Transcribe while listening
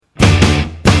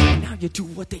you do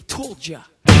what they told ya.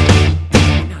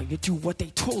 And now you do what they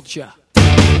told ya.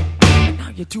 And now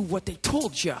you do what they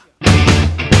told ya.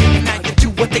 And now you do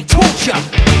what they told ya.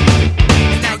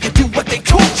 And now you do what they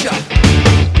told ya.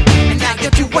 And now you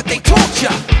do what they told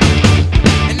ya.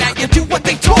 And now you do what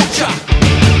they told ya.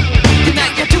 And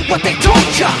now you do what they told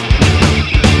ya.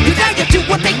 And now you do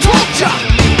what they told ya.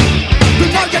 And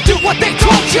now you do what they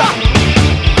told ya.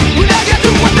 And now you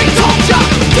do what they told ya.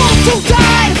 Those who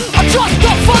died are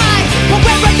justified for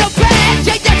wearing the badge,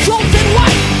 yeah, you're chosen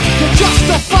white. You're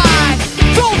justified.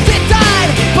 Those that died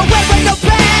for wearing the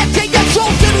badge, yeah, you're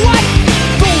chosen white.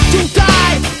 Those who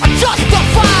died are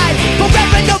justified for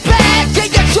wearing the badge, yeah,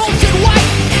 you're chosen white.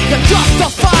 You're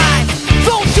justified.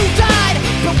 Those who died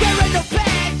for wearing the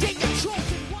badge, yeah, you're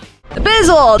chosen white. The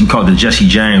Bizzle. You call it the Jesse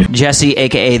James. Jesse,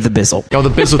 a.k.a. The Bizzle. Oh, the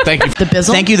Bizzle, thank you. The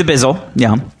Bizzle? Thank you, The Bizzle.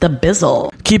 Yeah. The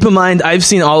Bizzle. Keep in mind, I've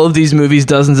seen all of these movies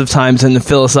dozens of times and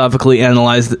philosophically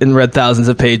analyzed and read thousands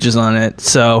of pages on it.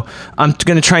 So I'm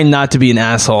going to try not to be an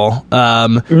asshole.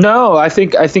 No, I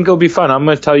think it'll be fun. I'm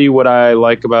going to tell you what I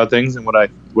like about things and what I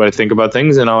think about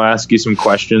things, and I'll ask you some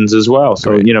questions as well.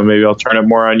 So, Great. maybe I'll turn it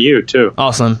more on you, too.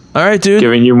 Awesome. All right, dude.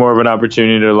 Giving you more of an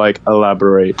opportunity to,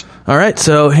 elaborate. All right,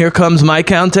 so here comes my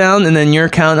countdown, and then your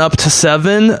count up to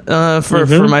 7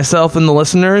 for myself and the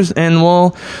listeners, and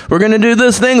we're going to do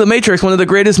this thing, The Matrix, one of the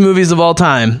greatest movies of all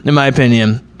time, in my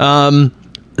opinion, on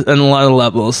a lot of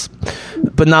levels,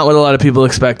 but not what a lot of people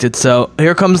expected. So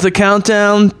here comes the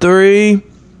countdown. 3,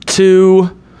 2,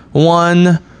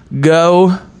 1,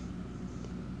 go.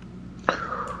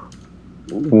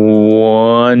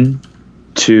 1,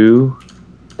 2,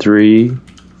 3,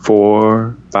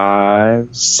 4,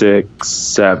 5, 6,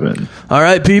 7. All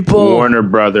right, people. Warner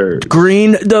Brothers.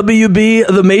 Green WB,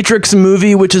 The Matrix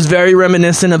movie, which is very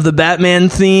reminiscent of the Batman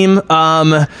theme.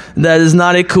 That is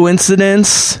not a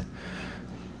coincidence.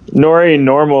 Nor a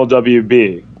normal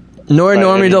WB. Nor a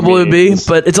normie any WB, means.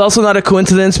 but it's also not a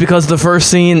coincidence because the first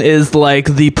scene is like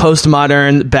the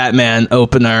postmodern Batman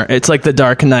opener. It's like The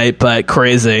Dark Knight, but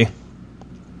crazy.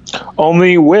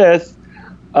 Only with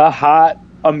a hot,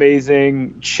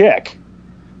 amazing chick,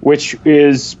 which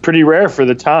is pretty rare for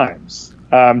the times,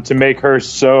 to make her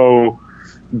so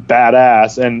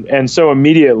badass and so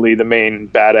immediately the main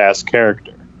badass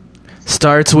character.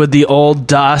 Starts with the old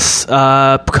DOS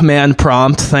command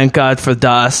prompt. Thank God for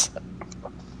DOS.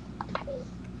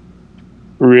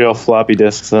 Real floppy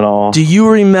disks and all. Do you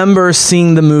remember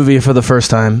seeing the movie for the first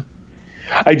time?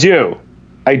 I do.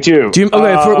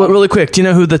 Really quick, do you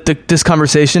know who this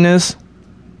conversation is?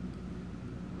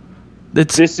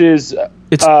 It's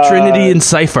Trinity and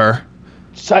Cypher.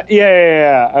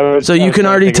 Yeah. So you can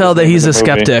already tell that he's a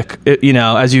skeptic,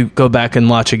 as you go back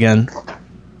and watch again.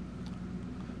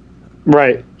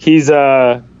 Right. He's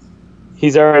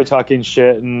already talking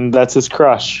shit, and that's his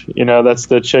crush. That's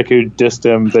the chick who dissed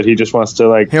him that he just wants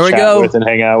to Here we chat go. with and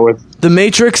hang out with. The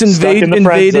Matrix invaded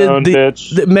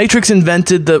the Matrix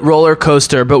invented the roller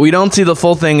coaster, but we don't see the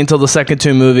full thing until the second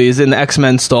 2 movies, and the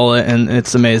X-Men stole it, and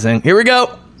it's amazing. Here we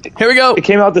go. It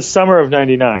came out the summer of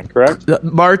 '99, correct?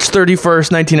 March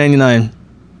 31st, 1999.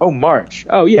 Oh, March.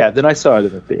 Oh, yeah. Then I saw it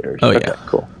in the theaters. Oh, okay, yeah.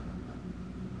 Cool.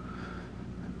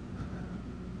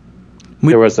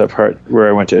 There was that part where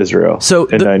I went to Israel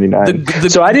in '99.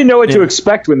 So I didn't know what to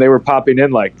expect when they were popping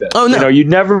in like this. Oh, no. You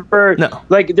never... No.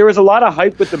 There was a lot of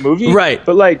hype with the movie. Right.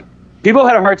 But, people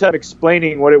had a hard time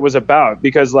explaining what it was about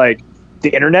because, the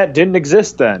internet didn't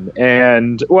exist then.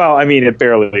 And, it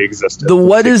barely existed. The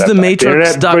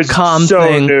whatisthematrix.com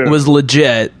thing was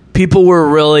legit. People were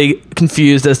really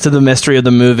confused as to the mystery of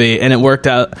the movie, and it worked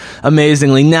out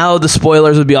amazingly. Now the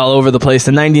spoilers would be all over the place.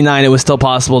 In '99, it was still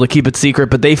possible to keep it secret,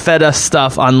 but they fed us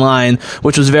stuff online,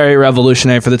 which was very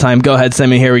revolutionary for the time. Go ahead,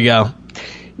 Sammy. Here we go.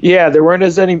 Yeah, there weren't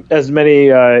as many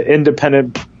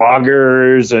independent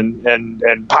bloggers and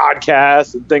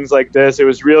podcasts and things like this. It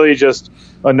was really just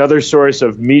another source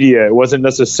of media. It wasn't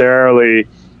necessarily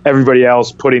everybody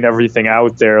else putting everything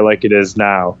out there like it is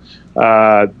now.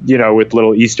 With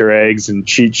little Easter eggs and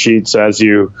cheat sheets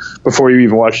before you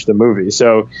even watch the movie.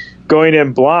 So going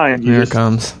in blind, Here it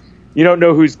comes. You don't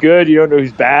know who's good, you don't know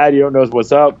who's bad, you don't know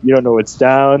what's up, you don't know what's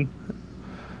down.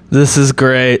 This is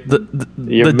great. The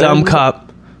dumb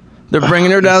cop. They're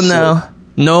bringing her down now.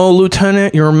 No,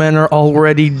 Lieutenant, your men are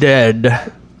already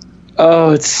dead.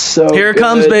 Oh, it's so Here it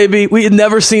comes, baby. We had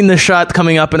never seen this shot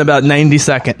coming up in about 30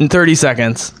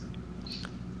 seconds.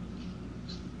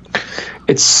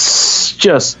 It's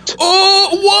just...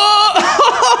 Oh,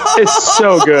 what? It's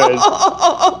so good.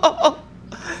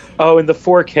 Oh, in the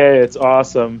 4K, it's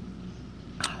awesome.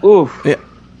 Oof. Yeah.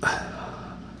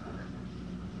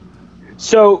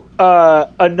 So,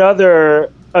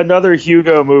 another another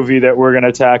Hugo movie that we're going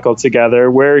to tackle together,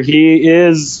 where he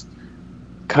is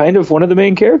kind of one of the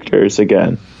main characters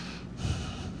again.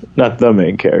 Not the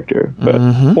main character,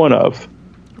 but one of.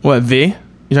 What, V?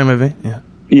 You talking about V?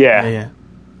 Yeah.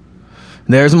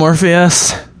 There's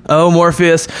Morpheus. Oh,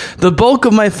 Morpheus. The bulk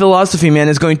of my philosophy, man,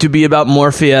 is going to be about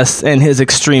Morpheus and his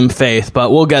extreme faith,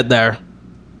 but we'll get there.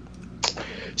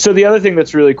 So the other thing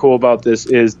that's really cool about this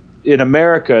is, in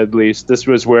America at least, this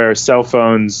was where cell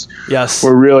phones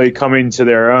were really coming to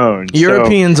their own.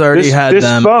 Europeans already had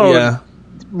them. Phone,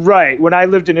 right. When I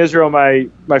lived in Israel my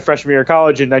freshman year of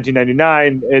college in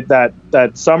 1999,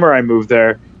 that summer I moved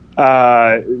there,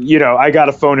 I got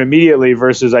a phone immediately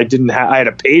versus I had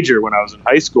a pager when I was in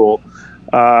high school.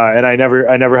 And I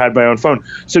never had my own phone.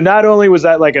 So not only was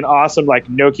that like an awesome like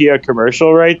Nokia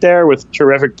commercial right there with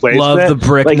terrific placement, love the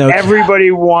brick like Nokia.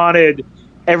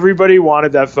 Everybody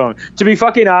wanted that phone. To be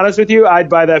fucking honest with you, I'd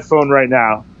buy that phone right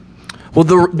now. Well,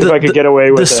 if I could get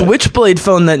away with the Switchblade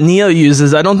phone that Neo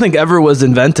uses, I don't think ever was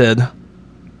invented.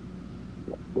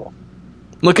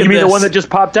 Look at You mean this. the one that just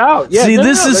popped out? Yeah, See,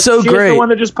 this is so great. The one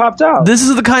that just popped out. This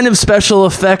is the kind of special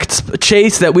effects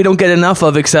chase that we don't get enough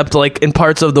of, except like in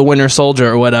parts of the Winter Soldier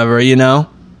or whatever, you know?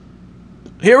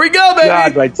 Here we go, baby!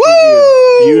 God, my TV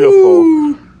is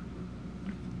beautiful.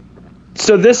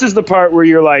 So this is the part where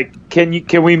you're like, can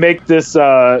we make this,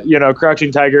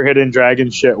 Crouching Tiger, Hidden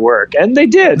Dragon shit work? And they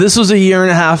did. This was a year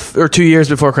and a half or 2 years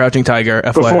before Crouching Tiger.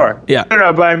 FYI. Before. Yeah.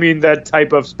 No, but I mean that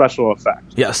type of special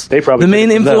effect. Yes. They probably the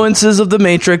main influences of The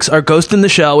Matrix are Ghost in the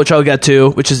Shell, which I'll get to,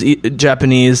 which is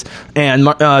Japanese, and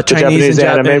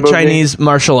Chinese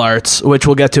martial arts, which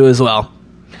we'll get to as well.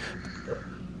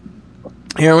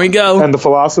 Here we go. And the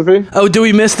philosophy? Oh, do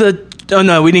we miss the... Oh,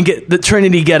 no, we didn't get... The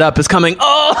Trinity Get Up is coming.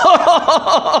 Oh!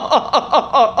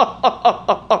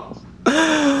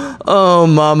 Oh,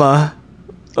 mama.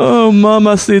 Oh,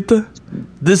 mamacita.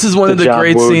 This is one of the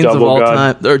great scenes of all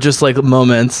time. Or just, like,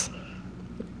 moments.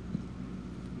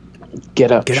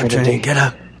 Get up, Trinity. Get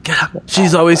up. Get up.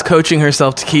 She's always coaching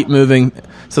herself to keep moving.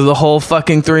 So the whole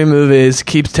fucking 3 movies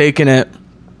keeps taking it.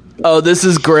 Oh, this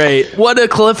is great. What a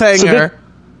cliffhanger.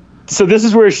 So this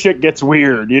is where shit gets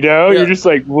weird, you know? Yeah. You're just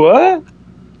like, what?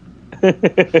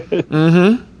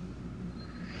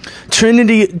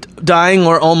 Trinity dying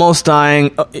or almost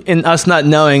dying, and us not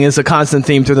knowing, is a constant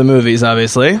theme through the movies,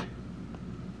 obviously.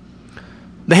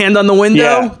 The hand on the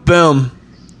window, boom.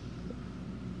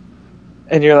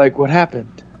 And you're like, what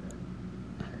happened?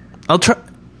 I'll try.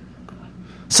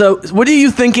 So, what are you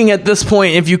thinking at this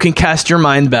point if you can cast your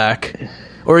mind back?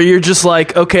 Or you're just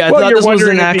like, okay, I thought this was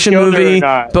an action movie,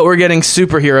 but we're getting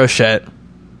superhero shit.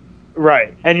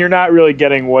 Right. And you're not really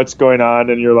getting what's going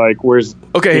on, and you're like, where's...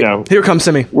 Okay, here comes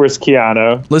Simi. Where's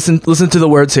Keanu? Listen to the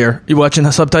words here. You watching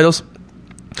the subtitles?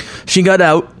 She got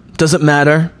out. Doesn't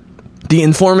matter. The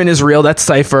informant is real. That's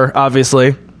Cypher,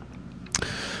 obviously.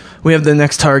 We have the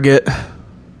next target.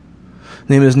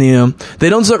 Name is Neo. They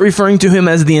don't start referring to him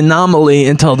as the anomaly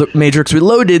until the Matrix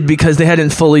Reloaded, because they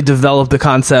hadn't fully developed the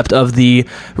concept of the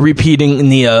repeating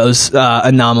Neo's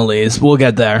anomalies. We'll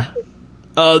get there.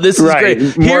 Oh, this is great.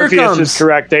 Here Morpheus comes. Is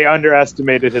correct. They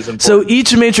underestimated his importance. So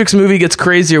each Matrix movie gets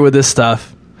crazier with this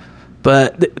stuff,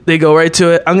 but they go right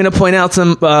to it. I'm going to point out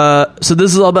some... so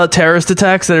this is all about terrorist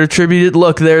attacks that are attributed.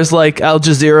 Look, there's like Al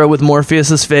Jazeera with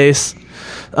Morpheus's face.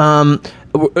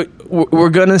 We're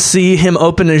going to see him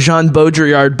open a Jean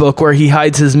Baudrillard book where he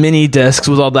hides his mini discs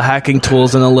with all the hacking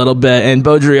tools in a little bit. And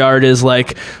Baudrillard is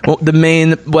like the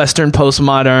main Western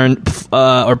postmodern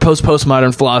or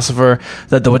post-postmodern philosopher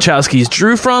that the Wachowskis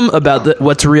drew from about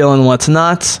what's real and what's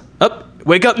not. Oh,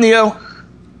 wake up, Neo.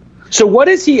 So what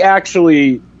does he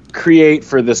actually create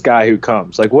for this guy who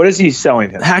comes? Like, what is he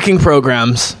selling him? Hacking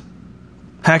programs.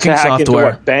 Hacking hack software. Into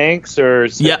what, banks or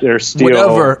steal?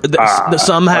 Whatever.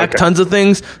 Some hack tons of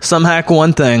things. Some hack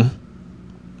one thing.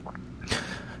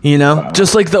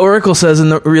 Just like the Oracle says in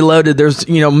the Reloaded, there's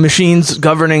machines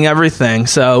governing everything.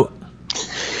 So,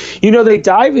 they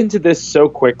dive into this so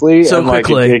quickly. So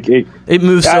quickly, it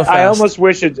moves so fast. I almost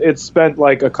wish it spent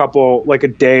like a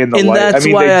day in the life. And that's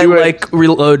why I like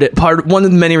Reloaded. One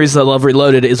of the many reasons I love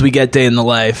Reloaded is we get day in the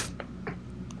life.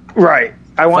 Right.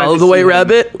 Follow the White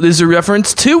Rabbit. There's a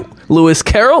reference to Lewis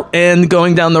Carroll and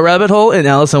Going Down the Rabbit Hole in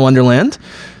Alice in Wonderland.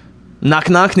 Knock,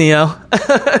 knock, Neo.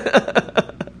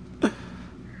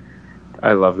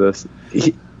 I love this.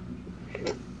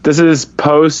 This is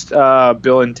post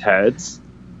Bill and Ted's.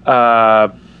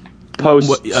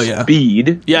 Post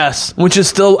Speed. Yes, which is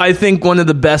still, I think, one of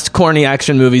the best corny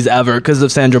action movies ever because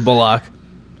of Sandra Bullock.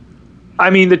 I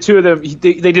mean, the two of them,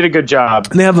 they did a good job.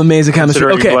 They have amazing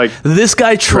chemistry. Okay, this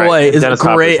guy Troy is a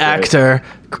great actor.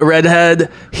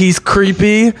 redhead. He's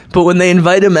creepy, but when they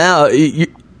invite him out,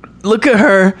 look at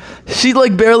her. She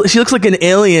looks like an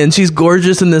alien. She's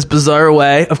gorgeous in this bizarre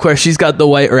way. Of course, she's got the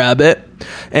White Rabbit.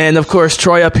 And of course,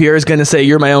 Troy up here is going to say,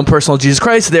 "You're my own personal Jesus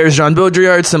Christ." There's Jean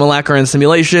Baudrillard, Simulacra and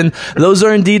Simulation. Those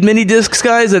are indeed mini discs,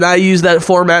 guys, and I used that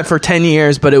format for 10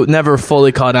 years, but it never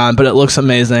fully caught on, but it looks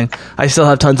amazing. I still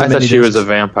have tons of mini discs. I thought she was a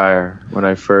vampire when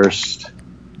I first...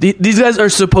 These guys are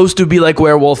supposed to be like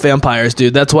werewolf vampires,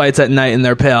 dude. That's why it's at night and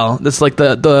they're pale. That's like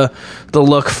the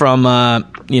look from, all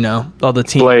the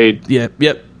team. Blade. Yeah,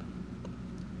 yep.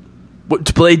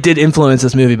 Blade did influence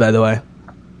this movie, by the way.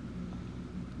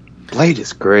 Blade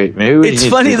is great. Maybe it's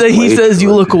funny that he says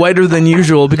you look whiter than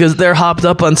usual because they're hopped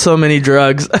up on so many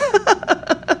drugs.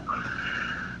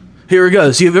 Here it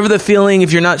goes. You have ever the feeling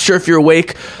if you're not sure if you're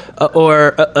awake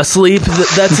or asleep?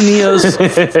 That's Neo's.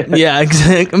 Yeah,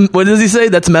 exactly. What does he say?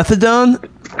 That's methadone?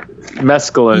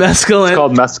 Mescaline. Mescaline. It's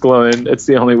called mescaline. It's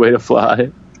the only way to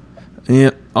fly.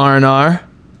 Yeah, R&R.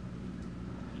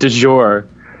 Du jour.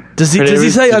 Does he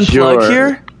say unplug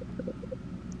here?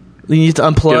 You need to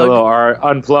unplug. Get a little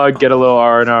unplug. Get a little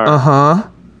R&R. Uh-huh.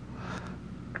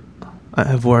 I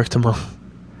have worked them.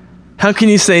 How can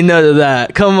you say no to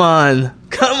that? Come on.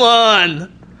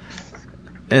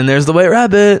 And there's the White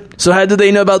Rabbit. So how did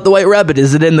they know about the White Rabbit?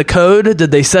 Is it in the code?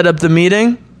 Did they set up the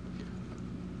meeting?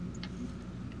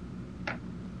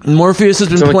 Morpheus has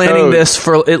been planning this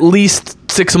for at least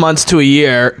 6 months to a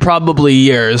year, probably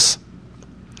years.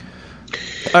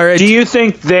 All right. Do you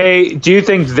think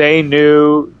they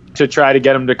knew to try to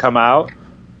get him to come out?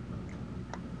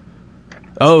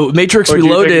 Oh, Matrix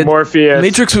Reloaded.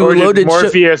 Matrix Reloaded.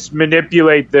 Morpheus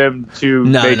manipulate them to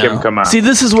make him come out. See,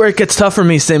 this is where it gets tough for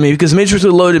me, Sammy, because Matrix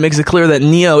Reloaded makes it clear that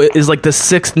Neo is like the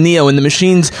sixth Neo, and the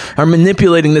machines are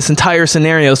manipulating this entire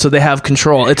scenario so they have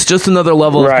control. It's just another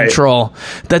level of control.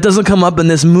 That doesn't come up in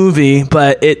this movie,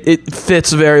 but it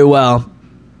fits very well.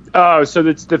 Oh, so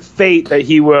it's the fate that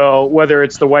he will, whether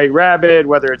it's the White Rabbit,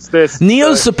 whether it's this.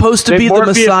 Neo's supposed to be the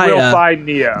Messiah. Morpheus will find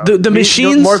Neo. The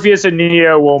machines. Morpheus and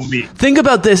Neo will meet. Think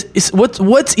about this.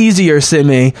 What's easier,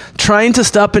 Simi? Trying to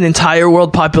stop an entire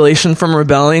world population from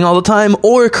rebelling all the time,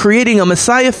 or creating a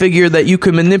Messiah figure that you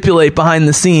can manipulate behind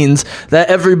the scenes that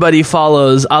everybody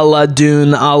follows, a la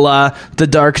Dune, a la The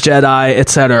Dark Jedi,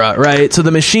 etc., right? So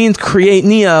the machines create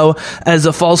Neo as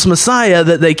a false Messiah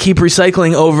that they keep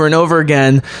recycling over and over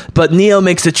again. But Neo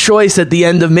makes a choice at the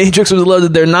end of Matrix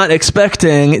Reloaded they're not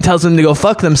expecting. It tells them to go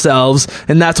fuck themselves,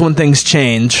 and that's when things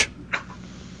change.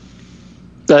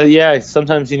 Yeah,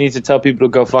 sometimes you need to tell people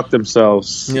to go fuck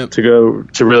themselves to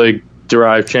really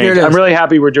derive change. I'm really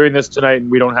happy we're doing this tonight and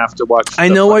we don't have to watch. I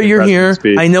know why you're here.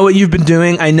 I know what you've been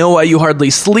doing. I know why you hardly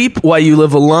sleep, why you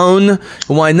live alone,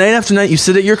 why night after night you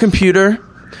sit at your computer.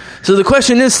 So the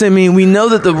question is, Simi, we know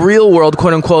that the real world,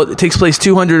 quote unquote, takes place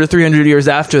 200 or 300 years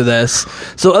after this.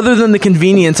 So other than the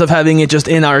convenience of having it just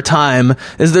in our time,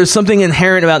 is there something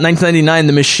inherent about 1999?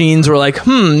 The machines were like,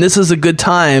 this is a good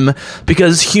time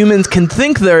because humans can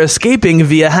think they're escaping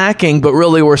via hacking, but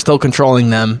really we're still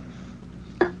controlling them.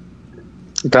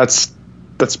 That's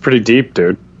pretty deep,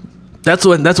 dude. That's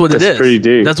what it is. That's pretty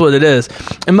deep. That's what it is.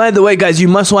 And by the way, guys, you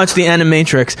must watch the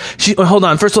Animatrix. Hold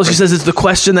on. First of all, she says it's the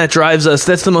question that drives us.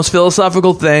 That's the most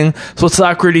philosophical thing. It's what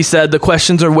Socrates said. The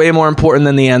questions are way more important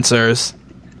than the answers.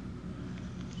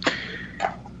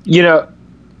 You know,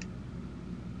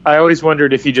 I always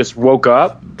wondered if he just woke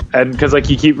up, and because like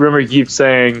he keeps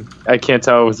saying, I can't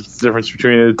tell what's the difference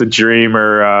between the dream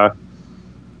or.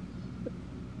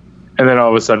 And then all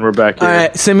of a sudden we're back here. All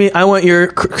right, Simi, I want your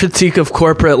critique of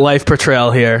corporate life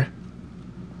portrayal here.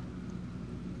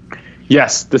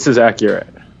 Yes, this is accurate.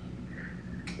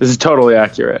 This is totally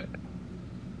accurate.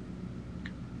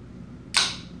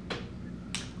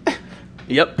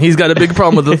 Yep, he's got a big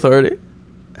problem with authority.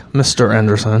 Mr.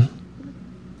 Anderson.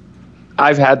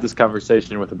 I've had this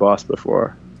conversation with the boss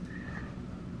before.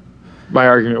 My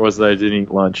argument was that I didn't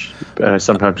eat lunch, and I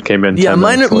sometimes came in. Yeah,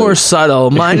 mine are more subtle.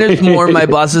 Mine is more my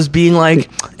bosses being like,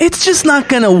 "It's just not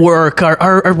going to work.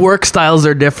 Our work styles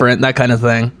are different." That kind of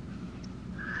thing.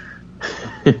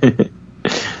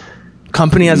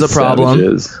 Company has a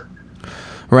problem,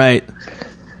 right?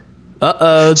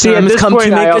 Time has come to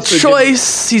make a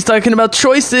choice. He's talking about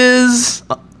choices.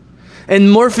 And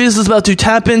Morpheus is about to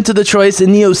tap into the choice,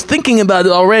 and Neo's thinking about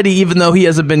it already, even though he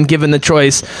hasn't been given the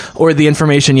choice or the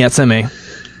information yet, Simi.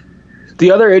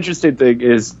 The other interesting thing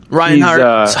is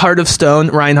Reinhardt, Heart of Stone.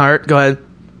 Reinhardt, go ahead.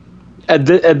 At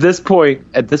this point,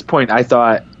 I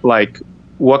thought, like,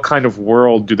 what kind of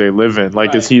world do they live in?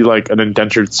 Like, is he like an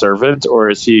indentured servant, or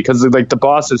is he, because like the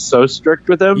boss is so strict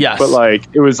with him, Yes. but like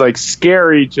it was like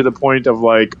scary to the point of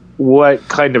like, what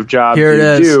kind of job Here do it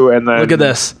you is. do? And then Look at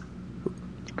this.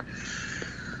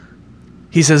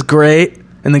 He says, great.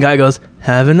 And the guy goes,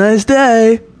 have a nice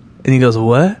day. And he goes,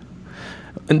 what?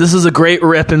 And this is a great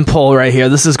rip and pull right here.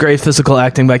 This is great physical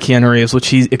acting by Keanu Reeves, which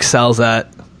he excels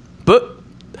at. But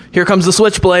here comes the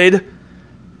switchblade.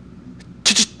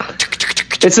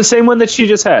 It's the same one that she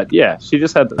just had. Yeah, she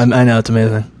just had this. I know, it's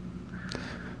amazing.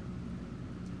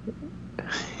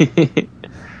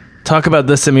 Talk about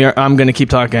this, Samir. I'm going to keep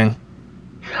talking.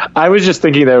 I was just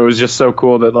thinking that it was just so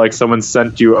cool that like someone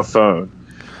sent you a phone.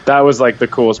 That was like the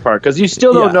coolest part, because you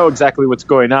still don't Yeah. know exactly what's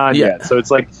going on Yeah. yet. So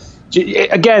it's like,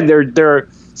 again, they're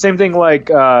same thing like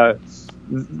They're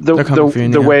coming for you,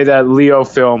 the yeah. way that Leo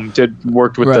film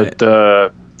worked with Right.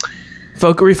 the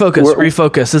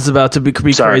Refocus. This is about to be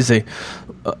Sorry. crazy.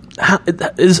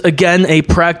 Is again a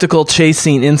practical chase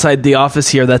scene inside the office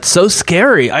here that's so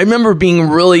scary. I remember being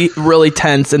really, really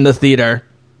tense in the theater.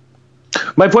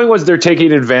 My point was they're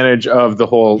taking advantage of the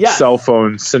whole Yeah. cell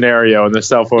phone scenario and the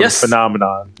cell phone Yes.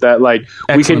 phenomenon, that like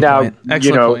we Excellent can now, point.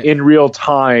 Excellent point. in real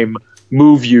time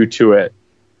move you to it.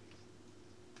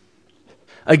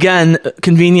 Again,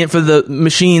 convenient for the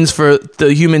machines, for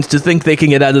the humans to think they can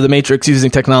get out of the Matrix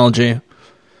using technology.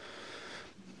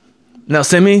 Now,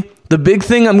 Simi, the big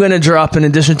thing I'm going to drop in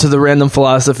addition to the random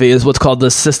philosophy is what's called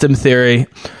the system theory,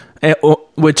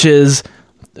 which is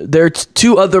there are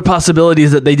two other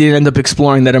possibilities that they didn't end up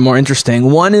exploring that are more interesting.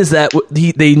 One is that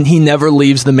he never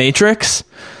leaves the Matrix.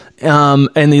 And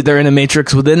they're in a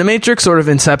matrix within a matrix, sort of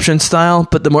Inception style.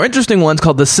 But the more interesting one's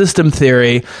called the system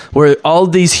theory, where all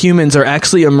these humans are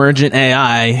actually emergent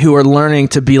AI who are learning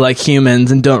to be like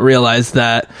humans and don't realize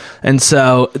that. And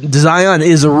so Zion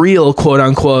is real, quote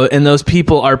unquote, and those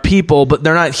people are people, but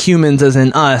they're not humans as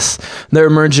in us. They're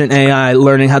emergent AI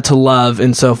learning how to love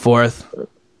and so forth.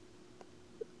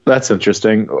 That's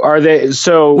interesting. Are they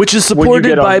so? Which is when you supported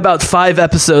get by on- about 5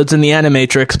 episodes in the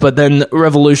Animatrix, but then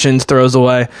Revolutions throws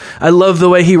away. I love the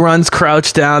way he runs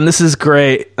crouched down. This is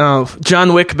great. Oh,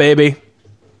 John Wick, baby.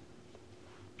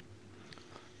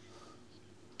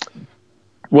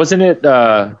 Wasn't it?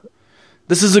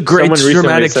 This is a great Someone recently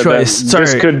dramatic said choice. that Sorry.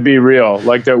 this could be real,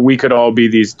 like that we could all be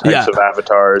these types of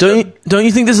avatars. Don't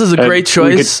you think this is a And great we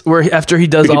choice? Where after he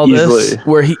does we could all this, easily-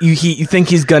 where you think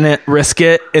he's gonna risk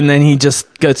it, and then he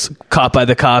just gets caught by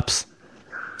the cops.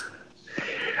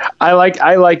 I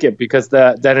like it because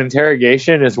that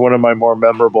interrogation is one of my more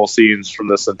memorable scenes from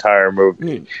this entire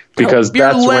movie, because Help your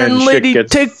that's when shit landlady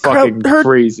gets take fucking out her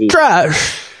crazy.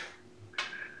 trash.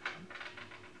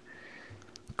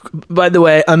 By the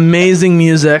way, amazing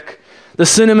music. The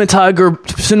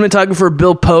cinematographer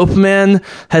Bill Pope, man,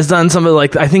 has done some of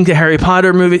I think the Harry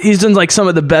Potter movie. He's done some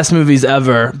of the best movies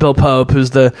ever. Bill Pope,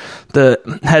 who's the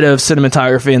head of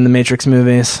cinematography in the Matrix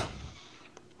movies.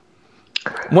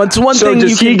 One So thing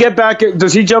does he get back?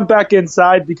 Does he jump back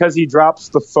inside because he drops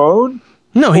the phone?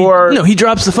 No, or- he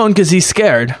drops the phone because he's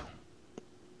scared.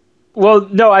 Well,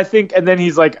 no, I think, and then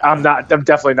he's like, I'm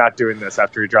definitely not doing this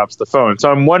after he drops the phone.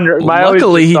 So I'm wondering.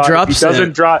 Luckily, he drops he doesn't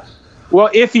it. drop. Well,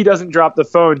 if he doesn't drop the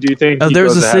phone, do you think? Oh, he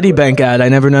there's a goes ahead with Citibank it? ad. I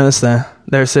never noticed that.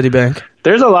 There's Citibank.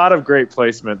 There's a lot of great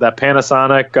placement. That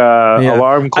Panasonic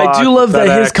alarm clock. I do love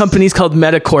that his FedEx, company's called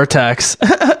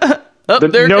Metacortex. Oh, The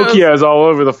there it Nokia goes. is all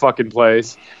over the fucking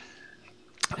place.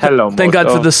 Hello, Thank God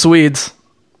Moto. for the Swedes.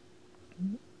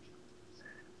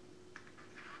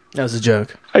 That was a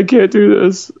joke. I can't do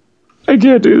this. I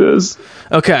can't do this.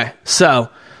 Okay, so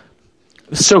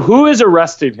So who is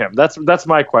arresting him? That's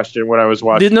my question when I was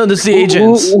watching. no, this is the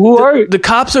agents. Who are The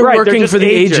cops are Right, they're working just for the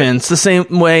agents. agents the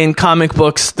same way in comic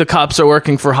books the cops are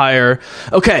working for hire.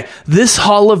 Okay, this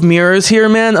hall of mirrors here,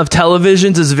 man, of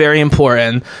televisions is very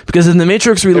important because in The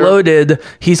Matrix Reloaded,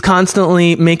 he's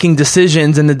constantly making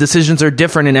decisions and the decisions are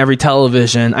different in every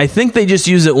television. I think they just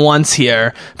use it once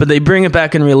here, but they bring it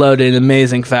back in Reloaded in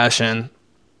amazing fashion.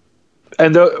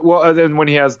 And then when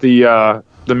he has the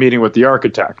meeting with the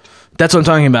architect. That's what I'm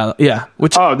talking about. Yeah,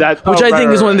 which I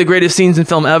think is one of the greatest scenes in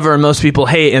film ever, and most people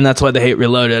hate, and that's why they hate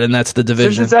Reloaded, and that's the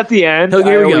division. Since it's at the end. Oh,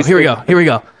 here I we always go.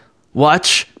 think-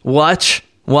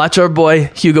 Watch our boy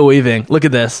Hugo Weaving. Look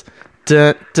at this.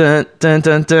 Dun, dun, dun,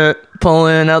 dun, dun,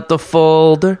 pulling out the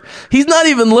folder. He's not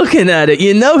even looking at it.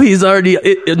 You know he's already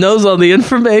it knows all the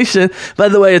information. By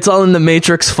the way, it's all in the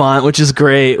Matrix font, which is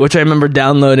great, which I remember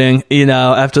downloading,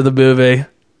 after the movie.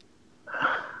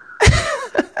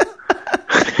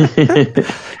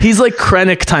 He's like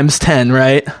Krennic times 10,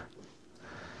 right?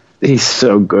 He's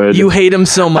so good. You hate him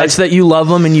so much that you love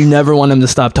him and you never want him to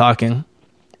stop talking.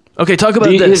 Okay, talk about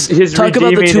this. Talk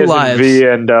about the two lives. V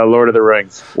and Lord of the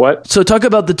Rings. What? So talk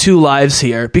about the two lives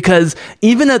here, because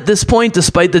even at this point,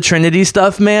 despite the Trinity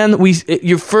stuff, man,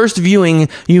 your first viewing,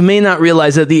 you may not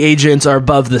realize that the agents are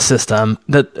above the system.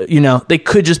 That, you know, they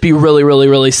could just be really, really,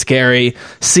 really scary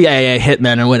CIA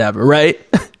hitmen or whatever, right?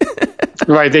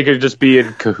 Right, they could just be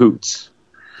in cahoots.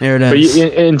 There it is.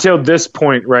 But until this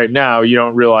point right now, you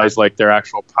don't realize like their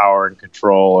actual power and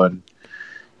control and,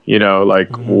 you know,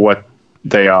 like what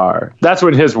they are. That's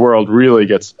when his world really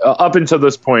gets up until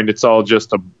this point. It's all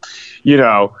just you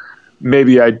know,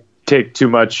 maybe I take too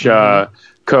much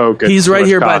Coke. And he's right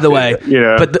here, coffee, by the way. You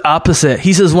know? But the opposite.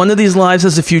 He says one of these lives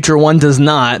has a future, one does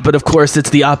not. But of course, it's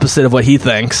the opposite of what he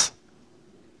thinks.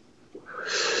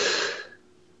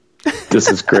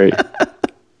 This is great.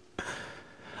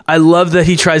 I love that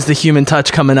he tries the human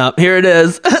touch coming up. Here it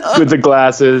is. With the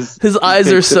glasses. His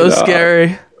eyes are so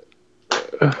scary.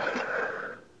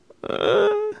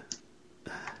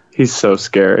 He's so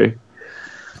scary.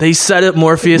 They set up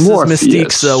Morpheus'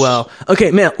 mystique so well.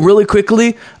 Okay, man, really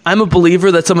quickly, I'm a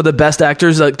believer that some of the best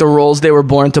actors, like the roles they were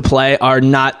born to play, are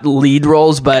not lead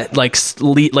roles, but like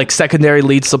secondary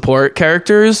lead support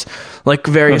characters, like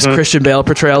various Christian Bale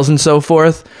portrayals and so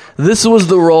forth. This was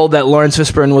the role that Lawrence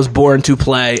Fishburne was born to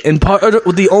play. And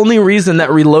the only reason that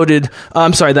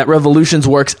that Revolutions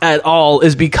works at all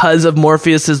is because of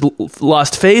Morpheus'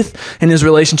 lost faith and his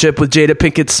relationship with Jada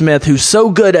Pinkett Smith, who's so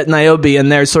good at Niobe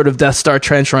and their sort of Death Star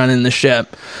trench run in the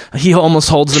ship. He almost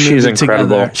holds the movie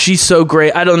together. She's so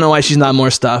great. I don't know why she's not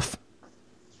more stuff.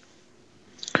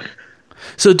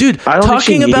 So, dude,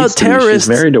 talking about terrorists...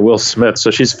 She's married to Will Smith, so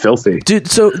she's filthy. Dude,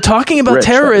 so talking about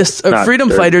terrorists,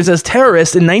 freedom fighters as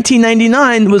terrorists in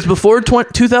 1999 was before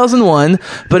 2001,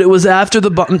 but it was after the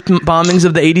bombings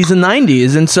of the 80s and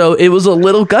 90s, and so it was a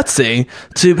little gutsy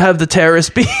to have the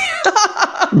terrorists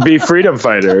be freedom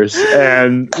fighters.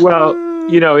 And, well,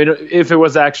 you know, if it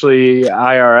was actually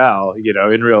IRL, you know,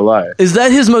 in real life. Is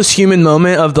that his most human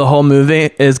moment of the whole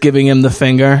movie, is giving him the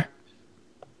finger?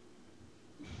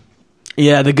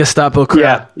 Yeah, the Gestapo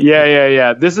crap.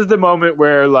 Yeah. This is the moment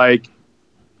where, like,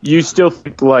 you still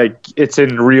think, like, it's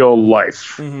in real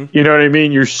life. Mm-hmm. You know what I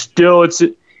mean?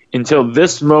 Until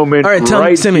this moment. All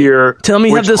right, here. Tell me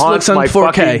how this looks on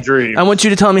 4K. I want you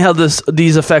to tell me how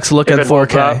these effects look in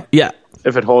 4K. Yeah.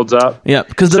 If it holds up. Yeah.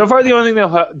 Because so far, the only thing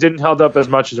that didn't hold up as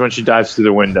much is when she dives through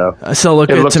the window. It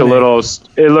looked a little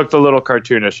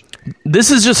cartoonish.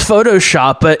 This is just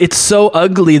Photoshop, but it's so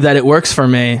ugly that it works for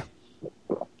me.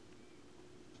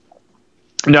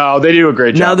 No, they do a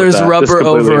great job. Now there's rubber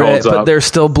over it, but they're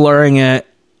still blurring it.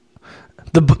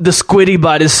 The Squiddy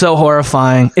bot is so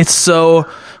horrifying. It's so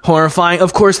horrifying.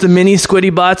 Of course, the mini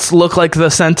Squiddy bots look like the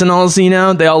Sentinels, you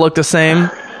know? They all look the same.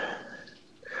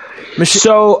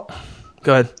 So,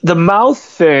 go ahead. The mouth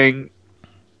thing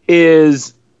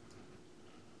is...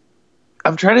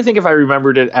 I'm trying to think if I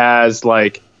remembered it as,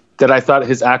 like, that I thought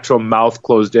his actual mouth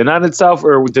closed in on itself,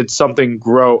 or did something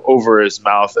grow over his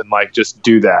mouth and, like, just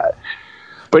do that?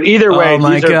 But either way,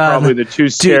 these are probably the two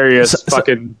scariest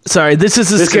fucking... Sorry, this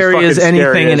is as scary as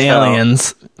anything in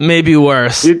Aliens. Maybe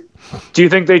worse. Do you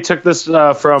think they took this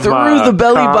from... Through the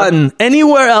belly button.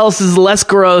 Anywhere else is less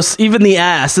gross. Even the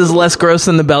ass is less gross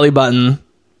than the belly button.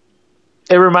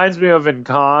 It reminds me of in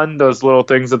Khan, those little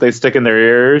things that they stick in their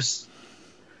ears.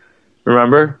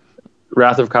 Remember?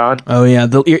 Wrath of Khan? Oh, yeah.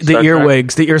 The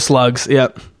earwigs, the ear slugs.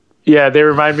 Yep. Yeah, they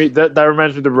remind me. That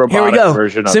reminds me of the robotic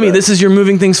version of it. Simi, this is your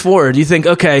moving things forward. You think,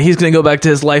 okay, he's going to go back to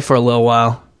his life for a little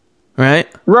while, right?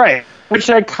 Right, which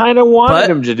I kind of wanted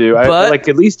him to do. Like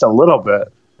at least a little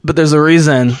bit. But there's a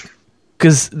reason,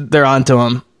 because they're onto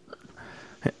him.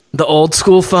 The old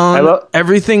school phone,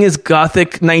 everything is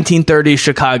gothic 1930s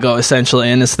Chicago, essentially,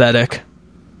 in aesthetic.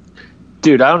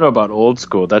 Dude, I don't know about old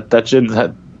school. That shouldn't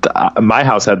have... my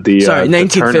house had the... Sorry,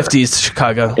 1950s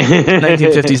Chicago.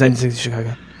 1950s, 1960s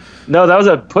Chicago. No, that was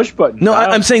a push button. No,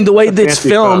 I'm saying the way it's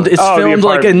filmed, it's filmed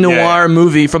like a noir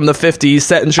movie from the 50s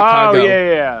set in Chicago. Oh,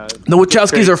 yeah. The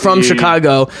Wachowskis are from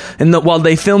Chicago, and while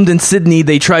they filmed in Sydney,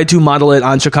 they tried to model it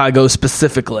on Chicago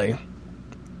specifically.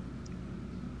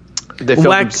 They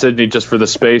filmed in Sydney just for the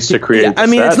space to create the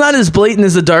sets. It's not as blatant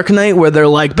as The Dark Knight, where they're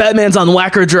like, Batman's on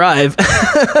Whacker Drive.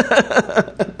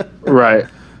 Right.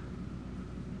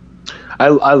 I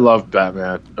love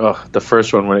Batman. Oh, the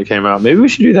first one when it came out. Maybe we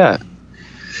should do that.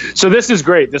 So this is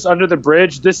great. This under the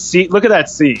bridge, this seat. Look at that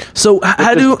seat. So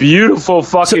how do beautiful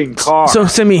fucking car? So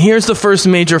Simi, here's the first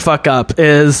major fuck up: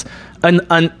 is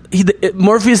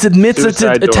Morpheus admits it's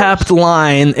a tapped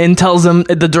line and tells him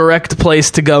the direct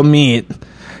place to go meet.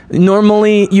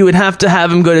 Normally, you would have to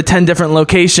have him go to 10 different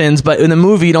locations, but in the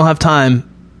movie, you don't have time.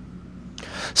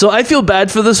 So I feel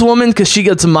bad for this woman because she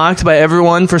gets mocked by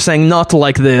everyone for saying not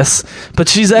like this, but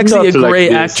she's actually a Not like great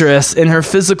this. actress, and her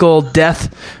physical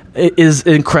depth is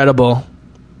incredible.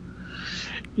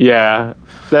 Yeah,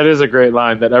 that is a great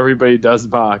line that everybody does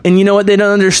mock. And you know what they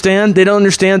don't understand? They don't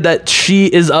understand that she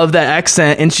is of that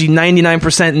accent, and she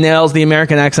 99% nails the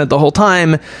American accent the whole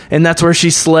time, and that's where she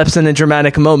slips in a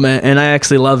dramatic moment, and I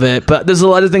actually love it. But there's a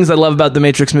lot of things I love about the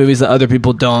Matrix movies that other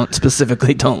people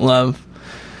specifically don't love.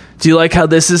 Do you like how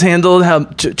this is handled? How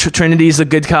Trinity's a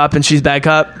good cop and she's bad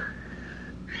cop?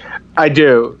 I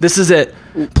do. This is it.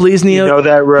 Please, Neo. You know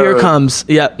that road. Here it comes.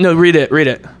 Yeah. No, read it.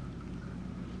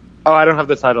 Oh, I don't have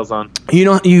the titles on. You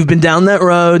know, you've been down that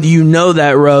road. You know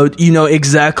that road. You know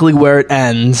exactly where it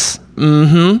ends.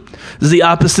 Mm-hmm. This is the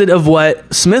opposite of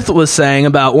what Smith was saying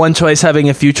about one choice having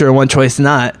a future and one choice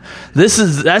not.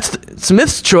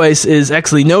 Smith's choice is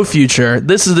actually no future.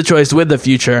 This is the choice with the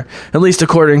future, at least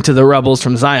according to the rebels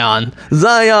from Zion.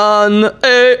 Zion,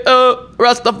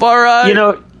 Rastafari. You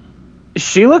know,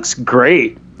 she looks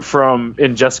great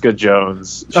in Jessica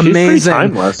Jones. She's amazing. pretty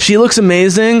timeless. She looks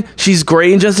amazing. She's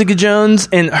great in Jessica Jones,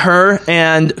 and her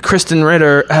and Kristen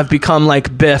Ritter have become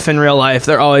like Biff in real life.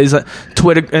 They're always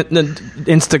Twitter,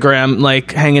 Instagram,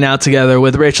 like hanging out together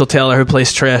with Rachel Taylor, who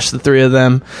plays Trish. The three of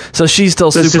them. So she's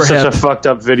still This super is hip. such a fucked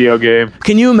up video game.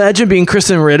 Can you imagine being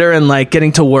Kristen Ritter and like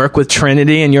getting to work with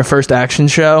Trinity in your first action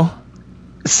show?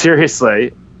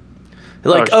 Seriously.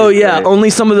 Like, Oh, she's yeah, great. only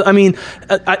some of the... I mean,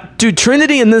 dude,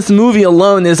 Trinity in this movie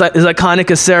alone is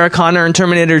iconic as Sarah Connor in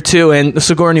Terminator 2 and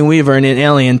Sigourney Weaver in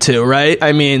Alien 2, right?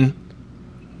 I mean...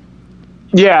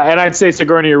 Yeah, and I'd say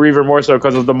Sigourney Weaver more so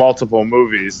because of the multiple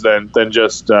movies than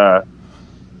just Well,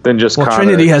 Connor.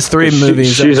 Trinity has 3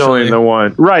 movies, She's only actually. in the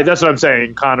one. Right, that's what I'm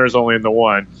saying. Connor's only in the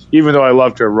one, even though I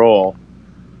loved her role.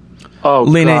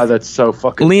 Oh, God, that's so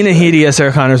fucking... Lena sick. Headey as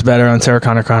Sarah Connor's better on Sarah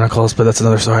Connor Chronicles, but that's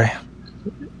another story.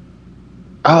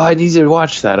 Oh, I need to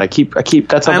watch that. I keep.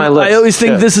 That's on my list. I always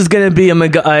think Shit. this is going to be a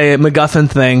MacGuffin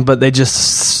thing, but they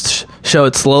just show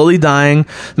it slowly dying.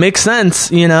 Makes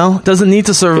sense, you know? Doesn't need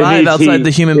to It survive needs outside heat. the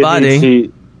human It body. needs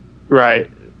heat. Right.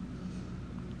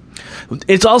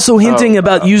 It's also hinting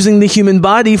about using the human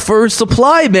body for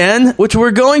supply, man, which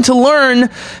we're going to learn.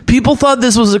 People thought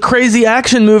this was a crazy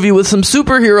action movie with some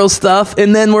superhero stuff,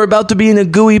 and then we're about to be in a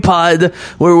gooey pod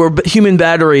where we're human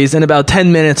batteries in about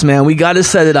 10 minutes, man. We got to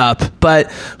set it up.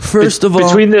 But first of all...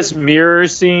 Between this mirror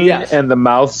scene Yes. and the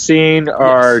mouth scene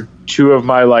are two of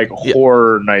my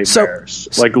horror nightmares.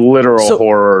 Literal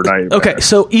horror nightmares. Okay,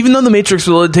 so even though The Matrix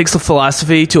really takes the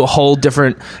philosophy to a whole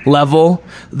different level,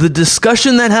 the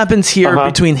discussion that happens here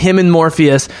between him and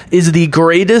Morpheus is the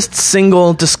greatest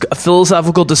single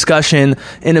philosophical discussion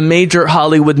in a major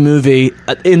Hollywood movie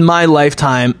in my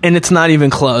lifetime, and it's not even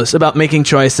close, about making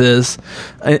choices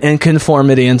and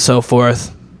conformity and so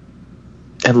forth.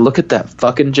 And look at that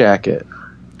fucking jacket.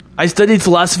 I studied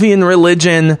philosophy and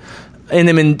religion, and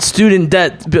I'm in student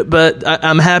debt, but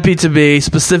I'm happy to be,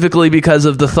 specifically because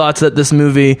of the thoughts that this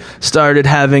movie started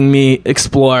having me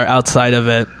explore outside of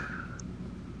it.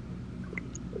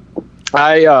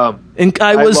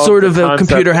 I was love sort the of a concept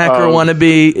computer hacker of-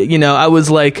 wannabe, you know, I was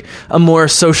like a more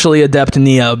socially adept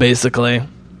Neo, basically.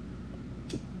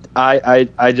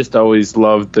 I just always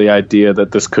loved the idea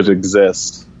that this could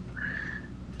exist.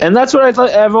 And that's what I thought.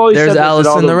 I've always There's said this Alice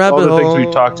all in the rabbit things hole.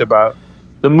 we talked about.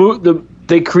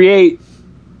 They create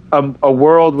a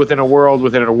world within a world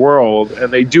within a world,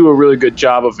 and they do a really good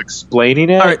job of explaining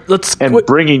it. All right,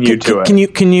 bringing you to it.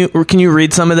 Can you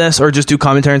read some of this, or just do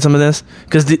commentary on some of this?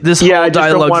 Because this Yeah, I whole just don't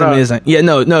dialogue's wanna- amazing. Yeah,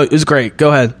 no, it was great. Go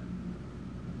ahead.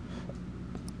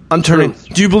 I'm turning.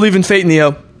 Please. Do you believe in fate,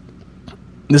 Neo?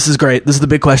 This is great. This is the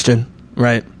big question,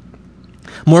 right?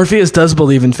 Morpheus does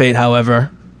believe in fate,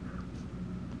 however.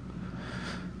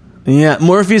 Yeah,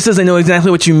 Morpheus says, I know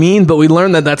exactly what you mean, but we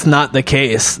learned that that's not the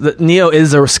case. That Neo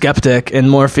is a skeptic, and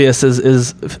Morpheus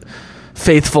is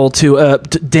faithful to a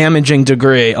damaging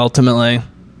degree, ultimately.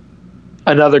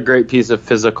 Another great piece of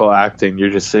physical acting.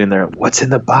 You're just sitting there. What's in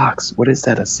the box? What is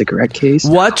that? A cigarette case?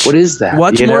 What is that?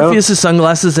 Watch You know? Morpheus'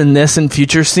 sunglasses in this and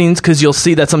future scenes, because you'll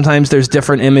see that sometimes there's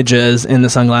different images in the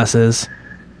sunglasses.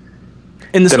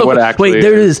 In this, Than what actually wait,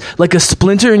 there it is. Like a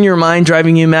splinter in your mind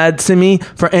driving you mad, Simi.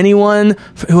 For anyone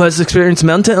who has experienced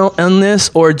mental illness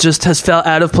or just has felt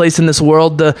out of place in this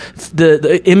world,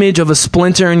 the image of a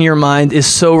splinter in your mind is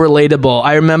so relatable.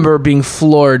 I remember being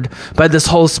floored by this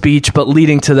whole speech, but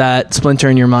leading to that splinter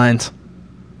in your mind.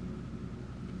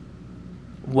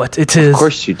 what it is. Of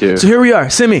course you do. So here we are,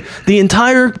 Simi. The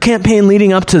entire campaign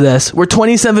leading up to this, we're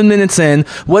 27 minutes in.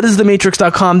 What is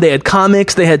thematrix.com? They had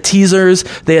comics, they had teasers,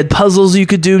 they had puzzles you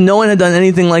could do. No one had done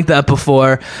anything like that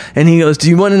before. And he goes, do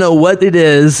you want to know what it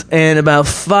is? And about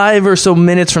 5 or so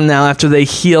minutes from now, after they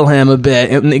heal him a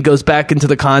bit, and it goes back into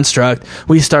the construct,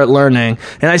 we start learning.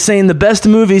 And I say in the best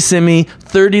movie, Simi,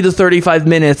 30 to 35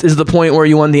 minutes is the point where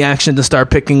you want the action to start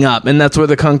picking up. And that's where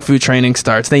the kung fu training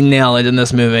starts. They nail it in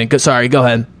this movie. Sorry, go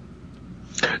ahead.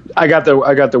 I got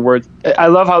the word. I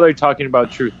love how they're talking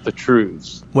about truth. The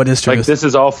truths. What is truth? Like, this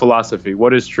is all philosophy.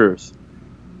 What is truth?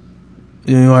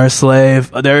 You are a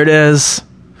slave. Oh, there it is.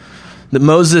 The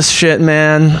Moses shit,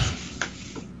 man.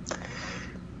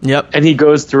 Yep. And he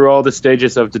goes through all the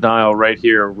stages of denial right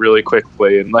here really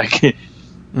quickly. And like,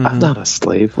 I'm not a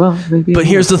slave. Well, maybe. But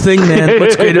here's the thing, man.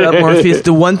 What's great about Morpheus,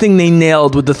 the one thing they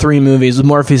nailed with the 3 movies, with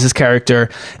Morpheus' character,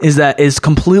 is that is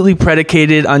completely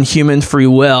predicated on human free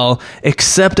will,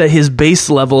 except at his base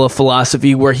level of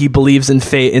philosophy where he believes in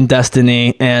fate and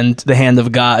destiny and the hand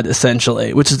of God,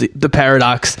 essentially, which is the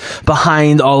paradox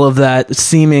behind all of that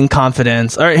seeming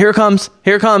confidence. All right, here it comes.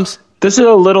 Here it comes. This is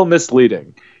a little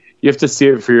misleading. You have to see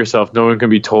it for yourself. No one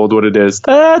can be told what it is.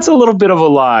 That's a little bit of a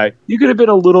lie. You could have been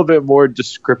a little bit more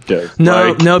descriptive.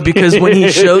 No, because when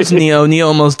he shows Neo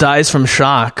almost dies from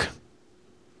shock.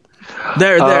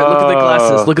 There, look at the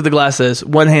glasses. Look at the glasses.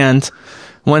 One hand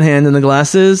in the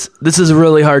glasses. This is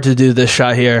really hard to do, this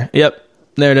shot here. Yep,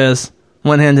 there it is.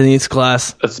 One hand in each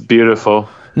glass. That's beautiful.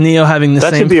 Neo having the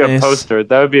that same should be face. A poster.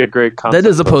 That would be a great concept. That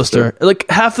is a poster. Like,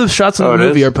 half the shots in the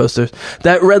movie are posters.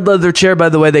 That red leather chair, by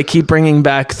the way, they keep bringing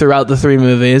back throughout the 3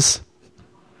 movies.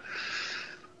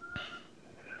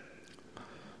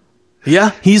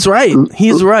 Yeah, he's right.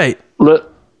 He's right.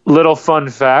 Little fun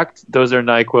fact: those are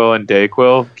NyQuil and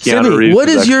Dayquil. Keanu Sammy, Reeves what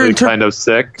is your kind of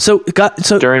sick? So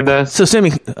during this. So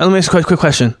Sammy, let me ask you a quick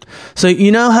question. So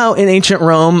you know how in ancient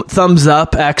Rome, thumbs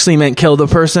up actually meant kill the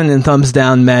person, and thumbs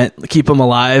down meant keep them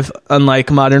alive,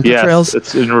 unlike modern portrayals? Yes,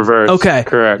 it's in reverse. Okay,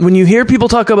 correct. When you hear people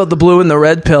talk about the blue and the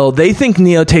red pill, they think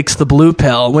Neo takes the blue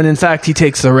pill, when in fact he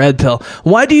takes the red pill.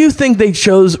 Why do you think they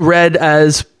chose red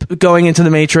as going into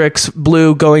the Matrix,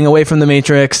 blue going away from the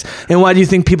Matrix, and why do you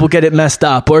think people get it messed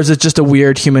up, or is it just a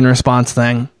weird human response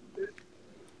thing?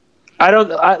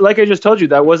 Like I just told you,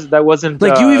 that wasn't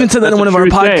like you even said that in one of our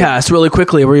podcasts really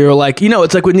quickly, where you were like,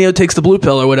 it's like when Neo takes the blue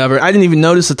pill or whatever. I didn't even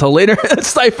notice it till later.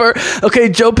 Cypher. Okay,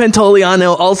 Joe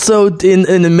Pantoliano also in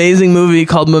an amazing movie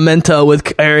called Memento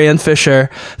with Ariane Fisher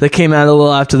that came out a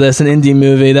little after this, an indie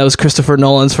movie that was Christopher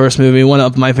Nolan's first movie, one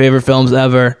of my favorite films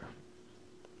ever.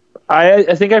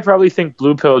 I think I probably think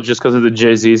blue pill just because of the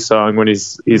Jay-Z song when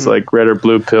he's like red or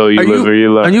blue pill, you live or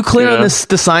you love. Are you clear on the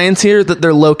science here that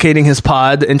they're locating his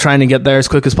pod and trying to get there as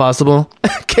quick as possible?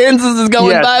 Kansas is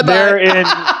going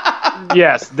bye-bye.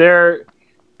 Yes, they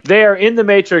are in the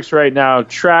Matrix right now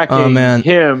tracking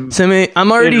him. Sammy,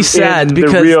 I'm already sad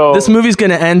because this movie's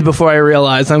going to end before I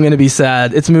realize I'm going to be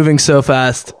sad. It's moving so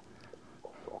fast.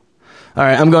 All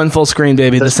right, I'm going full screen,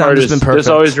 baby. The sound has been perfect. This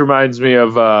always reminds me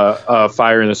of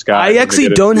Fire in the Sky. I actually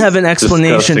don't have an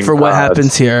explanation for what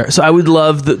happens here, so I would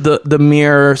love the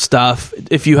mirror stuff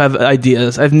if you have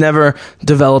ideas. I've never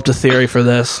developed a theory for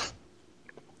this.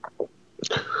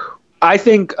 I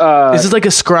think... is this like a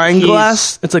scrying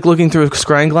glass? It's like looking through a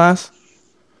scrying glass?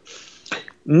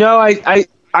 No,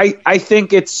 I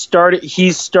think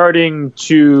he's starting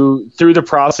to, through the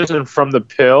process and from the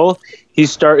pill...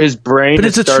 his brain but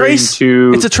it's is starting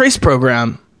to... It's a trace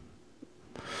program.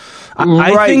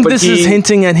 I think this is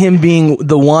hinting at him being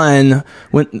the one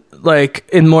when, like,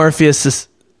 in Morpheus.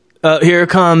 Here it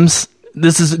comes.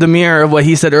 This is the mirror of what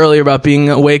he said earlier about being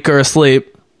awake or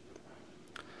asleep.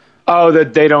 Oh,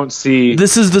 that they don't see.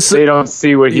 They don't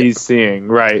see what he's seeing,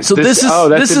 right? So this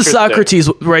is Socrates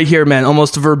right here, man,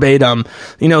 almost verbatim.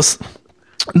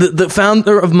 The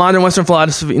founder of modern Western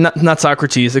philosophy, not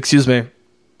Socrates, excuse me.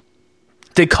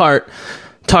 Descartes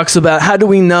talks about how do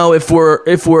we know if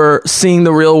we're seeing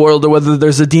the real world or whether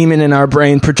there's a demon in our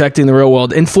brain projecting the real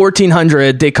world. In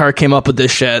 1400, Descartes came up with this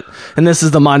shit, and this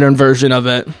is the modern version of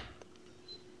it.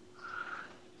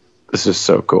 This is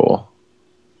so cool.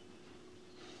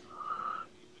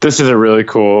 This is really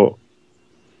cool.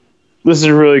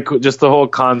 Just the whole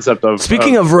concept of...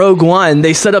 Speaking of Rogue One,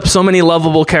 they set up so many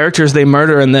lovable characters they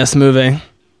murder in this movie.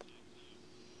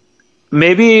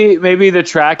 Maybe the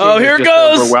tracking here is it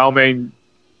goes. Overwhelming.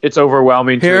 It's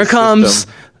overwhelming. Here it comes.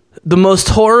 The most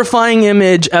horrifying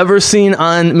image ever seen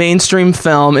on mainstream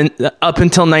film up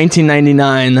until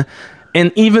 1999.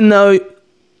 And even though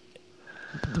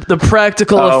the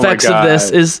practical effects of this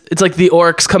it's like the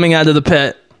orcs coming out of the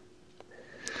pit.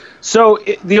 So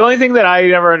the only thing that I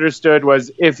never understood was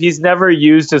if he's never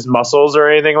used his muscles or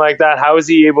anything like that, how is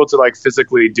he able to like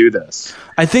physically do this?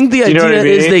 I think the idea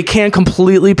is they can't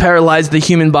completely paralyze the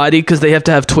human body because they have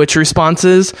to have twitch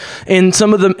responses. In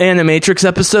some of the Animatrix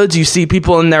episodes, you see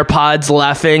people in their pods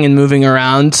laughing and moving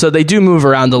around, so they do move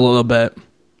around a little bit.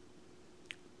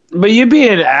 But you'd be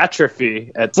in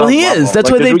atrophy at some level. Well, he is.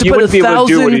 That's why they have to put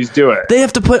 1,000. Do what he's doing. They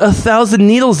have to put 1,000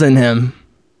 needles in him.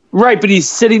 Right, but he's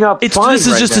sitting up. This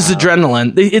is just his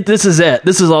adrenaline. This is it.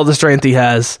 This is all the strength he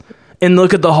has. And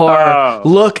look at the horror. Oh.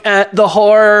 Look at the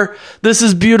horror. This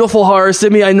is beautiful horror.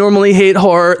 Simi, I normally hate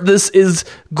horror. This is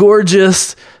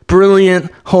gorgeous,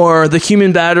 brilliant horror. The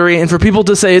human battery. And for people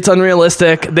to say it's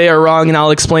unrealistic, they are wrong, and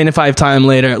I'll explain it 5 times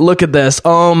later. Look at this.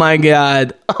 Oh my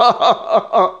God.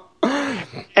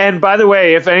 And by the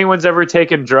way, if anyone's ever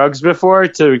taken drugs before,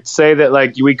 to say that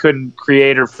like we couldn't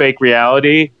create or fake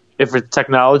reality if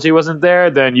technology wasn't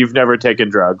there, then you've never taken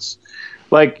drugs.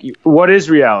 Like, what is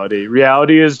reality?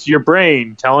 Reality is your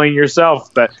brain telling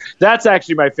yourself that. That's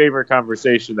actually my favorite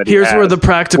conversation that he has. Here's where the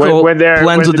practical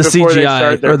blends with the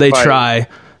CGI, or they try.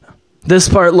 This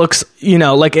part looks,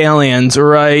 like aliens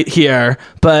right here,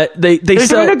 but they're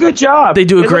doing a good job. They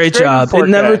do a great job. It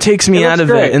never takes me out of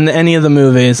it in any of the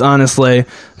movies, honestly.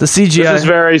 The CGI. This is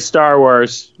very Star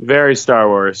Wars. Very Star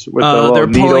Wars. With the little they're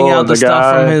pulling out the stuff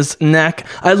guy. from his neck.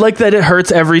 I like that it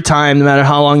hurts every time, no matter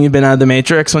how long you've been out of the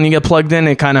Matrix. When you get plugged in,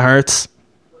 it kind of hurts.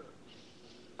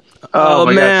 Oh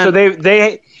my God. So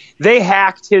they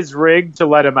hacked his rig to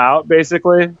let him out,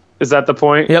 basically. Is that the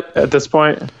point? Yep. At this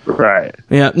point? Right.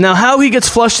 Yeah. Now, how he gets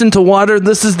flushed into water,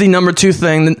 this is the number 2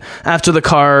 thing after the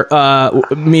car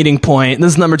meeting point.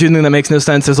 This is number 2 thing that makes no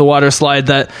sense. There's a water slide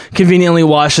that conveniently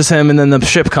washes him, and then the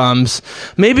ship comes.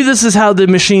 Maybe this is how the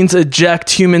machines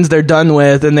eject humans they're done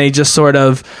with, and they just sort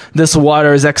of, this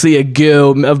water is actually a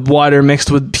goo of water mixed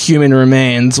with human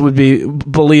remains. Would be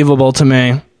believable to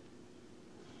me.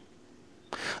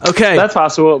 Okay. That's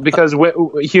possible because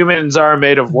humans are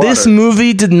made of water. This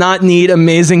movie did not need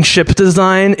amazing ship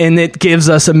design, and it gives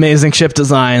us amazing ship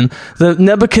design. The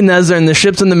Nebuchadnezzar and the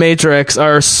ships in the Matrix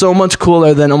are so much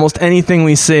cooler than almost anything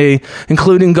we see,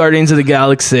 including Guardians of the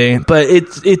Galaxy. But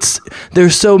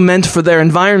they're so meant for their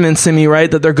environment, Simi,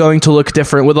 right, that they're going to look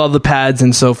different with all the pads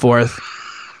and so forth.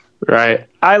 Right.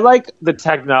 I like the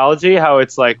technology, how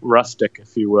it's like rustic,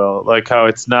 if you will. Like how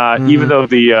it's not, even though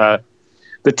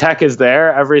the tech is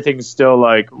there, everything's still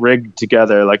like rigged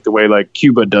together, like the way like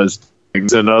Cuba does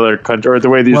things in other countries, or the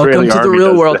way the Israeli army does things. Welcome to the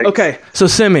real world. Okay, so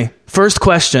Simi, first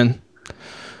question.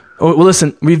 Oh, well,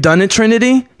 listen, we've done it,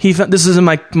 Trinity. This is in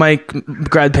my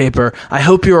grad paper. I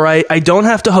hope you're right. I don't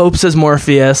have to hope, says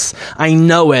Morpheus. I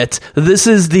know it. This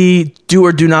is the do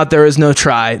or do not, there is no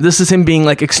try. This is him being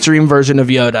like extreme version of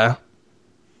Yoda.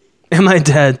 Am I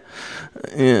dead?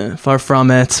 Yeah, far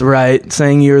from it, right?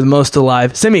 Saying you're the most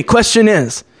alive. Simi, question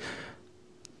is,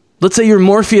 let's say you're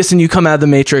Morpheus and you come out of the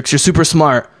Matrix. You're super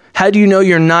smart. How do you know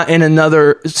you're not in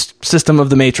another system of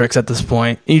the Matrix at this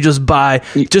point? You just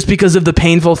just because of the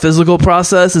painful physical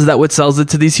process? Is that what sells it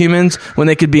to these humans when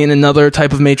they could be in another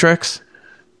type of Matrix?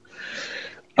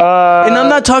 And I'm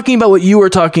not talking about what you were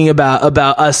talking about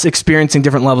us experiencing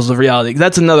different levels of reality.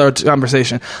 That's another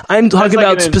conversation. I'm talking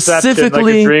about specifically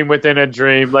like a dream within a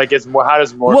dream. Like how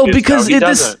does Morpheus? Well, because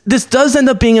this does end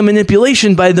up being a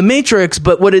manipulation by the Matrix,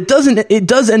 but what it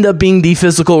does end up being the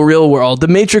physical real world. The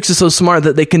Matrix is so smart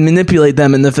that they can manipulate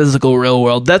them in the physical real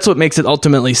world. That's what makes it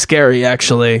ultimately scary,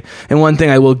 actually. And one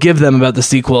thing I will give them about the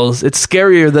sequels, it's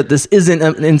scarier that this isn't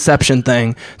an Inception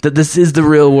thing, that this is the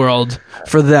real world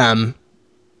for them.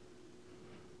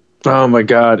 Oh my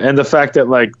God. And the fact that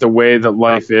like the way that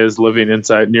life is living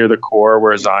inside near the core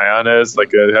where Zion is,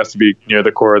 like it has to be near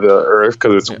the core of the earth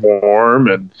because it's warm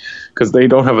and because they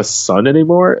don't have a sun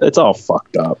anymore. It's all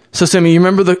fucked up. So Sammy, you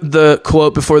remember the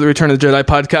quote before the Return of the Jedi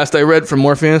podcast I read from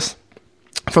Morpheus?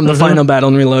 From the final battle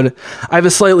and Reloaded. I have a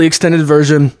slightly extended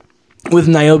version with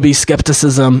Niobe's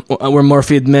skepticism, where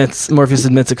Morpheus admits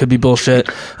it could be bullshit.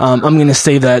 I'm going to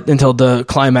save that until the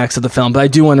climax of the film, but I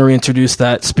do want to reintroduce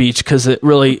that speech because it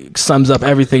really sums up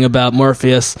everything about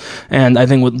Morpheus. And I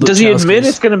think does he admit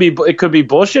it could be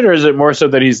bullshit, or is it more so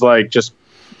that he's like just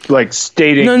like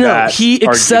stating? No. He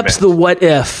accepts the what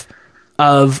if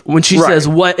of when she says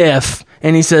what if,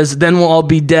 and he says then we'll all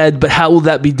be dead, but how will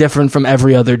that be different from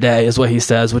every other day? Is what he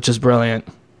says, which is brilliant.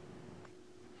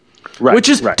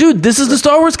 Dude, this is the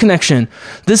Star Wars connection.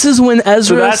 This is when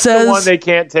Ezra says... the one they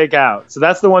can't take out. So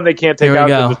that's the one they can't take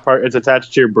out because it's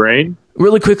attached to your brain?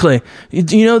 Really quickly,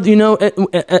 you know,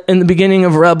 in the beginning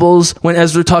of Rebels, when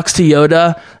Ezra talks to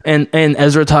Yoda, and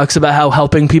Ezra talks about how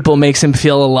helping people makes him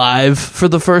feel alive for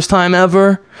the first time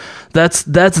ever, That's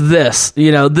this.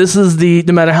 This is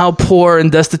no matter how poor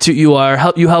and destitute you are,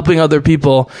 helping other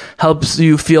people helps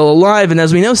you feel alive. And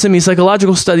as we know, Simi,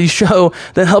 psychological studies show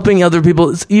that helping other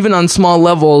people, even on small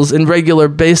levels in regular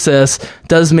basis,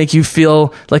 does make you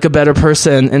feel like a better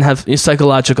person and have a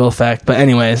psychological effect. But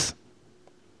anyways,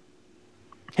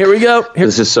 here we go.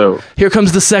 Here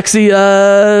comes the sexy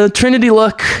Trinity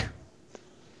look.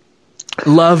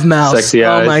 Love Mouse. Sexy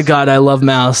eyes. Oh my God, I love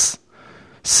Mouse.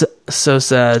 So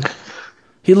sad.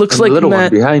 He looks And the like little one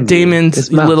Matt behind you Damon's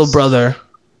is Mouse. little brother.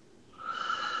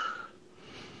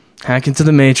 Hack into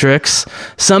the Matrix.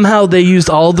 Somehow they used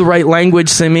all the right language,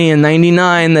 Simi, in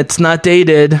 99 that's not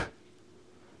dated.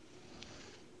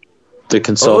 They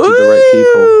consulted the right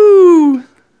people.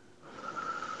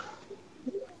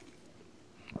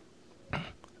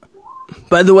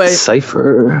 By the way,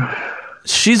 Cypher.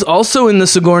 she's also in the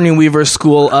Sigourney Weaver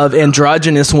school of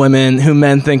androgynous women who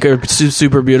men think are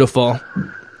super beautiful.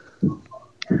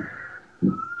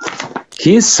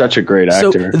 He's such a great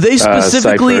actor. So they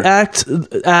specifically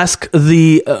Cypher. ask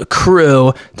the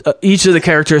crew, each of the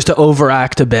characters, to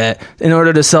overact a bit in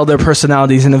order to sell their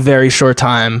personalities in a very short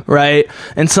time, right?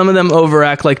 And some of them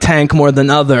overact like Tank more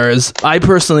than others. I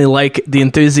personally like the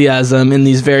enthusiasm in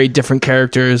these very different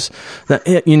characters.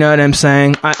 You know what I'm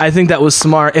saying? I think that was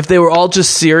smart. If they were all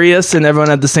just serious and everyone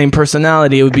had the same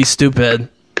personality, it would be stupid.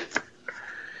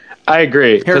 I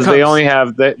agree, because they only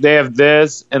have they have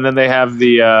this, and then they have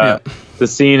the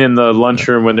scene in the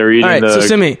lunchroom when they're eating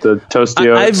the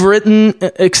Tostios. I've written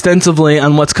extensively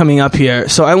on what's coming up here,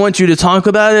 so I want you to talk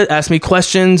about it, ask me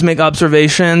questions, make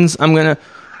observations. I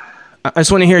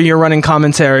just want to hear your running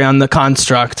commentary on the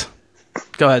construct.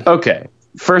 Go ahead. Okay,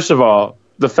 first of all,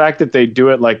 the fact that they do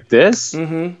it like this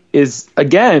is,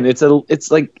 again, it's a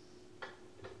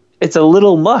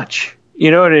little much.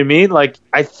 You know what I mean? Like,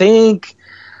 I think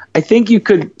you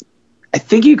could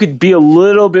be a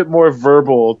little bit more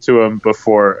verbal to him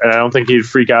before, and I don't think he'd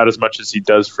freak out as much as he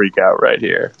does freak out right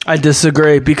here. I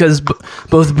disagree, because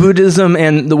both Buddhism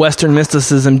and the Western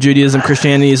mysticism, Judaism,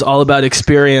 Christianity, is all about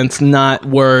experience, not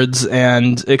words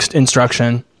and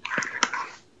instruction.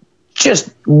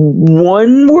 Just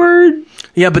one word?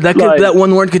 Yeah, but that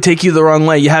one word could take you the wrong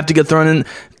way. You have to get thrown in.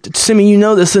 Simi, you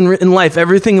know this in life.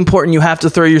 Everything important, you have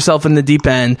to throw yourself in the deep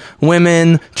end.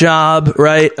 Women, job,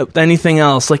 right? Anything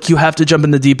else. Like, you have to jump in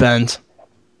the deep end.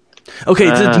 Okay,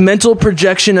 it's mental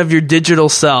projection of your digital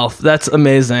self. That's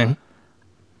amazing.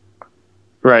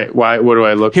 Right. Why? What do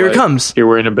I look like? Here it comes. You're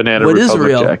wearing a Banana What Republic is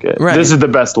real? jacket. Right. This is the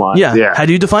best line. Yeah. How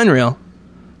do you define real?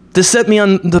 This set me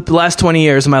on the last 20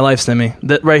 years of my life, Simi.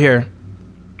 That right here.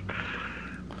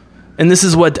 And this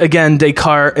is what, again,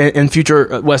 Descartes and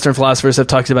future Western philosophers have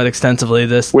talked about extensively.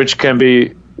 This, which can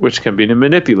be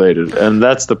manipulated, and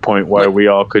that's the point why we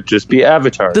all could just be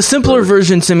avatars. The simpler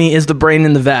version, to me, is the brain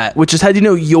in the vat, which is, how do you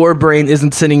know your brain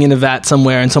isn't sitting in a vat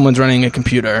somewhere and someone's running a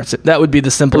computer? So that would be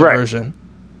the simpler version.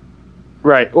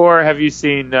 Right. Or have you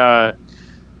seen...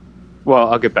 well,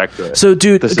 I'll get back to it. So,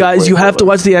 dude, guys, you have to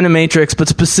watch The Animatrix, but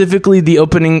specifically the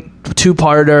opening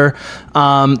two-parter,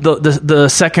 the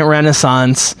second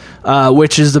Renaissance,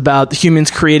 which is about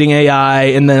humans creating AI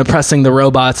and then oppressing the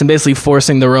robots and basically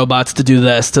forcing the robots to do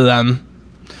this to them.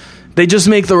 They just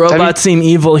make the robots seem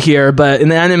evil here, but in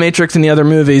The Animatrix and the other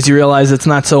movies, you realize it's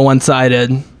not so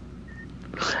one-sided.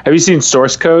 Have you seen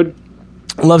Source Code?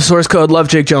 Love Source Code, love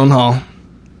Jake Gyllenhaal.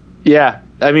 Yeah.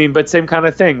 I mean, but same kind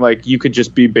of thing. Like, you could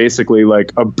just be basically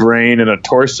like a brain and a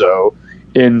torso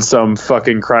in some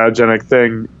fucking cryogenic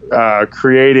thing,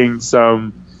 creating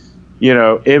some,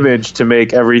 image to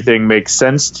make everything make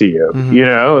sense to you.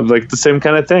 Mm-hmm. Like the same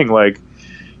kind of thing. Like,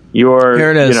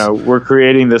 Here it is. we're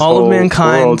creating this all whole of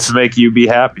mankind world to make you be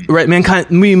happy. Right, mankind.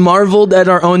 We marveled at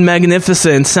our own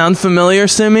magnificence. Sound familiar,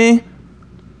 Simi?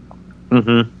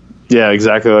 Mm-hmm. Yeah,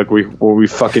 exactly like what we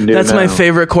fucking do. That's now. my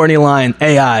favorite corny line.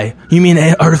 AI. You mean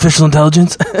artificial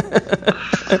intelligence?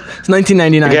 It's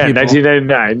 1999. Again, people.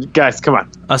 1999. Guys, come on.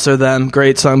 Us or Them.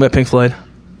 Great song by Pink Floyd.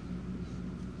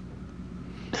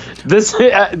 This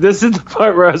is the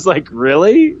part where I was like,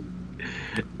 really?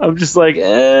 I'm just like, Dude,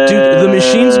 the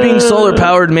machines being solar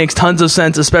powered makes tons of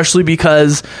sense, especially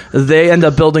because they end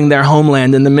up building their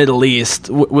homeland in the Middle East,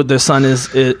 where the sun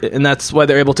is, and that's why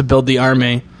they're able to build the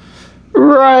army.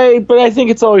 Right, but I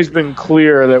think it's always been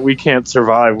clear that we can't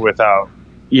survive without,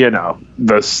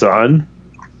 the sun.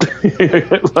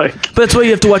 But that's why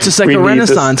you have to watch the Second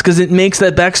Renaissance, because it makes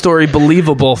that backstory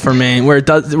believable for me, where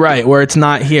it's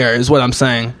not here, is what I'm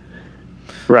saying.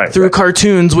 Right. Through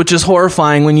cartoons, which is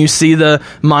horrifying when you see the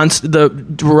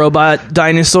robot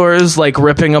dinosaurs like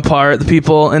ripping apart the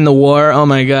people in the war. Oh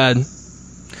my god.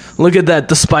 Look at that.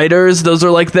 The spiders, those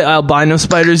are like the albino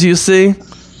spiders you see.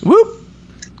 Whoop.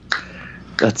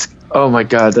 Oh my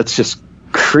God, that's just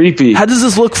creepy. How does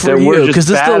this look for That we're you? just Because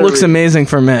this still looks amazing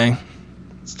for me.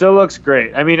 Still looks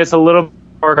great. I mean, it's a little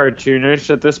more cartoonish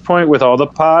at this point with all the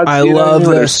pods. I you know, love this.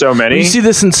 There's so many. You see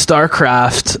this in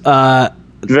StarCraft.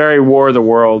 Very War of the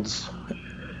Worlds.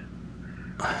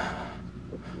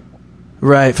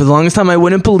 Right. For the longest time, I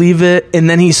wouldn't believe it. And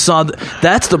then he saw...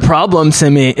 That's the problem,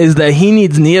 Simi, is that he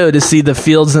needs Neo to see the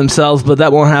fields themselves, but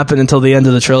that won't happen until the end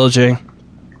of the trilogy.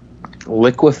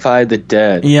 Liquefy the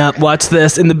dead. Yeah, watch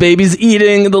this. And the baby's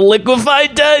eating the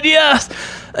liquefied dead, yes!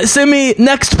 Simi,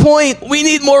 next point. We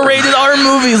need more rated R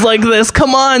movies like this.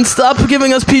 Come on, stop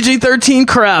giving us PG-13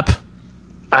 crap.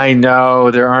 I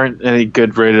know there aren't any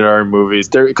good rated R movies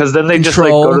because then they just like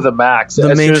Control, go to the max The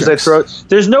as soon as they Matrix. throw.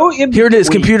 There's no in Here it is,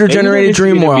 between. computer generated Ain't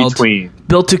dream in world, between.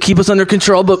 built to keep us under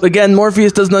control. But again,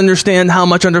 Morpheus doesn't understand how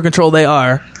much under control they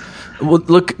are.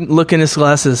 Look in his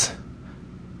glasses.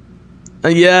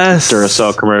 Yes,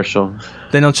 Duracell commercial.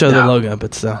 They don't show the No. logo,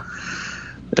 but still.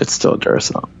 It's still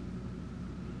Duracell.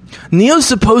 Neo's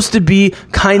supposed to be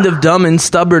kind of dumb and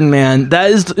stubborn, man.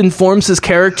 That informs his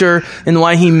character and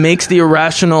why he makes the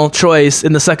irrational choice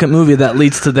in the second movie that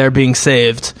leads to their being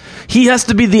saved. He has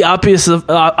to be the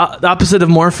opposite of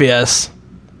Morpheus.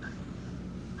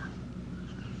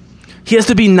 He has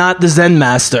to be not the Zen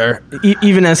master,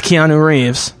 even as Keanu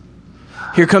Reeves.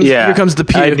 Here comes the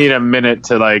puke. I need a minute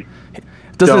to like.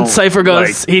 Doesn't Cypher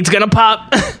goes, he's gonna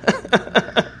pop.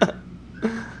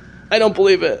 I don't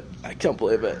believe it. I can't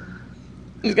believe it.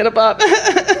 He's gonna pop.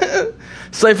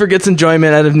 Cypher gets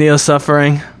enjoyment out of Neo's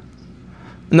suffering.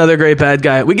 Another great bad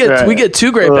guy. We get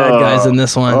two great bad guys in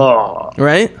this one,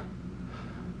 right?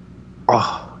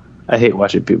 Oh, I hate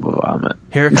watching people vomit.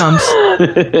 Here it comes.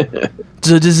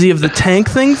 So does he have the tank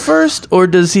thing first, or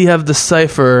does he have the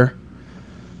Cypher?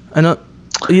 I don't.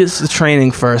 He has the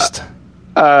training first.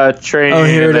 Training. Oh,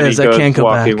 here and it then is. he I goes can't go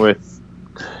walking back. With.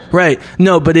 Right.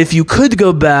 No, but if you could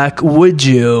go back, would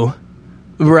you?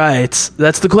 Right.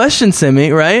 That's the question,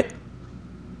 Simi, right?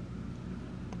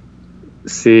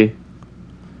 See?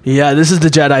 Yeah, this is the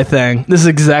Jedi thing. This is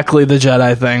exactly the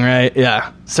Jedi thing, right?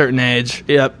 Yeah. Certain age.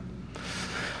 Yep.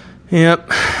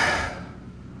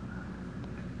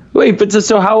 Wait, but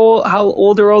so how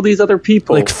old are all these other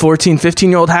people? Like 14,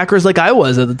 15-year-old hackers like I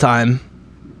was at the time.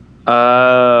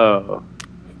 Oh.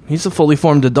 He's a fully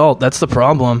formed adult. That's the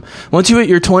problem. Once you hit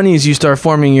your 20s, you start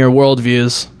forming your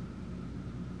worldviews.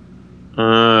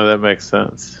 That makes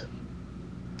sense.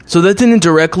 So that didn't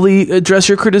directly address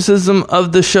your criticism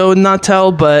of the show and Not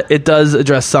Tell, but it does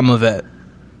address some of it.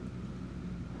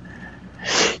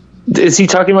 Is he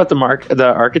talking about the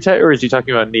architect, or is he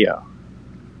talking about Neo?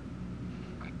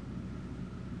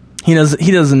 He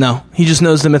doesn't know. He just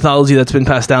knows the mythology that's been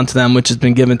passed down to them, which has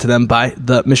been given to them by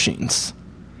the machines.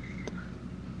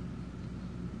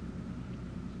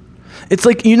 It's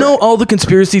like, all the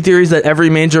conspiracy theories that every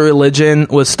major religion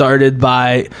was started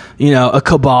by, a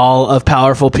cabal of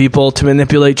powerful people to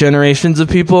manipulate generations of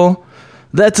people?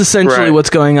 That's essentially what's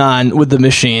going on with the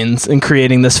machines and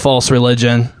creating this false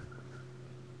religion.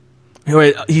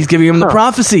 Wait, he's giving him the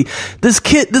prophecy. This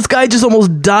guy just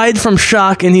almost died from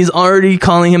shock, and he's already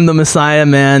calling him the Messiah,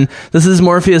 man. This is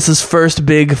Morpheus's first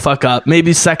big fuck up.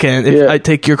 Maybe second, if I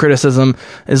take your criticism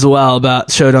as well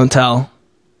about Show Don't Tell.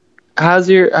 How's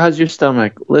your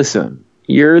stomach? Listen,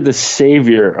 you're the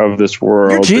savior of this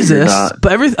world. You're Jesus,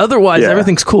 but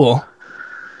everything's cool.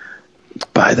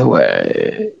 By the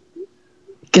way,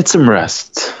 get some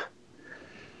rest.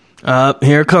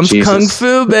 Here comes Jesus. Kung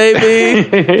Fu, baby.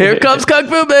 Here comes Kung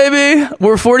Fu, baby.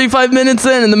 We're 45 minutes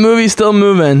in, and the movie's still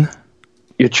moving.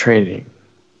 You're training.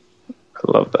 I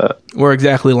love that. We're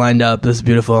exactly lined up. This is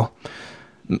beautiful.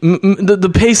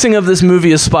 The pacing of this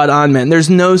movie is spot on, man. There's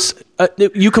no...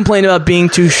 you complain about being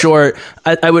too short.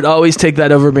 I would always take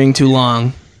that over being too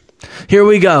long. Here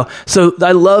we go. So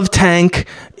I love Tank.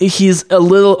 He's a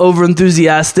little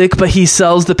over-enthusiastic, but he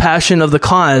sells the passion of the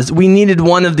cause. We needed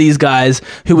one of these guys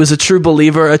who was a true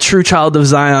believer, a true child of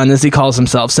Zion, as he calls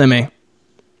himself, Simi.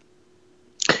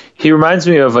 He reminds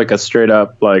me of like a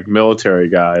straight-up like military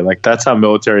guy. Like that's how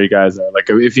military guys are. Like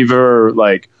if you've ever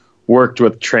like worked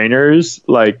with trainers,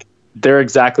 like they're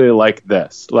exactly like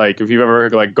this. Like if you've ever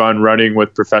like gone running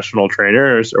with professional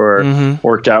trainers or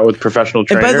worked out with professional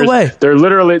trainers, and by the way, they're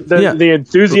literally the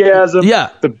enthusiasm,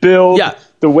 the build,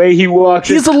 the way he walks.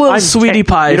 He's a little sweetie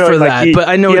pie for that, but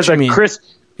I know what you mean.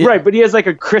 Right, but he has like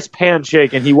a crisp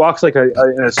handshake and he walks like in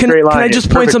a straight line. Can I just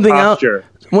point something out?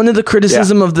 One of the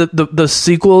criticism of the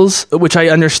sequels, which I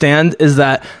understand, is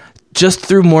that just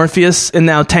through Morpheus and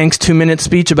now Tank's 2-minute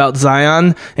speech about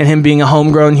Zion and him being a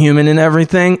homegrown human and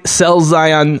everything sells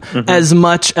Zion as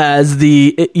much as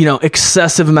the, you know,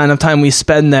 excessive amount of time we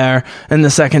spend there in the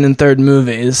second and third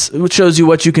movies, which shows you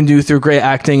what you can do through great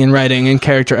acting and writing and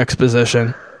character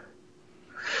exposition.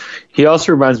 He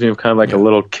also reminds me of kind of like a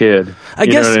little kid. I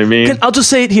guess, know what I mean? I'll just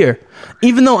say it here.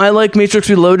 Even though I like Matrix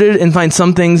Reloaded and find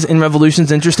some things in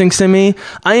Revolutions interesting to me,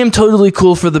 I am totally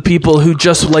cool for the people who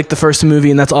just like the first movie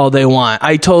and that's all they want.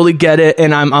 I totally get it,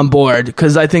 and I'm on board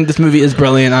because I think this movie is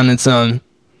brilliant on its own.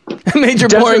 Major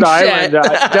boring shit.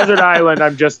 Desert Island,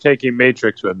 I'm just taking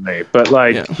Matrix with me. But,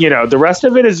 like, you know, the rest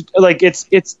of it is, like, it's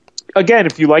again,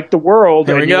 if you like the world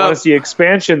and you want to see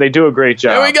expansion, they do a great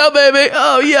job. Here we go, baby.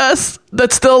 Oh, yes.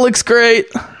 That still looks great.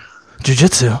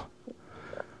 Jiu-Jitsu.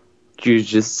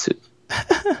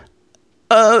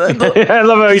 I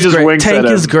love how he just winks at him.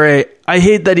 Tank is great. I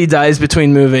hate that he dies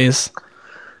between movies.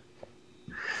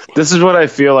 This is what I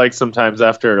feel like sometimes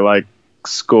after, like,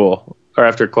 school or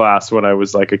after class when I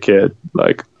was, like, a kid.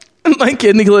 Like, my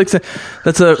kid,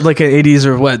 that's like an 80s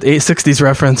or 60s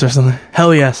reference or something.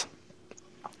 Hell yes.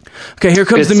 Okay, here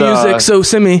comes the music. So,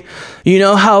 Simi, you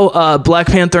know how Black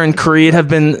Panther and Creed have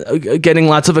been getting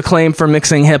lots of acclaim for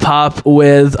mixing hip-hop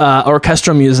with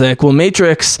orchestral music? Well,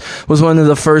 Matrix was one of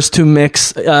the first to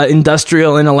mix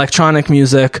industrial and electronic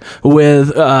music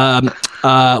with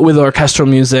orchestral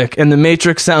music. And the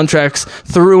Matrix soundtracks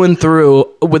through and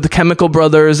through with the Chemical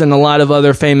Brothers and a lot of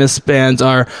other famous bands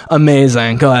are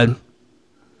amazing. Go ahead.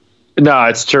 No,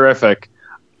 it's terrific.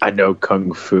 I know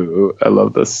Kung Fu. I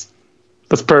love this.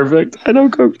 That's perfect. I know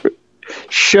Kung Fu.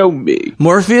 Show me.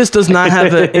 Morpheus does not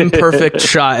have an imperfect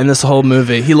shot in this whole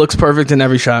movie. He looks perfect in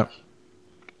every shot.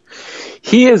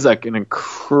 He is like an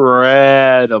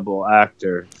incredible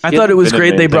actor. I thought it was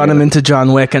great they brought him into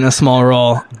John Wick in a small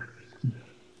role.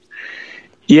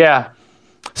 Yeah.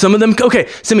 Some of them, okay,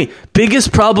 Simi,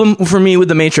 biggest problem for me with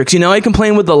the Matrix, you know, I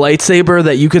complain with the lightsaber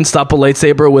that you can stop a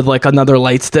lightsaber with like another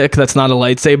light stick that's not a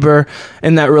lightsaber,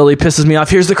 and that really pisses me off.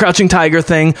 Here's the Crouching Tiger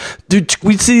thing. Dude,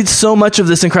 we see so much of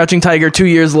this in Crouching Tiger 2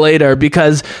 years later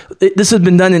because this has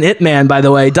been done in Ip Man, by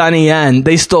the way. Donnie Yen,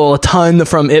 they stole a ton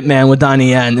from Ip Man with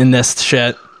Donnie Yen in this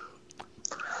shit.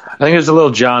 I think there's a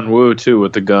little John Woo, too,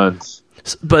 with the guns.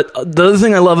 But the other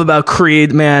thing I love about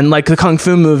Creed, man, like the Kung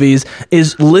Fu movies,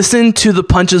 is listen to the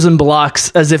punches and blocks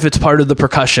as if it's part of the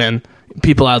percussion.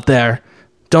 People out there,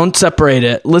 don't separate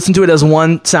it. Listen to it as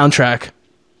one soundtrack.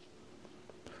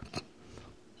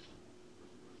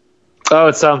 Oh,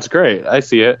 it sounds great. I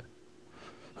see it.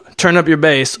 Turn up your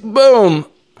bass. Boom.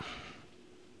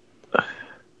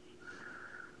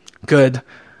 Good.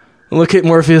 Look at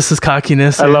Morpheus's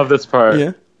cockiness. I love this part.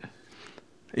 Yeah.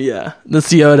 Yeah,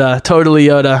 that's Yoda, totally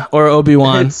Yoda, or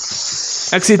Obi-Wan.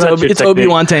 Actually, it's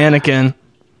Obi-Wan to Anakin.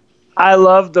 I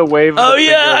love the wave. Oh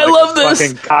yeah, I love this.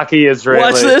 Fucking cocky Israeli.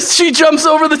 Watch this. She jumps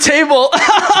over the table.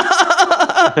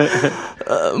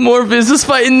 Morpheus is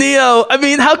fighting Neo. I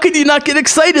mean, how could you not get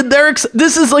excited?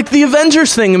 This is like the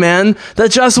Avengers thing, man.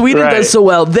 That Joss Whedon does so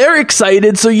well. They're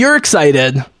excited, so you're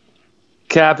excited.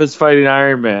 Cap is fighting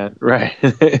Iron Man, right?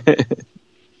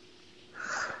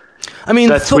 I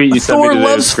mean, Thor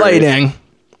loves fighting.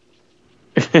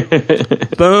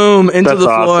 Boom, into the floor.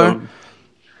 Awesome.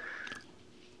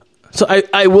 So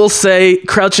I will say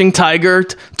Crouching Tiger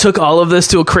took all of this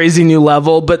to a crazy new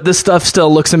level, but this stuff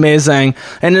still looks amazing.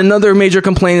 And another major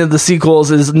complaint of the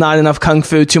sequels is not enough kung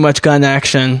fu, too much gun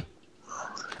action.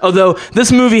 Although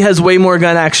this movie has way more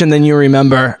gun action than you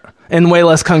remember, and way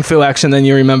less kung fu action than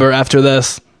you remember after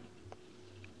this.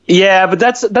 Yeah, but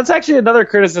that's actually another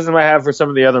criticism I have for some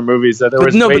of the other movies. That there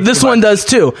was but this one does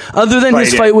too. Other than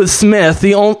his fight with Smith,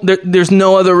 there's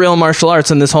no other real martial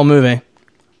arts in this whole movie.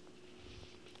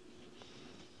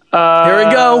 Here we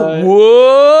go.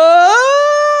 Whoa!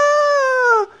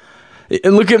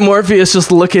 And look at Morpheus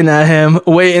just looking at him,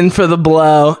 waiting for the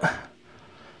blow.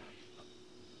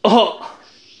 Oh.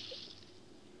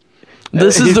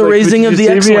 This is the raising of the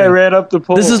X-Wing. I ran up the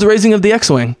pole. This is the raising of the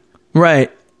X-Wing. Right.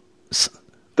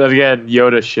 Again,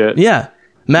 Yoda shit. Yeah.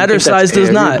 Matter size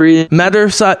does not. Matter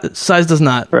size does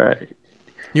not. Right.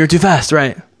 You're too fast,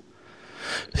 right.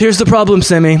 Here's the problem,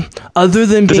 Simi.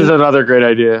 This is another great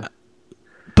idea.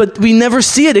 But we never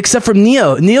see it except from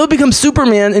Neo. Neo becomes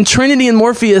Superman, and Trinity and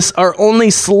Morpheus are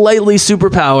only slightly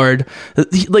superpowered.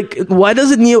 Like, why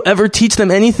doesn't Neo ever teach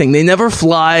them anything? They never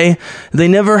fly. They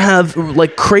never have,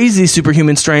 like, crazy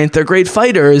superhuman strength. They're great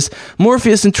fighters.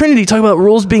 Morpheus and Trinity talk about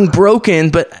rules being broken,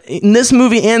 but in this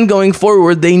movie and going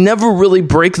forward, they never really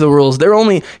break the rules.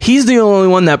 He's the only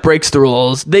one that breaks the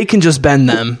rules. They can just bend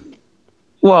them.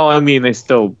 Well, I mean, they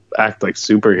still act like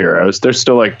superheroes. They're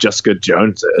still like Jessica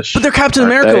Jones-ish. But they're Captain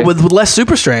America with less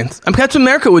super strength. Captain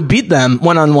America would beat them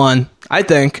one-on-one, I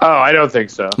think. Oh, I don't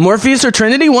think so. Morpheus or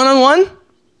Trinity one-on-one?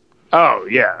 Oh,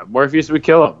 yeah. Morpheus would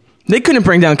kill him. They couldn't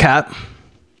bring down Cap.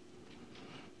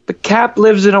 But Cap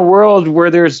lives in a world where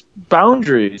there's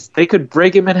boundaries. They could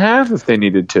break him in half if they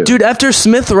needed to. Dude, after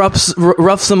Smith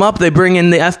roughs him up, they bring in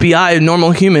the FBI,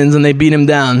 normal humans, and they beat him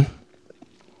down.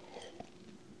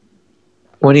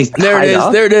 When he's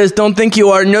There it is. Don't think you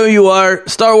are. Know you are.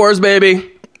 Star Wars,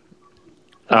 baby.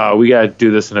 Oh, we got to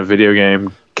do this in a video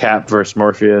game. Cap versus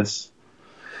Morpheus.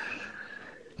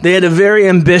 They had a very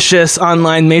ambitious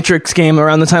online Matrix game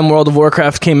around the time World of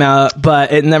Warcraft came out,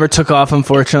 but it never took off,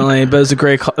 unfortunately. But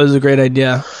it was a great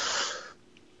idea.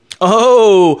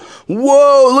 Oh,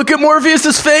 whoa! Look at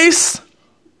Morpheus's face.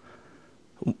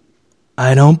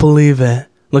 I don't believe it.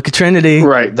 Look at Trinity.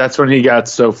 Right, that's when he got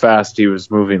so fast he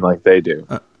was moving like they do.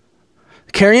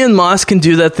 Carrie-Anne Moss can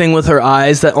do that thing with her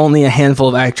eyes that only a handful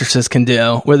of actresses can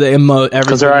do, where they emote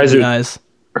everything in the eyes.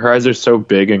 Her eyes are so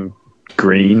big and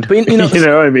green. But, you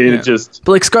know, I mean, yeah. It just...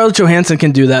 But like Scarlett Johansson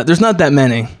can do that. There's not that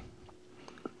many.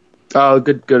 Oh,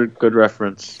 good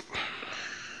reference.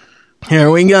 Here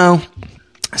we go.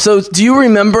 So, do you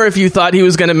remember if you thought he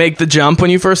was going to make the jump when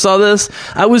you first saw this?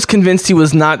 I was convinced he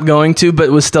was not going to, but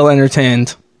was still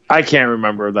entertained. I can't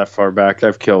remember that far back.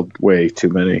 I've killed way too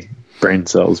many brain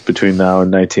cells between now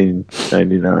and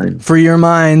 1999. Free your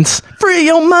minds. Free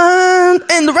your mind,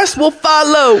 and the rest will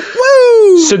follow.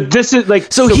 Woo! So this is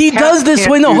like... So he does this...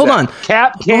 Wait, no, hold on.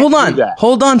 Cap can't hold on. do that.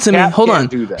 Hold on, Timmy. Hold on.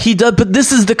 Do that. He does, but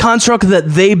this is the construct that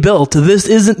they built. This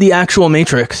isn't the actual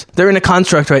Matrix. They're in a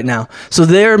construct right now. So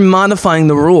they're modifying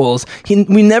the rules.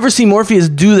 We never see Morpheus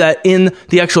do that in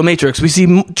the actual Matrix. We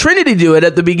see Trinity do it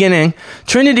at the beginning.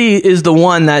 Trinity is the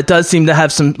one that does seem to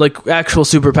have some like actual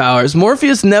superpowers.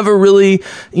 Morpheus never really,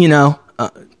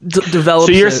 developed.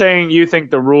 So you're saying you think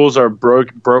the rules are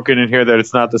broken in here, that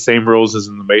it's not the same rules as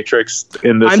in the Matrix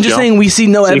in this I'm just saying we see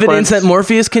no evidence that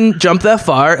Morpheus can jump that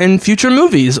far in future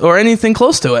movies or anything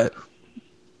close to it.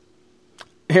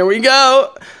 Here we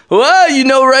go. Whoa, you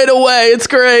know right away. It's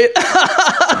great.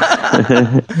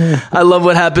 I love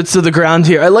what happens to the ground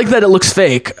here. I like that it looks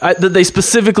fake. That they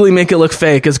specifically make it look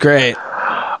fake is great.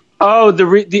 Oh,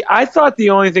 I thought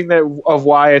the only thing of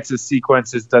why it's a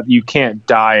sequence is that you can't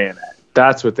die in it.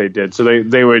 That's what they did. So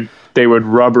they would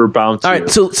rubber bounce. All right,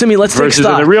 so Simi, let's take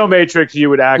stock. In the real Matrix, you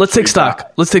would actually. Let's take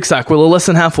stock. Let's take stock. We're less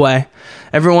than halfway.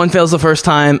 Everyone fails the first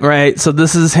time, right? So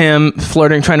this is him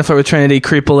trying to flirt with Trinity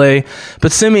creepily.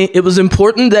 But Simi, it was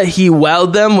important that he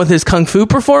wowed them with his kung fu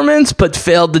performance, but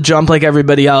failed to jump like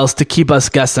everybody else to keep us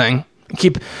guessing.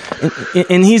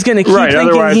 And he's going to keep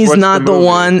thinking he's not the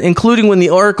one, including when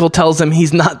the Oracle tells him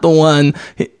he's not the one.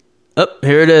 Oh,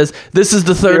 here it is. This is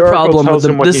the third problem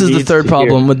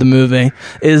with the movie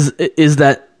is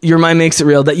that your mind makes it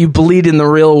real. That you bleed in the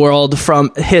real world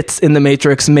from hits in the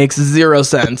Matrix makes zero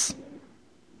sense.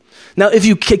 Now, if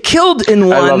you get killed in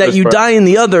one, that you die in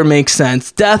the other makes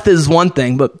sense. Death is one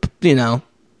thing, but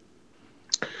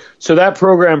So that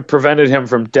program prevented him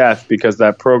from death because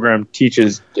that program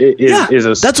teaches is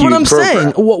a that's what I'm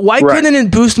program. saying. Why couldn't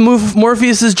it boost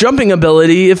Morpheus's jumping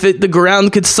ability if the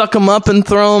ground could suck him up and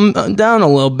throw him down a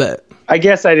little bit? I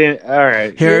guess I didn't. All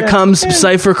right. Here it comes,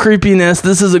 Cypher creepiness.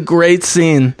 This is a great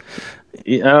scene.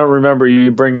 I don't remember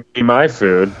you bring me my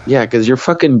food. Yeah, because you're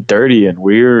fucking dirty and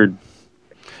weird.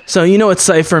 So you know what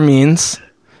Cypher means?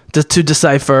 To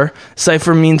decipher.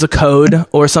 Cipher means a code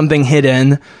or something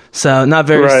hidden. So not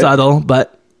very subtle,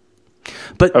 but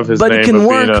it can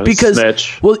work because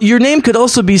snitch. Well, your name could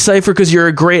also be Cipher because you're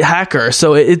a great hacker.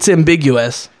 So it's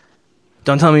ambiguous.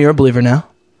 Don't tell me you're a believer now.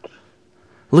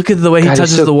 Look at the way he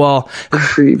touches the wall.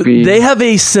 Creepy. They have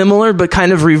a similar but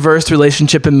kind of reversed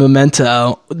relationship in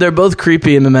Memento. They're both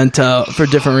creepy in Memento for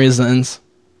different reasons.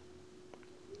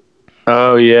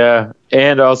 Oh yeah,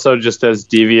 and also just as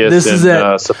devious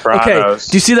in Sopranos.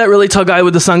 Okay, do you see that really tall guy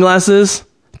with the sunglasses?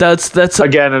 That's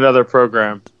again another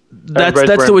program. That's the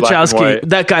Wachowski.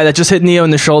 That guy that just hit Neo in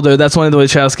the shoulder. That's one of the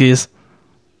Wachowskis.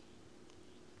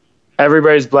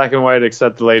 Everybody's black and white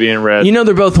except the lady in red. You know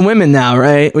they're both women now,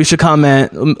 right? We should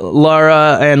comment.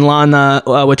 Laura and Lana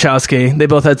Wachowski. They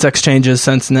both had sex changes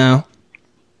since now.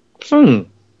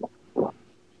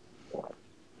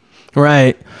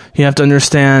 Right. You have to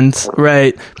understand.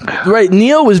 Right.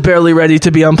 Neo was barely ready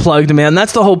to be unplugged, man.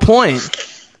 That's the whole point.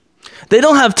 They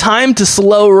don't have time to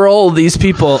slow roll these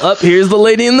people. Here's the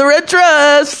lady in the red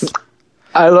dress.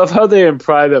 I love how they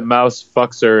imply that Mouse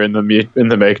fucks her in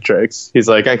the Matrix. He's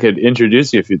like, I could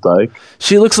introduce you if you'd like.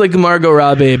 She looks like Margot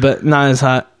Robbie, but not as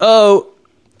hot. Oh,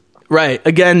 Right.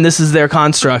 Again, this is their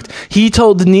construct. He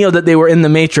told Neo that they were in the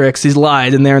Matrix. He's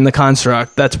lied, and they're in the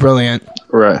construct. That's brilliant.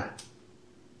 Right.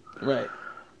 Right.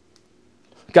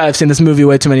 God, I've seen this movie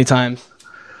way too many times.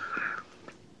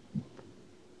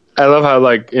 I love how,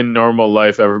 like, in normal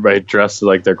life, everybody dresses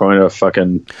like they're going to a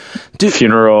fucking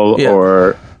funeral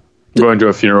or going to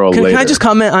a funeral later. Can I just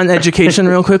comment on education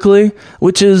real quickly?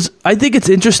 Which is, I think it's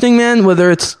interesting, man,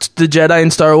 whether it's the Jedi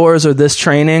in Star Wars or this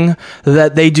training,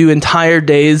 that they do entire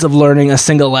days of learning a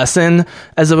single lesson,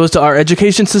 as opposed to our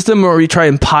education system where we try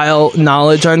and pile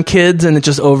knowledge on kids and it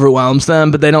just overwhelms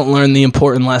them, but they don't learn the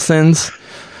important lessons.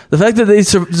 The fact that they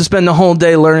spend the whole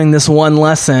day learning this one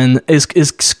lesson is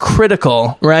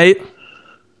critical, right?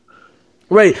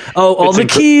 Right. Oh, all the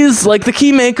keys, like the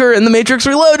key maker and the Matrix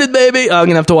Reloaded, baby. Oh, I'm going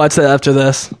to have to watch that after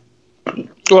this.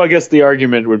 Well, I guess the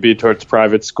argument would be towards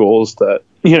private schools that,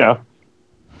 you know,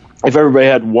 if everybody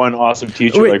had one awesome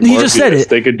teacher like Morpheus, just said it.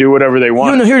 They could do whatever they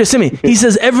want. No, here it is, Simi. He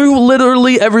says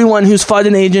literally everyone who's fought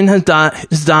an agent has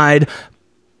died.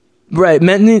 Right.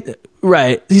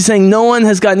 Right. He's saying no one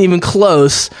has gotten even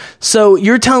close. So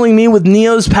you're telling me with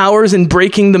Neo's powers in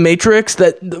breaking the Matrix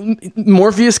that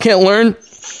Morpheus can't learn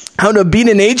how to beat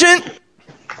an agent?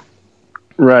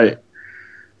 Right.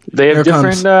 They have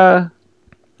different...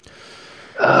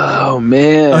 oh,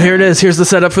 man. Oh, here it is. Here's the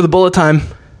setup for the bullet time.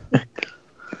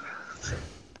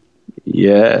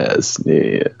 Yes,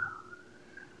 Neo.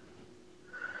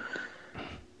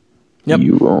 Yep.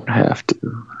 You won't have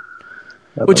to.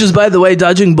 Which is, by the way,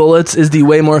 dodging bullets is the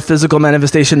way more physical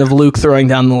manifestation of Luke throwing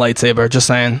down the lightsaber. Just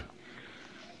saying.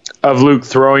 Of Luke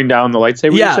throwing down the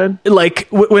lightsaber, yeah, you said? Like,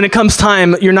 when it comes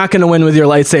time, you're not going to win with your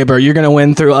lightsaber. You're going to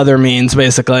win through other means,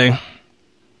 basically.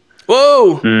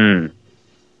 Whoa!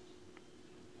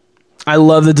 I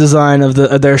love the design of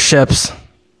their ships.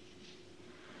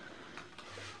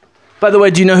 By the way,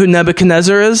 do you know who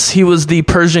Nebuchadnezzar is? He was the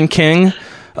Persian king.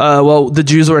 Well, the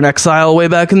Jews were in exile way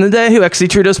back in the day, who actually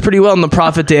treated us pretty well, and the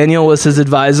prophet Daniel was his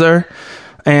advisor.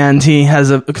 And he has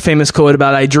a famous quote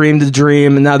about, I dreamed a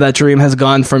dream, and now that dream has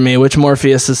gone from me, which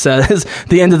Morpheus has said is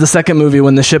the end of the second movie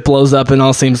when the ship blows up and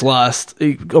all seems lost.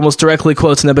 He almost directly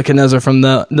quotes Nebuchadnezzar from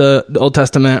the Old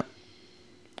Testament.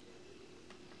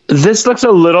 This looks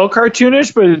a little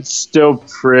cartoonish, but it's still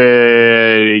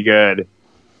pretty good.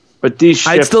 But these ships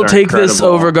I'd still take this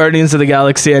over Guardians of the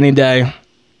Galaxy any day.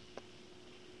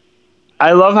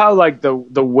 I love how, like, the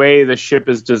way the ship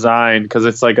is designed, because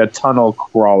it's like a tunnel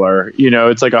crawler. You know,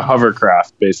 it's like a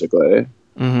hovercraft, basically.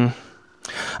 Mm-hmm.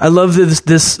 I love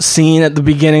this scene at the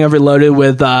beginning of Reloaded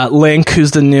with Link, who's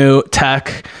the new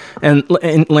tech, and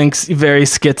Link's very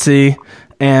skitsy,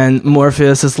 and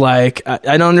Morpheus is like,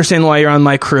 I don't understand why you're on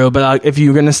my crew, but if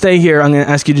you're going to stay here, I'm going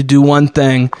to ask you to do one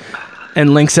thing.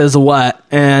 And Link says, what?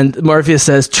 And Morpheus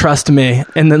says, trust me.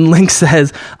 And then Link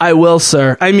says, I will,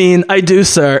 sir. I mean, I do,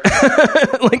 sir.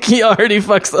 Like, he already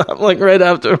fucks up, like, right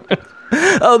after.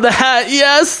 Oh, the hat.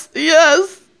 Yes.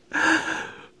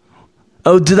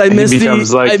 Oh, did I miss he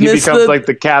becomes like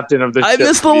the captain of the ship. I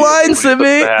missed the line,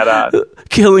 Simi.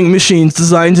 Killing machines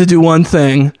designed to do one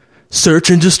thing. Search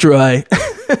and destroy.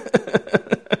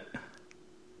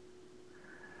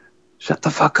 Shut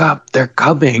the fuck up. They're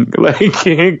coming.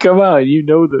 Like, come on. You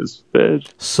know this,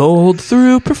 bitch. Sold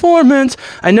through performance.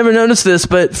 I never noticed this,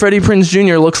 but Freddie Prinze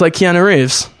Jr. looks like Keanu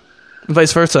Reeves.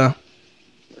 Vice versa.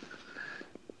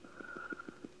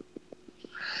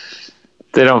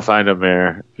 They don't find him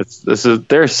there.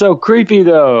 They're so creepy,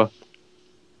 though.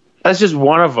 That's just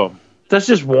one of them. That's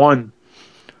just one.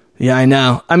 Yeah, I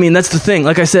know. I mean, that's the thing.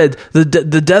 Like I said, the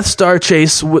Death Star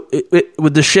chase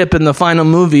with the ship in the final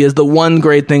movie is the one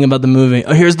great thing about the movie.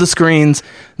 Oh, here's the screens.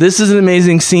 This is an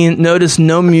amazing scene. Notice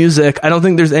no music. I don't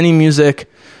think there's any music.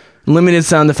 Limited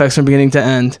sound effects from beginning to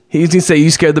end. He can say,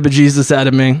 you scared the bejesus out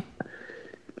of me.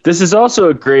 This is also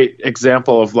a great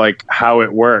example of, like, how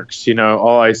it works. You know,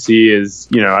 all I see is,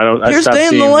 you know, Here's Day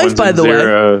in the Life, by the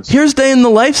way. Here's Day in the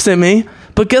Life, Simi.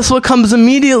 But guess what comes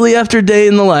immediately after Day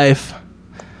in the Life?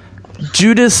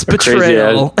 Judas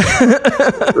betrayal.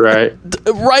 Right.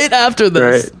 Right after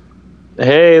this. Right.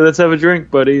 Hey, let's have a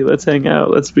drink, buddy. Let's hang out.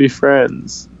 Let's be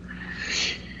friends.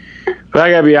 But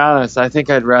I gotta be honest, I think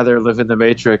I'd rather live in the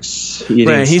Matrix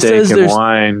eating steak and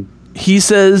wine. He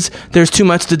says there's too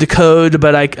much to decode,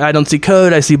 but I don't see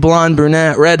code. I see blonde,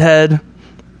 brunette, redhead.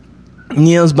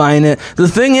 Neo's buying it. The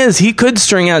thing is, he could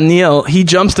string out Neo. He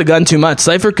jumps the gun too much.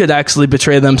 Cypher could actually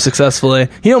betray them successfully.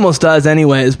 He almost does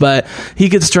anyways, but he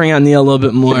could string out Neo a little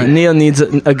bit more. Neo needs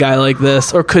a guy like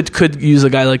this, or could use a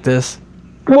guy like this.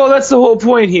 Well, that's the whole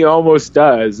point. He almost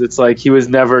does. It's like he was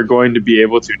never going to be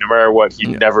able to, no matter what.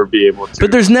 He'd never be able to.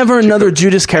 But there's never another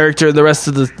Judas character the rest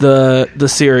of the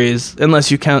series,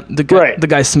 unless you count the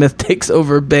guy Smith takes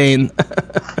over Bane.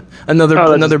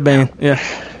 another Bane.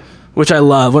 Yeah. Which I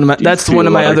love. That's one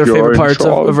of my other favorite parts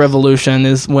of Revolution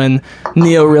is when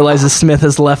Neo realizes Smith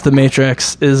has left the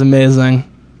Matrix. Is amazing.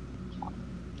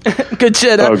 Good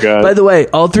shit. Huh? Oh, God. By the way,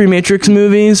 all 3 Matrix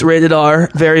movies, rated R,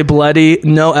 very bloody,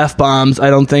 no F-bombs, I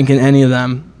don't think, in any of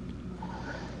them.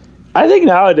 I think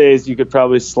nowadays you could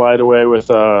probably slide away with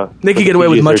they could get away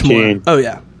with much more. Oh,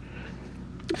 yeah.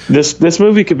 This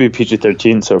movie could be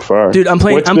PG-13 so far. Dude, I'm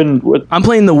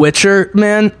playing The Witcher,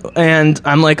 man, and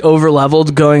I'm like over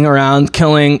leveled, going around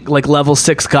killing like level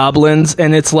 6 goblins,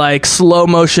 and it's like slow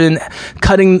motion,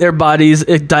 cutting their bodies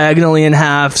diagonally in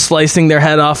half, slicing their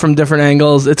head off from different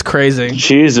angles. It's crazy.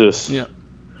 Jesus. Yeah.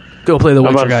 Go play The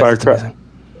Witcher, guys.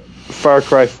 Far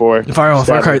Cry 4. Far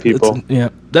Cry. People. Yeah,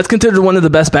 that's considered one of the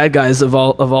best bad guys of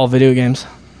all video games.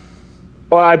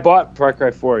 Well, I bought Far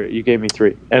Cry 4. You gave me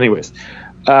 3. Anyways.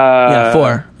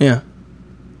 4. Yeah.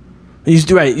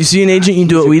 Right. You see an agent, you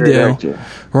do what we do. Actor.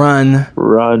 Run.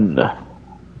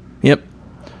 Yep.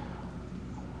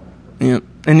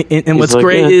 And what's like,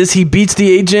 great is he beats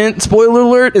the agent, spoiler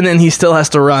alert, and then he still has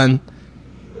to run.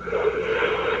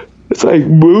 It's like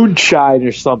moonshine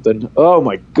or something. Oh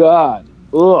my god.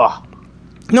 Ugh.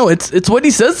 No, it's what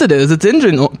he says it is. It's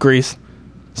engine grease.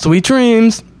 Sweet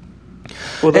dreams.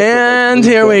 Well, and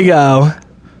here we go.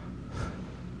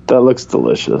 That looks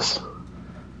delicious.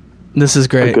 This is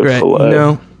great. Right?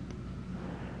 No.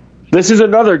 This is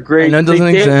another great. It doesn't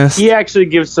exist. He actually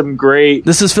gives some great.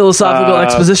 This is philosophical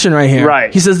exposition right here.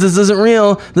 Right. He says this isn't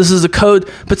real. This is a code.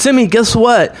 But Simi, guess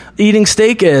what? Eating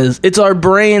steak is. It's our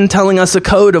brain telling us a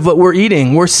code of what we're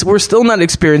eating. We're still not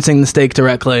experiencing the steak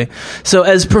directly. So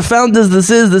as profound as this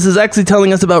is actually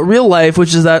telling us about real life,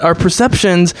 which is that our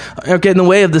perceptions are getting in the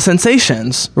way of the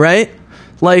sensations. Right.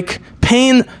 Like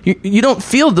pain. You don't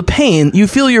feel the pain. You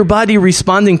feel your body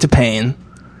responding to pain.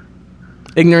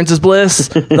 Ignorance is bliss.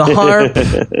 The harp,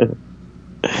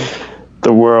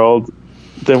 the world.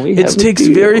 Then we. It takes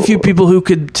very few people who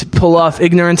could pull off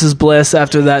ignorance is bliss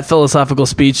after that philosophical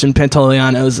speech in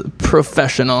Pantoliano's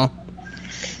Professional.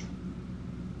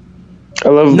 I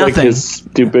love like his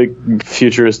stupid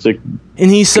futuristic.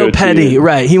 And he's so petty,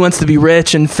 right? He wants to be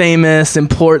rich and famous,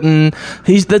 important.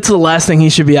 That's the last thing he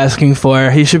should be asking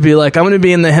for. He should be like, "I'm going to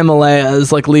be in the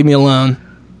Himalayas. Like, leave me alone."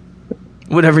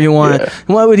 Whatever you want. Yeah.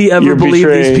 Why would he ever believe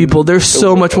these people? They're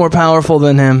so much more powerful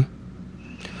than him.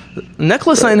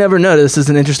 Necklace I never noticed is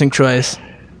an interesting choice.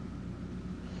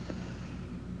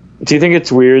 Do you think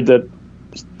it's weird that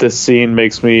this scene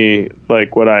makes me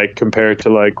like what I compare to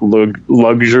like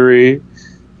luxury?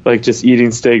 Like just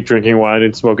eating steak, drinking wine,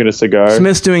 and smoking a cigar?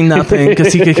 Smith's doing nothing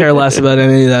because he could care less about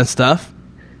any of that stuff.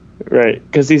 Right,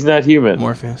 because he's not human.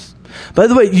 Morpheus. By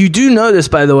the way, you do notice,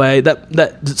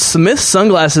 that Smith's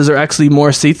sunglasses are actually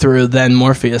more see-through than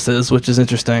Morpheus's, which is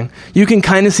interesting. You can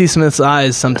kind of see Smith's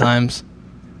eyes sometimes.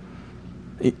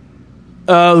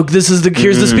 Oh, here's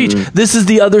the speech. This is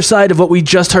the other side of what we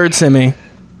just heard, Simi.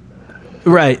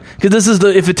 Right, because this is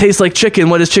if it tastes like chicken,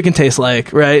 what does chicken taste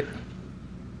like, right?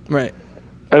 Right.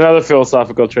 Another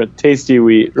philosophical trend. Tasty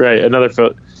wheat, right,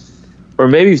 or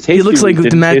maybe tasty. He looks like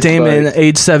Matt Damon,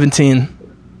 age 17.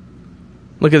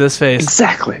 Look at this face.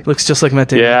 Exactly. Looks just like Matt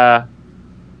Damon. Yeah.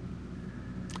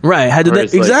 Right. How did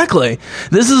that? Exactly.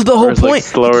 This is the whole point. Like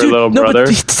slower little brother.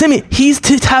 But Simi, he's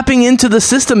tapping into the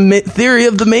system theory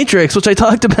of the Matrix, which I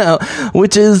talked about,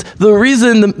 which is the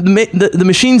reason the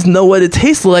machines know what it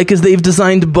tastes like is they've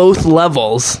designed both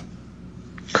levels.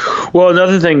 Well,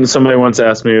 another thing somebody once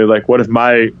asked me, like, what if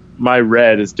my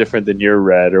red is different than your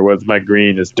red, or what if my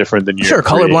green is different than your green? Sure,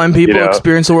 colorblind people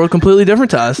experience the world completely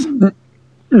different to us.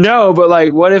 No, but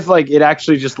like, what if like it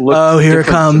actually just looks? Oh, here it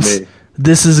comes.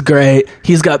 This is great.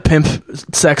 He's got pimp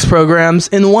sex programs,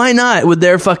 and why not with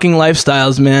their fucking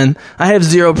lifestyles, man? I have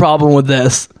zero problem with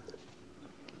this.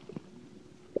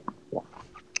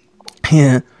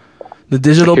 Yeah, the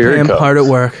digital pimp hard at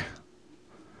work.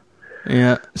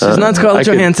 Yeah, she's not Scarlett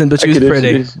Johansson, but she was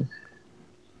pretty.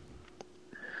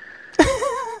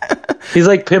 He's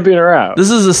like pimping her out. This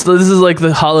is like the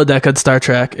holodeck at Star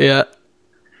Trek. Yeah.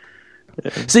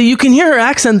 See, you can hear her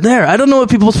accent there. I don't know what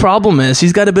people's problem is.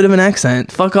 She's got a bit of an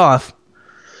accent. Fuck off.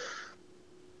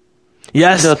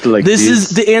 Yes, Nothing like this these. is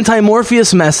the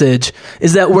anti-Morpheus message,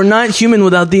 is that we're not human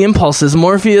without the impulses.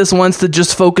 Morpheus wants to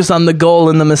just focus on the goal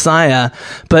and the Messiah,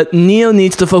 but Neo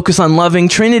needs to focus on loving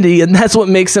Trinity, and that's what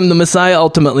makes him the Messiah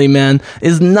ultimately, man,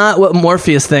 is not what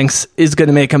Morpheus thinks is going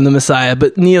to make him the Messiah,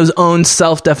 but Neo's own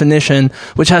self-definition,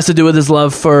 which has to do with his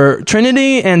love for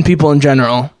Trinity and people in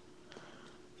general.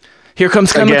 Here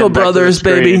comes Chemical Again, back to the Brothers,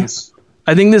 baby. screens.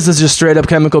 I think this is just straight up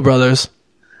Chemical Brothers.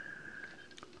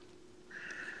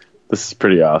 This is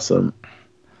pretty awesome.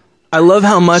 I love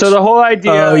how much... So the whole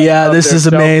idea. Oh, yeah, of this their is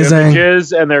amazing.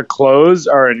 self-images and their clothes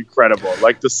are incredible.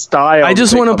 Like the style. I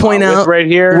just want to point out right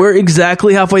here. we're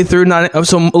exactly halfway through,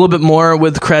 so a little bit more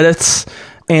with credits,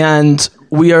 and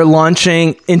we are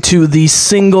launching into the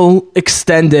single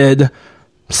extended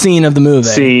scene of the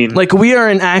movie. Like we are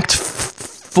in Act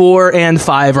 4 and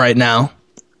 5 right now.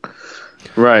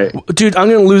 Right. Dude, I'm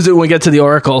going to lose it when we get to the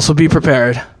Oracle, so be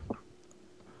prepared.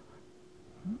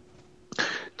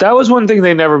 That was one thing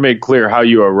they never made clear, how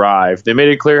you arrive. They made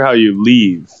it clear how you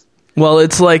leave. Well,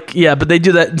 it's like, yeah, but they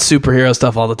do that in superhero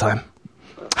stuff all the time.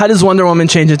 How does Wonder Woman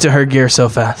change into her gear so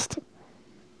fast?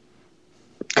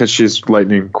 Because she's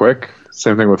lightning quick.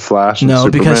 Same thing with Flash and No,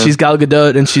 Superman. because she's Gal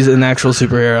Gadot and she's an actual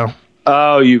superhero.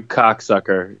 Oh, you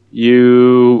cocksucker.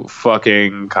 You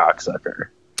fucking cocksucker.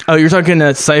 Oh, you're talking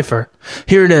to Cypher.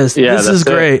 Here it is. Yeah, this that's is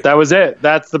great. That was it.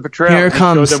 That's the portrayal. Here it We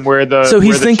comes. showed them where the, so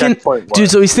he's where the thinking, checkpoint was.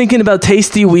 dude. So he's thinking about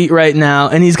Tasty Wheat right now,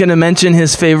 and he's going to mention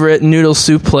his favorite noodle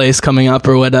soup place coming up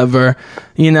or whatever.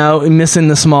 You know, missing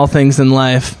the small things in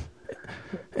life.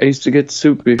 I used to get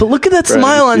soupy. But look at that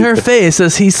smile on her face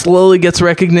as he slowly gets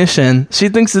recognition. She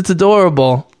thinks it's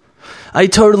adorable. I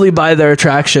totally buy their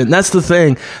attraction. That's the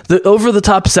thing. The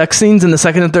over-the-top sex scenes in the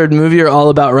second and third movie are all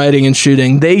about writing and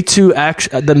shooting. They two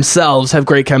themselves have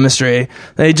great chemistry.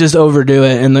 They just overdo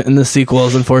it in the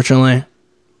sequels, unfortunately.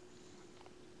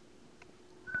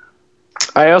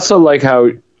 I also like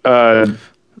how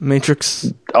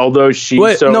Matrix. although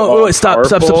she's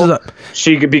Stop.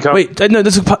 she could become. Wait, no.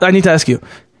 I need to ask you.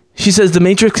 She says the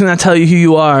Matrix cannot tell you who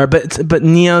you are, but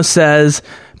Neo says,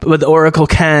 but the Oracle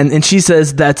can, and she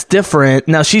says that's different.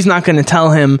 Now she's not going to tell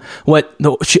him what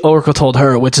the Oracle told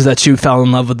her, which is that she was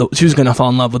going to fall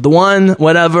in love with the one,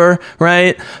 whatever,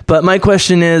 right? But my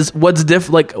question is, what's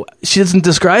different? Like, she doesn't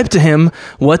describe to him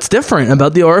what's different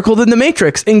about the Oracle than the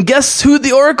Matrix. And guess who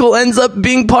the Oracle ends up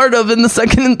being part of in the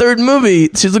second and third movie?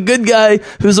 She's a good guy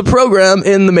who's a program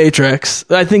in the Matrix.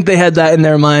 I think they had that in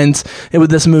their minds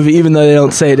with this movie, even though they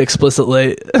don't say it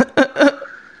explicitly.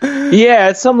 Yeah,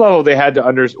 at some level they had to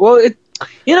understand. Well,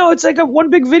 it's like one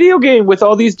big video game with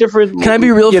all these different. Can I be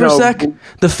real for a sec?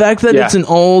 The fact that it's an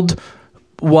old,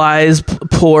 wise,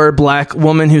 poor black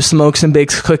woman who smokes and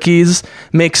bakes cookies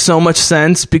makes so much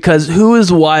sense, because who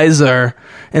is wiser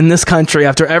in this country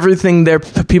after everything their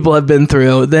people have been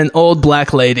through than old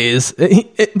black ladies?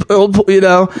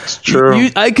 It's true.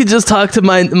 I could just talk to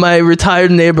my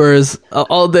retired neighbors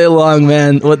all day long,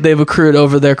 man, what they've accrued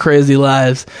over their crazy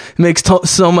lives. It makes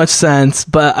so much sense,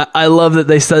 but I love that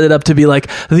they set it up to be like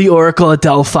the Oracle at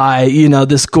Delphi,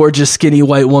 this gorgeous skinny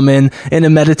white woman in a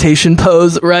meditation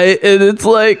pose, right? And it's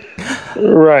like,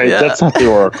 right, yeah. That's not the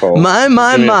Oracle.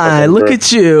 My, look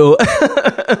at you.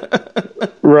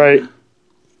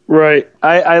 Right.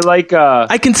 I like.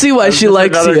 I can see why she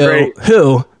likes you.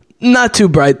 Who? Not too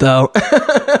bright though.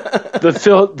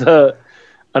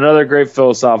 Another great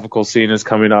philosophical scene is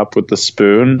coming up with the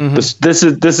spoon. Mm-hmm. This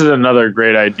is another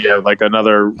great idea. Like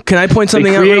another. Can I point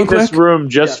something out real quick? This room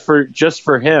just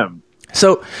for him.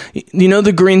 So,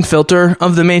 the green filter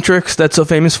of the Matrix that's so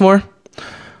famous for?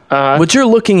 What you're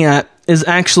looking at is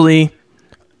actually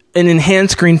an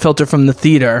enhanced green filter from the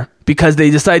theater, because they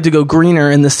decided to go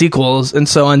greener in the sequels, and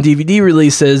so on DVD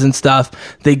releases and stuff,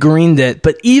 they greened it.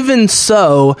 But even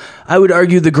so, I would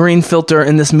argue the green filter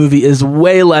in this movie is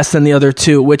way less than the other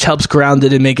two, which helps ground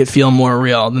it and make it feel more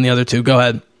real than the other two. Go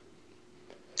ahead.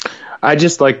 I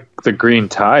just like the green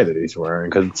tie that he's wearing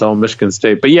because it's all Michigan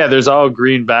State. But yeah, there's all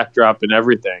green backdrop and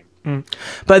everything.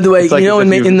 By the way, like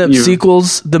in the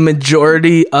sequels, the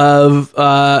majority of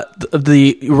the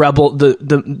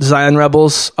Zion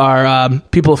rebels are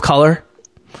people of color.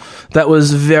 That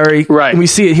was very right. We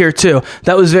see it here too.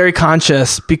 That was very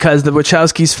conscious, because the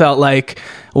Wachowskis felt like,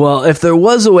 well, if there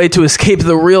was a way to escape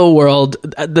the real world,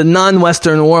 the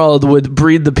non-Western world would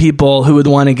breed the people who would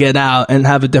want to get out and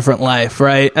have a different life,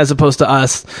 right? As opposed to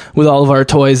us with all of our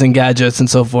toys and gadgets and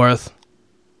so forth.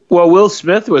 Well, Will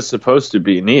Smith was supposed to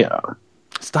be Neo.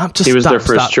 He was their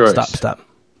first choice. Stop.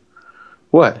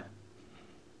 What?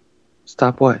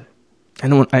 Stop what? I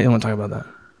don't want to talk about that.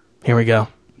 Here we go.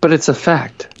 But it's a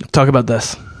fact. Talk about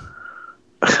this.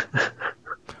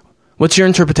 What's your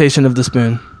interpretation of the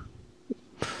spoon?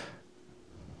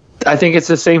 I think it's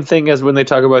the same thing as when they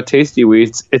talk about tasty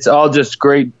wheats. It's all just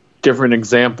great different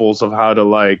examples of how to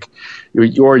like,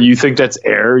 or you think that's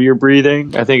air you're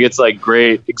breathing. I think it's like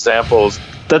great examples.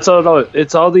 That's all.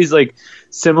 It's all these like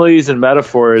similes and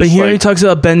metaphors. But here like, he talks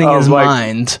about bending his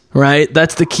mind, right?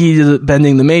 That's the key to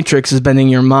bending the Matrix, is bending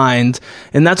your mind.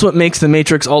 And that's what makes the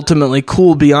Matrix ultimately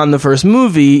cool beyond the first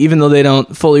movie, even though they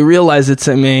don't fully realize it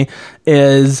to me,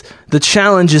 is the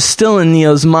challenge is still in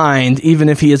Neo's mind, even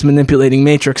if he is manipulating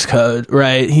Matrix code,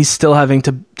 right? He's still having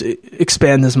to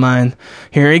expand his mind.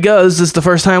 Here he goes. This is the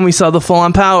first time we saw the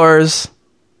full-on powers.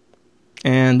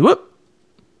 And whoop.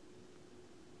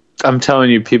 I'm telling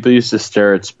you, people used to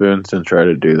stare at spoons and try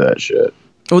to do that shit.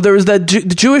 Oh, there was that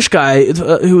the Jewish guy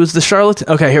who was the charlatan.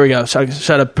 Okay, here we go.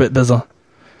 Shut up, Bizzle.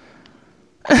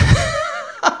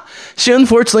 She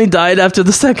unfortunately died after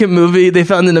the second movie. They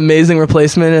found an amazing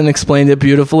replacement and explained it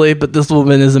beautifully, but this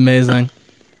woman is amazing.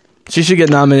 She should get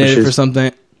nominated for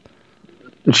something.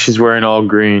 She's wearing all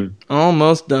green.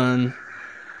 Almost done.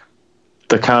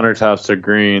 The countertops are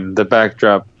green. The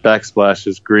backsplash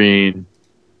is green.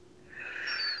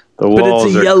 But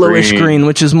it's a yellowish green,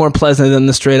 which is more pleasant than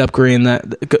the straight up green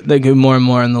that they do more and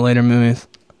more in the later movies.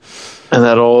 And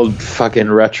that old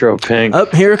fucking retro pink. Oh,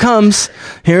 here it comes.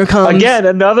 Here it comes. Again,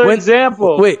 another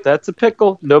example. Wait. That's a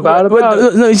pickle. No doubt about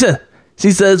it. No,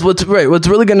 he says, what's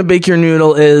really going to bake your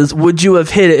noodle is, would you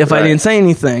have hit it if I didn't say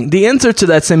anything? The answer to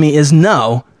that, Simi, is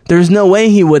no. There's no way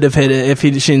he would have hit it if she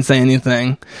didn't say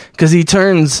anything, because he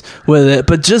turns with it.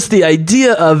 But just the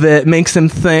idea of it makes him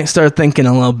start thinking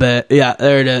a little bit. Yeah,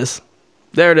 there it is.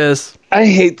 There it is. I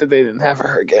hate that they didn't have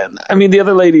her again. I mean, the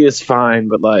other lady is fine,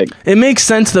 but like... It makes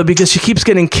sense, though, because she keeps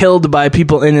getting killed by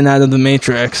people in and out of the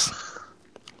Matrix.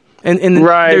 And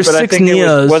right, there's but 6 I think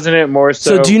Neos. Wasn't it more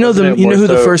so... So do you know who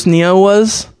the first Neo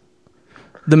was?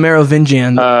 The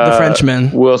Merovingian, the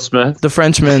Frenchman. Will Smith. The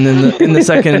Frenchman in the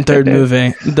second and third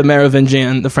movie. The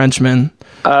Merovingian, the Frenchman.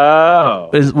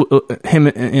 Oh. Is him,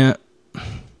 yeah.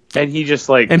 And he just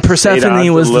like... And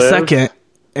Persephone was the second.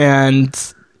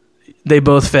 And they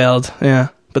both failed, yeah.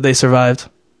 But they survived.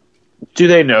 Do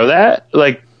they know that?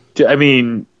 Like, I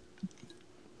mean,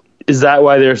 is that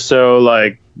why they're so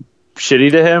like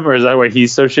shitty to him, or is that why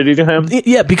he's so shitty to him?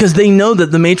 Yeah, because they know that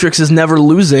the Matrix is never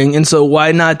losing, and so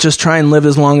why not just try and live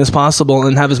as long as possible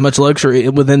and have as much luxury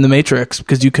within the Matrix,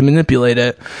 because you can manipulate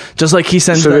it. Just like he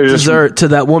sends that dessert to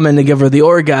that woman to give her the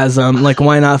orgasm, like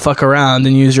why not fuck around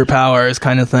and use your powers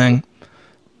kind of thing.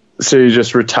 So you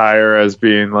just retire as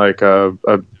being like a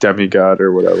demigod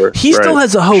or whatever. He still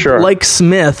has a hope, like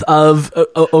Smith, of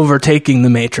overtaking the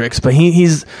Matrix, but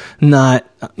he's not...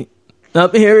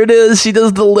 Up here it is. She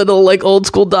does the little like old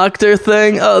school doctor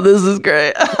thing. Oh, this is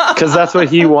great. Because that's what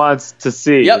he wants to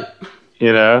see. Yep.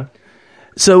 You know?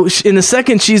 So in a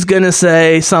second, she's going to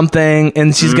say something,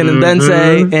 and she's going to then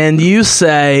say, and you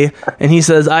say, and he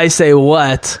says, I say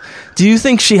what? Do you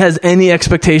think she has any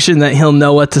expectation that he'll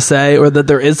know what to say, or that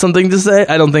there is something to say?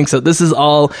 I don't think so. This is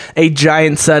all a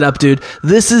giant setup, dude.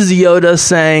 This is Yoda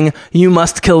saying, you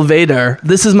must kill Vader.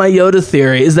 This is my Yoda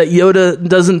theory, is that Yoda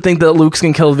doesn't think that Luke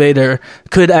can kill Vader,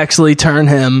 could actually turn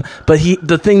him, but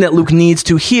the thing that Luke needs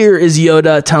to hear is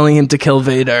Yoda telling him to kill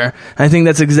Vader. I think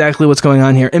that's exactly what's going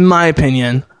on here, in my opinion.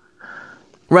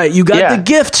 Right, you got the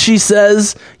gift, she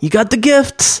says. You got the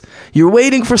gifts. You're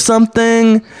waiting for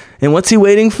something. And what's he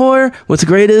waiting for? What's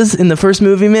great is, in the first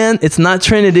movie, man, it's not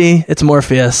Trinity, it's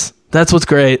Morpheus. That's what's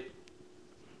great.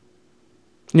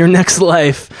 Your next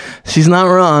life. She's not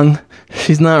wrong.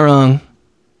 She's not wrong.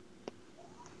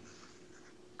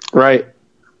 Right.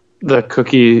 The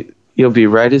cookie, you'll be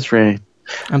right as rain.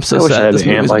 I'm so sad this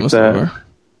movie's almost over.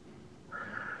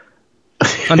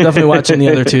 I'm definitely watching the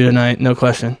other two tonight, no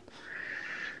question.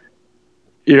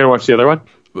 You're going to watch the other one?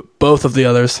 Both of the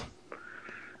others.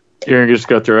 You're going to just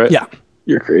go through it? Yeah.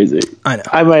 You're crazy. I know.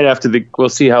 I might have to... We'll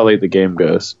see how late the game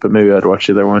goes, but maybe I'd watch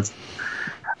the other ones.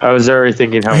 I was already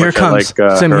thinking how much I like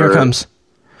Sim, here it comes.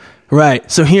 Right.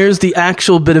 So here's the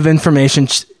actual bit of information,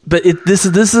 but this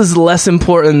is less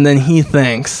important than he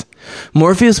thinks.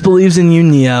 Morpheus believes in you,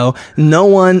 Neo. No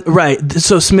one... Right.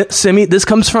 So, Simi, this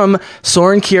comes from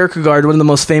Soren Kierkegaard, one of the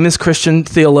most famous Christian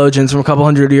theologians from a couple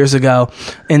hundred years ago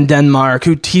in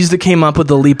Denmark, he's the came up with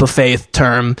the leap of faith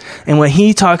term. And what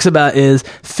he talks about is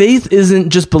faith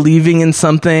isn't just believing in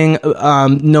something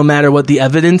no matter what the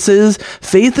evidence is.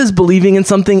 Faith is believing in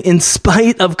something in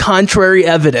spite of contrary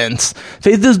evidence.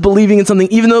 Faith is believing in something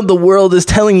even though the world is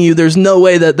telling you there's no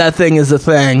way that thing is a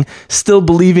thing. Still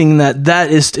believing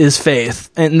that is his faith.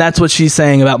 And that's what she's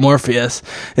saying about Morpheus,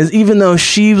 is even though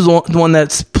she was the one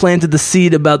that's planted the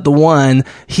seed about the one,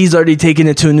 he's already taken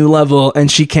it to a new level, and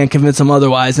she can't convince him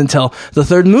otherwise until the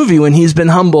third movie, when he's been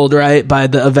humbled, right, by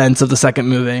the events of the second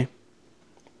movie.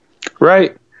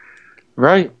 Right.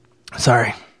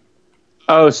 Sorry.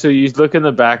 Oh, so you look in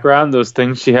the background, those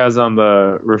things she has on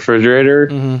the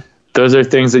refrigerator, those are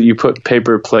things that you put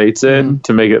paper plates in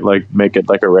to make it like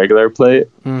a regular plate.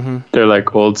 They're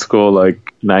like old school,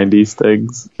 like 90s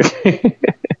things.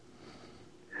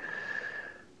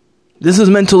 This is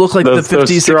meant to look like Those the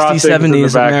 50s, straw 60s, things in the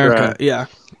 70s America. background. Yeah.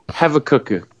 Have a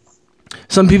cookie.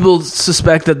 Some people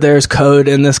suspect that there's code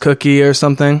in this cookie or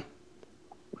something.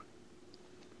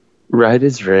 Right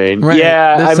as rain. Right.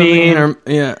 Yeah, There's I something mean... in her-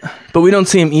 yeah. But we don't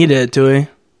see him eat it, do we?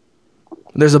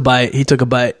 There's a bite. He took a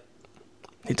bite.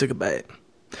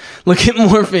 Look at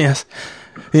Morpheus.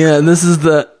 Yeah, this is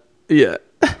the... Yeah.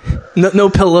 No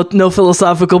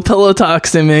philosophical pillow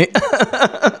talks to me.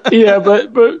 Yeah,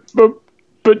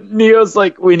 but Neo's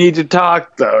like, we need to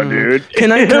talk though, dude.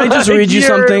 Can I just read you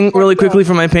something really quickly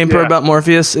from my paper about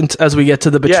Morpheus as we get to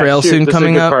the betrayal soon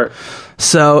coming up? Part.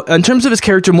 So, in terms of his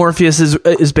character, Morpheus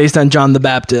is based on John the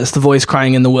Baptist, the voice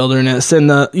crying in the wilderness, and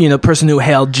the person who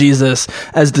hailed Jesus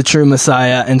as the true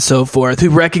Messiah and so forth,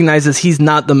 who recognizes he's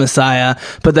not the Messiah,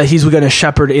 but that he's going to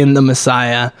shepherd in the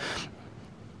Messiah.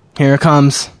 Here it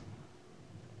comes.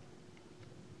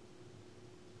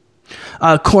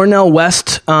 Cornell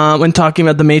West, when talking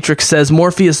about The Matrix, says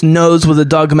Morpheus knows with a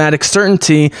dogmatic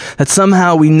certainty that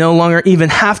somehow we no longer even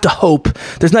have to hope.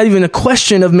 There's not even a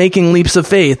question of making leaps of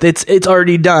faith. It's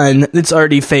already done. It's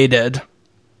already faded.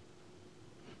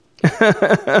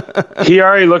 He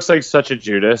already looks like such a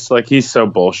Judas. Like, he's so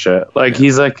bullshit. Like,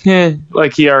 he's like,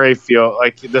 like he already feel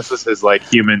like this is his like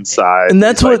human side. And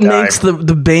that's what makes the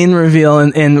Bane reveal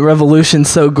in Revolution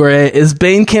so great, is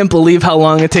Bane can't believe how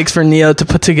long it takes for Neo to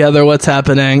put together what's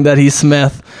happening, that he's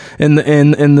Smith in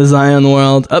the Zion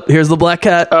world. Oh, here's the black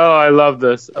cat. Oh, I love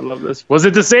this. Was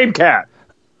it the same cat?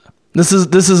 This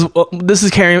is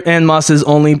Carrie Ann Moss's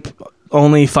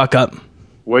only fuck up.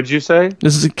 What'd you say?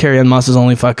 This is Carrie Ann Moss's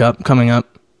only fuck up coming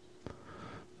up.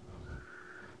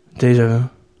 Deja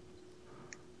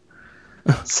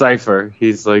vu. Cypher.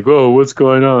 He's like, whoa, what's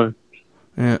going on?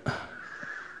 Yeah.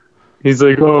 He's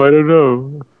like, oh, I don't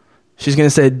know. She's gonna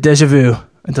say deja vu.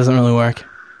 It doesn't really work.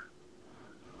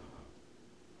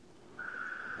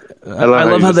 I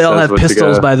love how they all have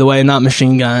pistols, by the way, not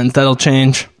machine guns. That'll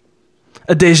change.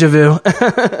 A deja vu.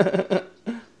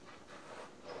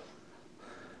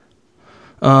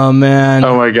 Oh man!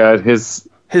 Oh my god, his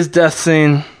death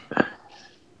scene.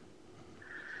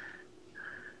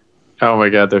 Oh my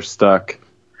god, they're stuck,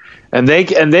 and they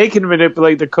can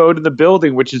manipulate the code in the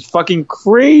building, which is fucking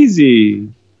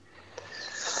crazy.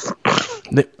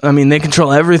 They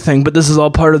control everything, but this is all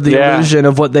part of the illusion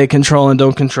of what they control and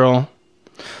don't control.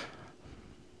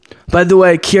 By the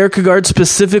way, Kierkegaard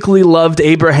specifically loved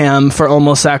Abraham for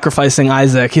almost sacrificing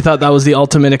Isaac. He thought that was the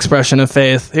ultimate expression of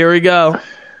faith. Here we go.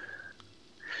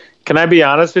 Can I be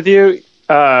honest with you?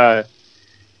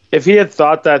 If he had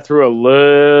thought that through a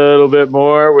little bit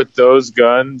more with those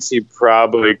guns, he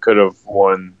probably could have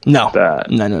won that.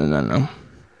 No.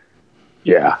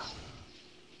 Yeah.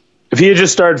 If he had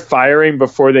just started firing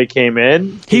before they came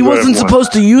in... He wasn't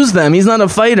supposed to use them. He's not a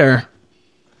fighter.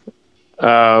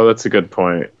 Oh, that's a good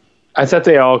point. I thought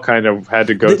they all kind of had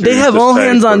to go through... They have all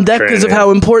hands on deck because of how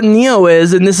important Neo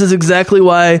is, and this is exactly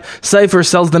why Cypher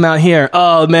sells them out here.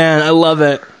 Oh, man, I love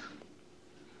it.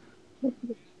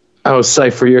 Oh,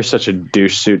 Cypher, you're such a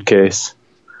douche suitcase.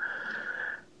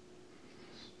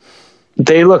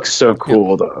 They look so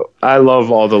cool, though. I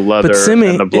love all the leather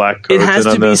and the black coats. It has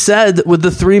to be said, with the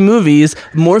three movies,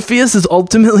 Morpheus is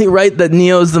ultimately right that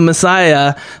Neo's the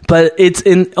Messiah, but it's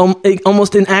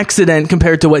almost an accident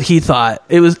compared to what he thought.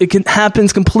 It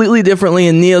happens completely differently,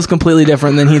 and Neo's completely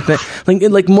different than he thinks.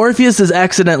 Like Morpheus is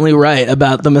accidentally right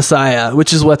about the Messiah,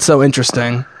 which is what's so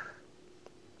interesting.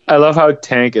 I love how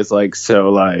Tank is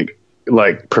so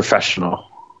professional.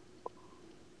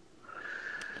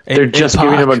 They're just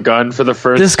giving him a gun for the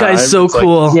first time. This guy's so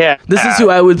cool. This is who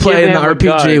I would play in the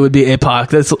RPG. Would be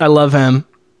Apoc. I love him.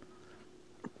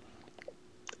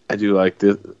 I do like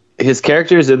this. His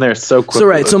character is in there so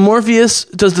quickly. So Morpheus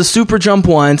does the super jump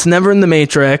once, never in the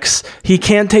Matrix. He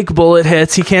can't take bullet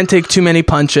hits. He can't take too many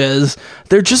punches.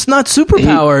 They're just not super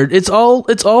powered. It's all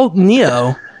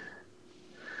Neo.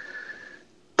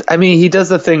 I mean, he does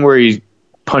the thing where he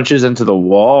punches into the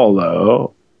wall,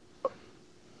 though.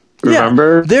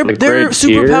 Remember? They're Like, they're right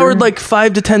superpowered here? like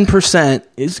 5 to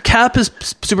 10%. Cap is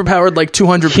superpowered like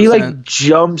 200%. He like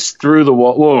jumps through the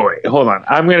wall. Whoa, wait, hold on.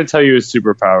 I'm going to tell you his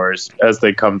superpowers as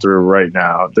they come through right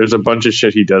now. There's a bunch of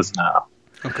shit he does now.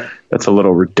 Okay. That's a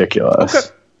little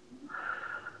ridiculous.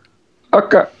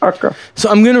 Okay. So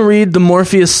I'm going to read the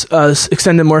Morpheus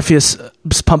extended Morpheus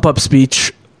pump up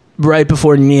speech right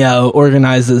before Neo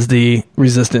organizes the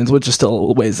resistance, which is still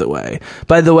a ways away.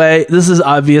 By the way, this is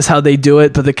obvious how they do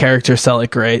it, but the characters sell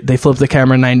it great. They flip the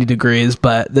camera 90 degrees,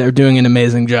 but they're doing an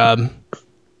amazing job.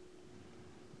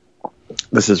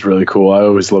 This is really cool. I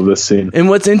always love this scene. And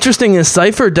what's interesting is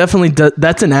Cypher definitely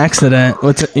that's an accident.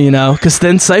 Because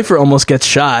then Cypher almost gets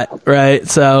shot, right?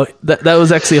 So that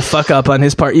was actually a fuck up on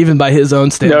his part, even by his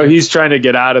own standards. No, he's trying to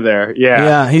get out of there.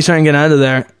 Yeah, he's trying to get out of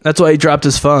there. That's why he dropped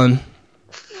his phone.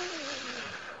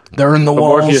 They're in the But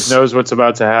walls. Morpheus knows what's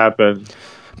about to happen.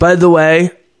 By the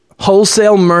way,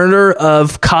 wholesale murder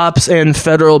of cops and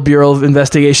Federal Bureau of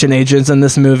Investigation agents in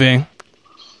this movie.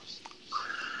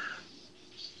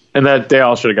 And that they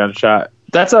all should have gotten shot.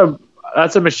 That's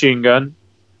a machine gun.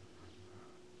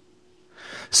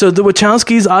 So the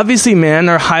Wachowskis, obviously, man,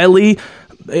 are highly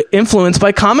influenced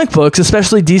by comic books,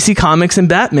 especially DC Comics and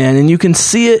Batman. And you can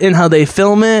see it in how they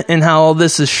film it and how all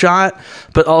this is shot,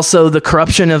 but also the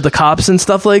corruption of the cops and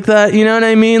stuff like that. You know what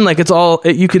I mean? Like,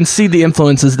 you can see the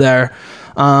influences there.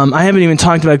 I haven't even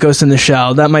talked about Ghost in the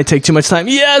Shell. That might take too much time.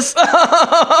 Yes!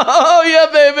 Oh,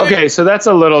 yeah, baby! Okay, so that's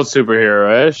a little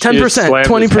superhero-ish. 10%,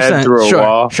 20%. Through a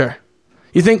wall. Sure.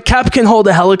 You think Cap can hold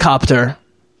a helicopter?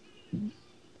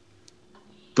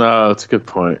 Oh, that's a good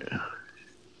point.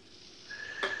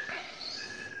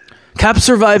 Cap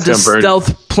survived a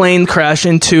stealth plane crash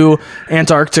into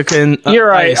Antarctic and You're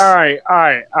right. ice.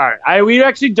 All right. We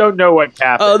actually don't know what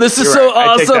Cap is. Oh, this is You're so right.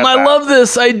 awesome. I love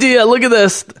this idea. Look at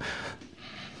this.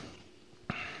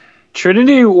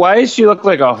 Trinity, why does she look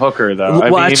like a hooker, though? I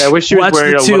wish she was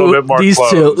wearing a little bit more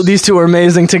clothes. These two are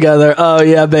amazing together. Oh,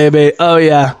 yeah, baby. Oh,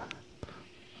 yeah.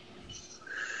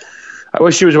 I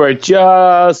wish she was wearing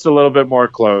just a little bit more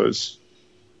clothes.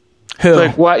 Who?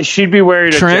 Like, what? She'd be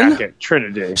wearing a Trin? jacket.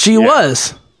 Trinity. She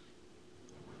was.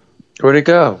 Where'd it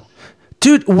go?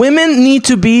 Dude, women need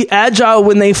to be agile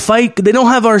when they fight. They don't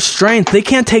have our strength. They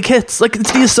can't take hits. Like,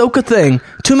 it's the Ahsoka thing.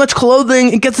 Too much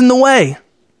clothing, it gets in the way.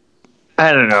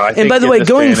 I don't know. And by the way,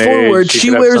 going forward, she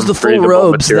wears the full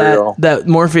robes that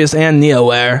Morpheus and Neo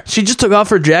wear. She just took off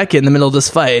her jacket in the middle of this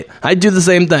fight. I'd do the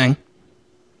same thing.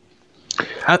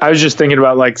 I was just thinking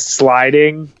about, like,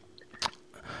 sliding.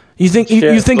 You think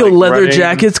you think like a leather running.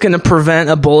 jacket's going to prevent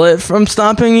a bullet from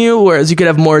stopping you, whereas you could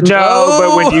have more... No,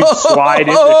 but when you slide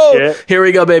into shit... Here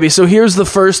we go, baby. So here's the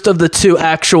first of the two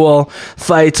actual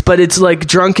fights, but it's like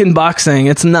drunken boxing.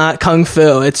 It's not kung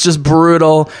fu. It's just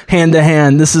brutal,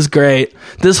 hand-to-hand. This is great.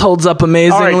 This holds up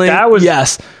amazingly.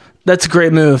 Yes, that's a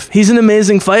great move. He's an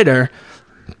amazing fighter.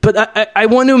 But I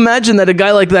want to imagine that a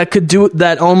guy like that could do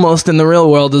that almost in the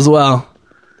real world as well.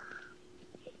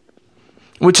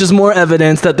 Which is more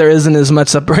evidence that there isn't as much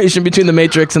separation between the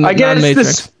Matrix and the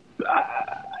non-Matrix.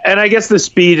 And I guess the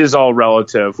speed is all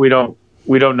relative. We don't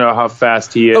know how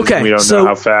fast he is. Okay, we don't know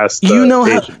how fast. You know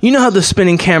how the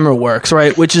spinning camera works,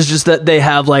 right? Which is just that they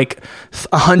have like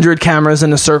 100 cameras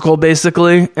in a circle,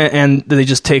 basically, and they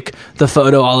just take the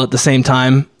photo all at the same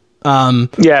time.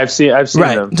 Yeah, I've seen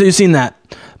right. them. So you've seen that.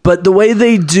 But the way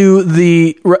they do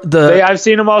I've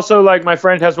seen them also. Like my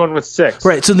friend has one with 6.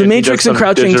 Right. So the Matrix and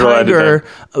Crouching Tiger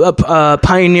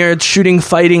pioneered shooting,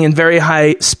 fighting in very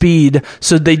high speed.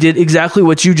 So they did exactly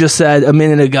what you just said a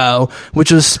minute ago,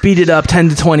 which was speed it up 10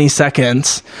 to 20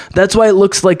 seconds. That's why it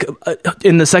looks like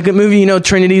in the second movie,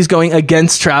 Trinity's going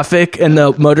against traffic in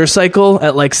the motorcycle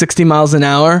at like 60 miles an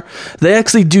hour. They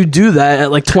actually do that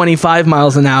at like 25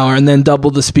 miles an hour and then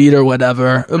double the speed or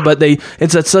whatever. But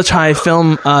it's at such high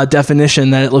film definition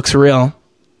that it looks real.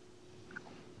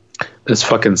 It's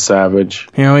fucking savage.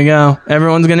 Here we go.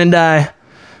 Everyone's gonna die.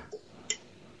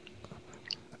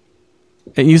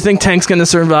 You think Tank's gonna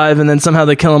survive, and then somehow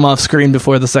they kill him off screen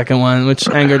before the second one, which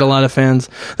angered a lot of fans.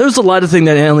 There was a lot of things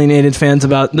that alienated fans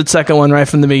about the second one right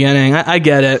from the beginning. I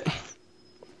get it.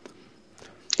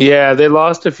 Yeah, they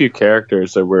lost a few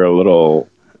characters that were a little...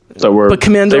 But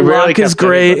Commander Locke is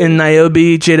great, and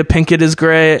Niobe, Jada Pinkett is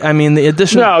great. I mean, the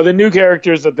additional... No, the new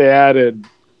characters that they added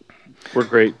were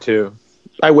great, too.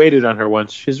 I waited on her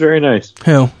once. She's very nice.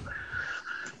 Who?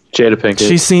 Jada Pinkett.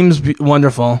 She seems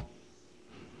wonderful.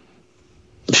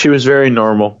 She was very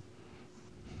normal.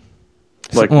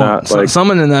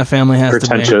 Someone in that family has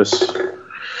pretentious. to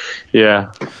be.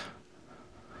 Yeah.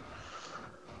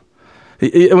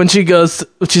 When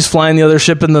she's flying the other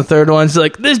ship in the third one, she's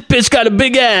like, "This bitch got a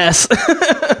big ass."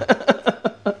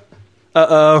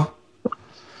 Uh-oh.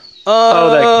 Oh,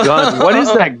 that gun. What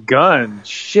is that gun?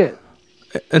 Shit.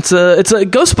 It's a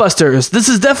Ghostbusters. This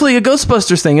is definitely a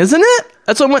Ghostbusters thing, isn't it?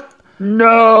 That's what went.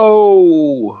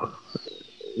 No.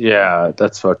 Yeah,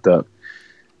 that's fucked up.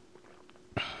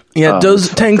 Yeah,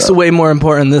 Tank's way more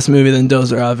important in this movie than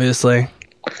Dozer, obviously.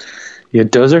 Yeah,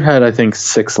 Dozer had, I think,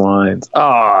 6 lines.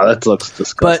 Oh, that looks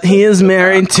disgusting. But he is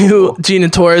married to Gina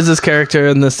Torres' character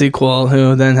in the sequel,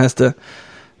 who then has to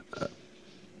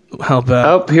help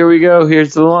out. Oh, here we go.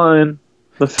 Here's the line.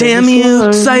 Damn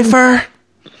you, Cypher!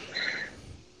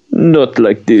 Not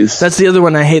like this. That's the other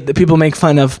one I hate, that people make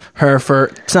fun of her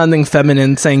for sounding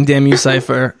feminine, saying damn you,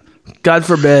 Cypher. God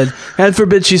forbid. God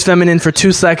forbid she's feminine for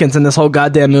 2 seconds in this whole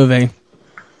goddamn movie.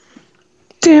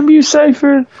 Damn you,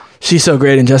 Cypher. She's so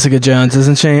great in Jessica Jones,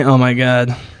 isn't she? Oh my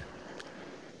god.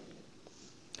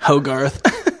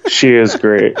 Hogarth. She is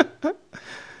great.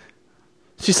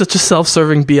 She's such a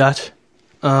self-serving biatch.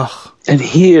 Ugh. And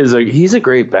he's a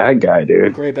great bad guy,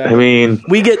 dude. Great bad I mean,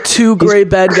 we get 2 great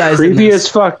bad guys. Creepy as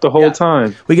fuck the whole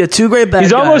time. We get 2 great bad guys.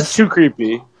 He's almost too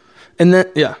creepy. And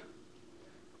then, yeah.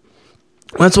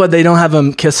 That's why they don't have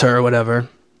him kiss her or whatever.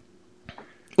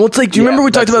 Well, it's like, do you remember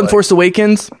we talked about in Force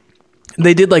Awakens?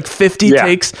 They did like 50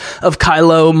 takes of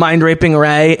Kylo mind raping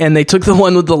Rey, and they took the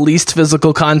one with the least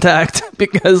physical contact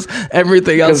because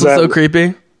everything else was so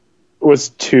creepy. Was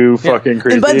too fucking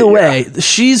creepy. And by the way,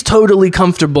 she's totally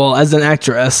comfortable as an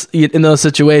actress in those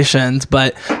situations,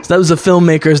 but that was a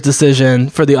filmmaker's decision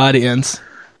for the audience.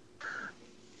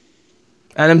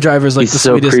 Adam Driver's like the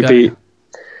sweetest guy.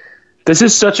 This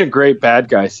is such a great bad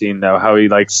guy scene, though. How he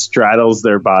like straddles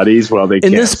their bodies while they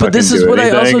can't. But this is what I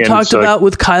also talked about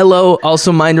with Kylo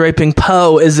also mind raping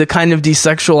Poe. Is it kind of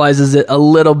desexualizes it a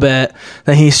little bit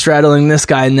that he's straddling this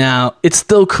guy now. It's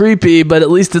still creepy, but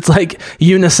at least it's like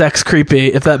unisex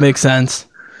creepy, if that makes sense.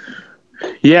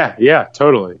 Yeah,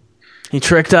 totally. He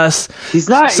tricked us. He's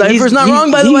not. Cypher's not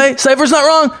wrong, by the way. Cypher's not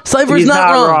wrong. Cypher's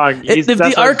not wrong. If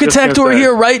the architect were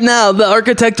here right now, the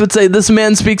architect would say, "This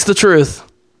man speaks the truth."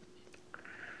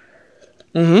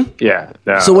 Mm-hmm. Yeah.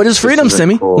 No, so what is freedom,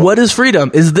 Simi? Cool. What is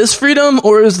freedom? Is this freedom,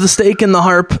 or is the stake in the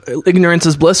harp ignorance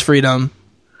is bliss freedom?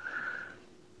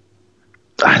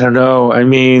 I don't know. I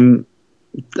mean,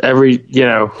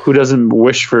 who doesn't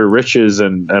wish for riches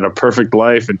and a perfect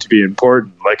life and to be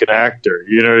important like an actor?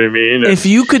 You know what I mean? If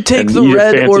you could take the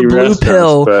red or blue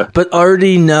pill, but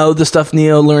already know the stuff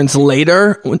Neo learns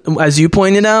later, as you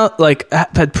pointed out, like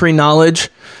had pre-knowledge.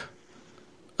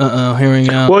 Here we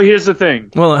go. Well, here's the thing.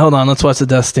 Well, hold on. Let's watch the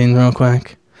death scene real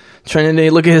quick.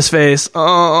 Trinity, look at his face.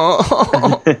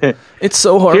 Oh, it's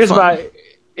so horrifying.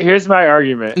 Here's my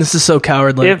argument. This is so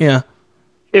cowardly.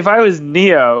 If I was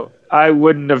Neo, I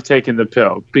wouldn't have taken the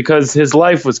pill because his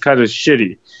life was kind of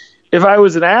shitty. If I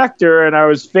was an actor and I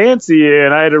was fancy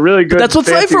and I had a really good that's what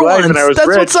Cypher wants. That's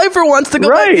rich, what Cypher wants to go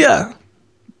right. back. Yeah.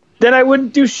 Then I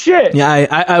wouldn't do shit. Yeah,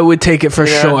 I would take it for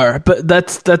sure. But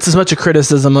that's as much a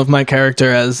criticism of my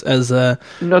character as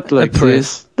not like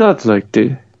this. Not like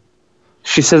this.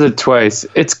 She says it twice.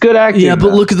 It's good acting. Yeah,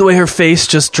 but look at the way her face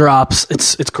just drops.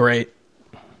 It's great.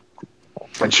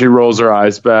 And she rolls her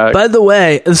eyes back. By the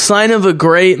way, a sign of a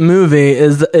great movie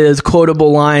is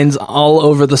quotable lines all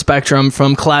over the spectrum,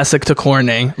 from classic to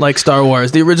corny, like Star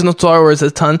Wars. The original Star Wars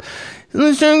has ton.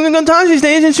 The Tashi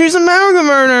stage and shoot some American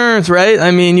murders, right?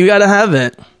 I mean, you got to have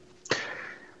it.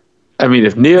 I mean,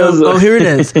 if Neo's... here it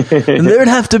is. And there'd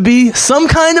have to be some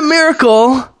kind of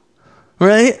miracle,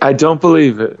 right? I don't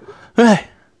believe it. Right.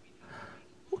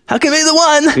 How can he be the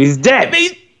one? He's dead.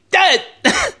 He's dead.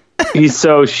 He's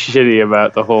so shitty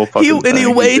about the whole fucking thing. And he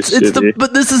waits.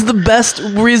 But this is the best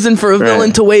reason for a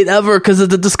villain to wait ever, because of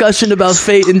the discussion about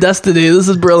fate and destiny. This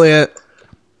is brilliant.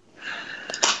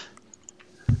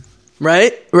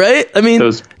 Right? I mean,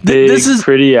 those big,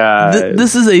 pretty eyes.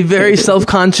 This is a very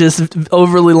self-conscious,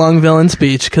 overly long villain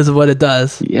speech because of what it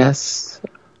does. Yes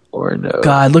or no?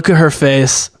 God, look at her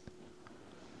face.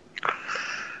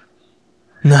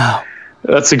 No.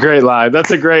 That's a great line. That's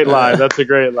a great line.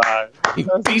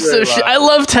 Piece of shit. I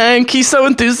love Tank. He's so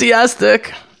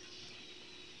enthusiastic.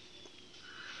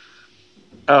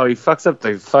 Oh, he fucks up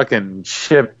the fucking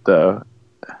ship, though.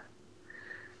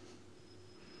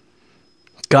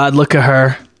 God, look at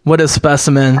her. What a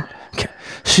specimen.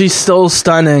 She's so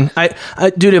stunning.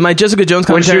 Dude, in my Jessica Jones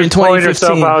commentary in 2015, when she was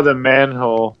pulling herself out of the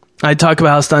manhole, I talk about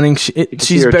how stunning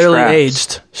she's barely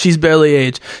aged. She's barely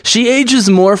aged. She ages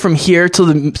more from here till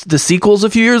the sequels a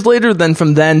few years later than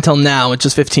from then till now, which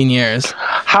is 15 years.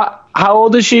 How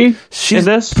old is she?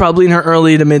 She's probably in her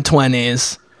early to mid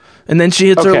 20s. And then she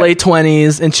hits her late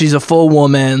 20s, and she's a full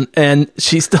woman, and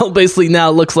she still basically now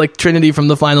looks like Trinity from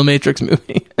the final Matrix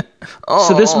movie.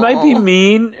 So this might be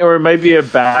mean, or it might be a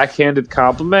backhanded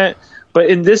compliment, but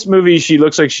in this movie, she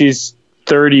looks like she's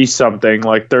 30-something,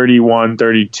 like 31,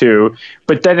 32.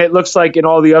 But then it looks like in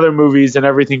all the other movies and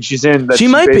everything she's in that She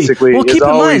might be. basically Well, keep in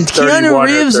mind, Keanu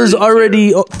Reeves is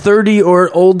already 30 or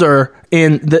older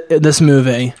in this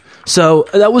movie. So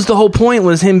that was the whole point,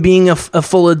 was him being a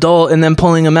full adult and then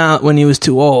pulling him out when he was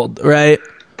too old, right?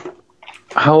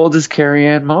 How old is Carrie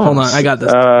Ann Moss? Hold on, I got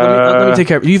this. Let me take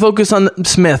care of it. You focus on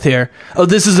Smith here. Oh,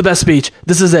 this is the best speech.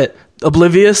 This is it.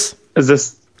 Oblivious. Is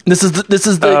this? This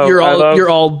is the you're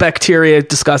all bacteria,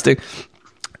 disgusting.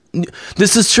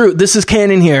 This is true. This is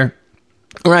canon here.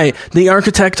 Right. The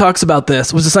architect talks about this.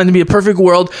 It was designed to be a perfect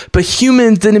world, but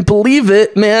humans didn't believe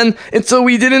it, man, and so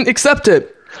we didn't accept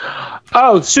it.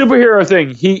 Oh, superhero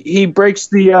thing. He breaks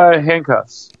the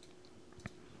handcuffs.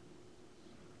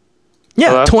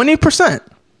 Yeah, 20%.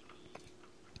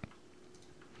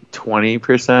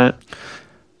 20%.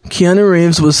 Keanu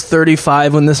Reeves was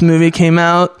 35 when this movie came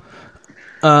out.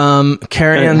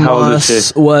 Carrie Ann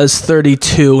Moss was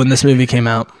 32 when this movie came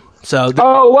out. So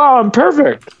oh wow, I'm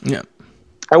perfect. Yeah,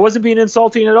 I wasn't being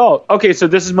insulting at all. Okay, so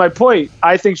this is my point.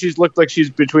 I think she's looked like she's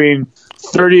between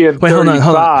 30 and 35.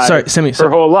 Hold on. Sorry, Sammy. Her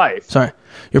whole life. Sorry.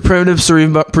 Your primitive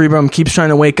cerebrum keeps trying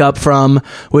to wake up from,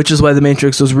 which is why the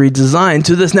Matrix was redesigned,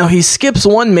 to this. Now, he skips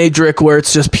one Matrix where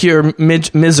it's just pure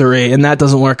misery, and that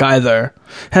doesn't work either.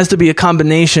 It has to be a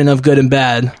combination of good and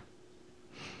bad.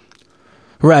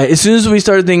 Right. As soon as we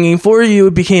started thinking, for you,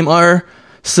 it became our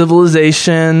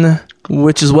civilization,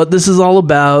 which is what this is all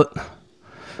about.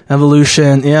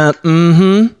 Evolution. Yeah.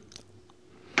 Mm-hmm.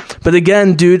 But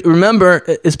again, dude, remember,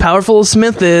 as powerful as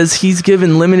Smith is, he's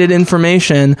given limited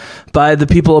information by the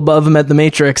people above him at the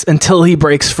Matrix until he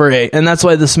breaks free. And that's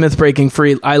why the Smith breaking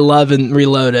free, I love in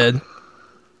Reloaded.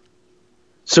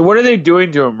 So what are they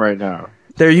doing to him right now?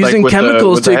 They're using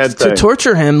chemicals to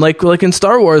torture him, like in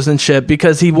Star Wars and shit,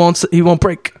 because he won't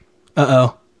break.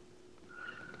 Uh-oh.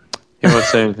 He won't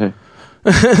say anything.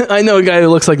 I know a guy who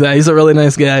looks like that. He's a really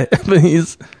nice guy. But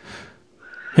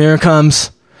here it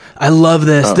comes. I love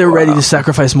this. They're ready to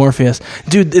sacrifice Morpheus.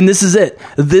 Dude, and this is it.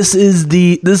 This is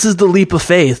the leap of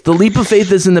faith. The leap of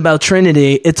faith isn't about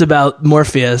Trinity, it's about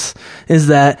Morpheus. Is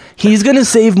that he's going to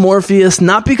save Morpheus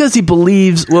not because he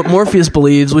believes what Morpheus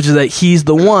believes, which is that he's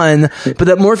the one, but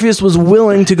that Morpheus was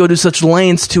willing to go to such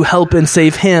lengths to help and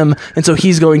save him, and so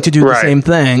he's going to do the same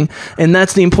thing. And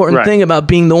that's the important thing about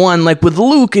being the one. Like with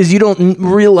Luke, is you don't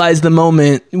realize the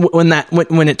moment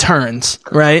when it turns,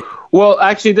 right? Well,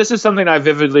 actually, this is something I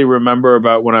vividly remember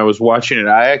about when I was watching it.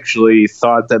 I actually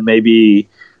thought that maybe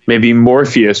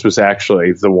Morpheus was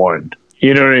actually the one.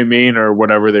 You know what I mean? Or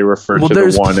whatever they refer to the one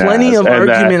as. Well, there's plenty of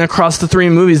argument across the three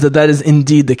movies that is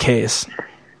indeed the case.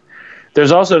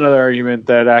 There's also another argument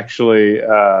that actually...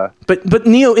 But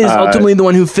Neo is ultimately the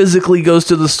one who physically goes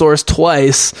to the source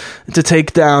twice to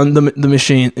take down the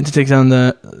machine, to take down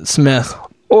the Smith.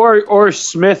 Or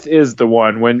Smith is the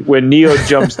one. When Neo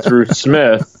jumps through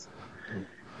Smith...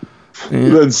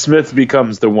 Then Smith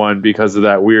becomes the one because of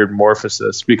that weird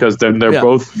morphosis, because then they're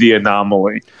both the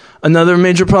anomaly. Another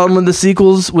major problem with the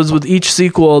sequels was with each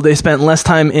sequel, they spent less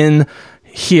time in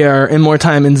here and more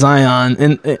time in Zion.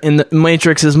 And the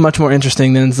Matrix is much more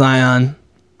interesting than Zion.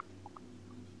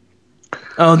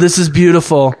 Oh, this is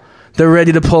beautiful. They're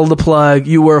ready to pull the plug.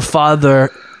 You were a father.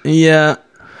 Yeah.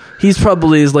 He's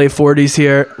probably his late 40s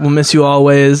here. We'll miss you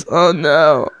always. Oh,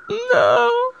 no.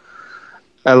 No.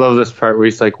 I love this part where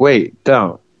he's like, wait,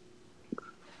 don't.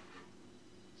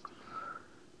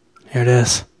 Here it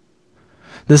is.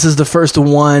 This is the first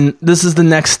one. This is the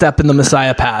next step in the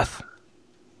Messiah path.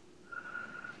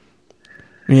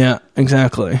 Yeah,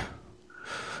 exactly.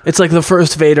 It's like the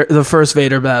first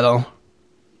Vader battle.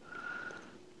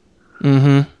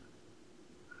 Mm-hmm.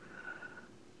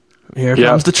 Here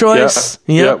comes the choice.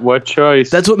 Yeah, what choice?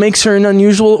 That's what makes her an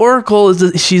unusual oracle, is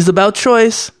that she's about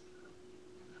choice.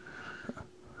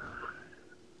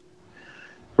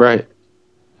 Right.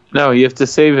 No, you have to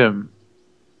save him.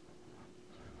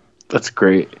 That's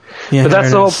great. Yeah, but that's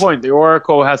the whole point. The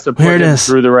Oracle has to put him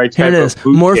through the right type of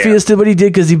boot Morpheus did what he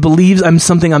did because he believes I'm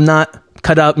something I'm not.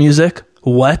 Cut out music.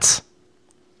 What?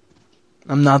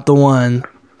 I'm not the one.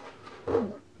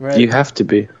 Right. You have to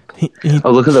be.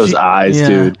 Look at those eyes,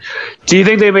 dude. Do you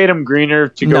think they made him greener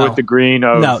to go with the green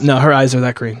of... No, her eyes are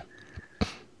that green.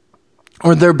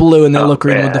 Or they're blue and they look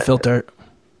green with the filter.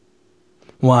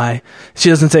 Why? She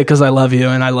doesn't say because I love you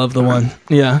and I love the one.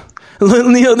 Yeah.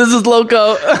 Neo, this is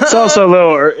Loco. It's also a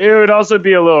little. It would also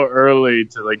be a little early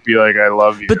to like be like, "I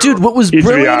love you." But dude, what was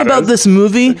brilliant about this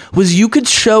movie was you could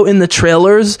show in the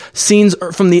trailers scenes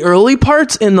from the early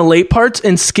parts and the late parts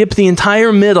and skip the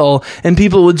entire middle, and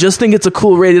people would just think it's a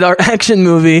cool rated R action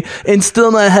movie and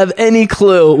still not have any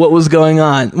clue what was going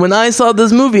on. When I saw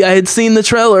this movie, I had seen the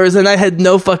trailers and I had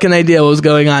no fucking idea what was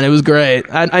going on. It was great.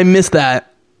 I missed that.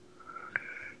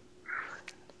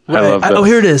 I love this. Oh,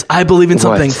 here it is. I believe in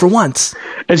something for once.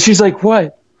 And she's like,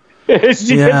 "What?"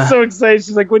 She gets so excited.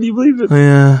 She's like, "What do you believe in?"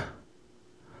 Yeah.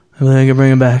 I believe I can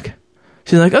bring him back.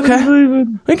 She's like, "Okay,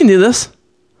 we can do this."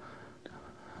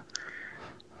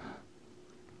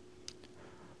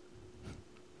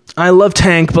 I love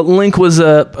Tank, but Link was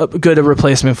a good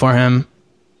replacement for him.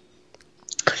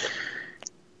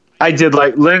 I did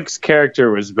like Link's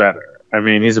character was better. I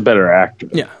mean, he's a better actor.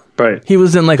 Yeah. But he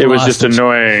was in like it was Lost just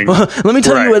annoying. Let me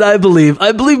tell you what I believe.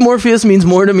 I believe Morpheus means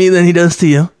more to me than he does to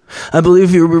you. I believe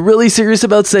if you were really serious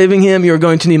about saving him, you're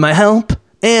going to need my help.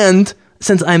 And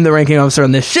since I'm the ranking officer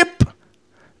on this ship,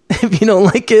 if you don't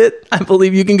like it, I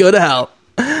believe you can go to hell.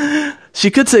 She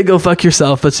could say go fuck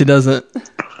yourself, but she doesn't.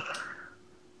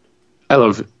 I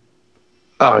love it.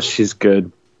 Oh, she's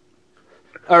good.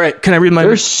 All right, can I read my...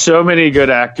 There's so many good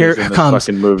actors in this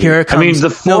fucking movie. Here it comes. I mean, the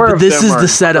four of this them is are the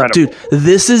setup, incredible. dude.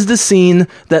 This is the scene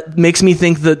that makes me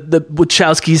think that the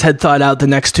Wachowskis had thought out the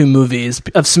next two movies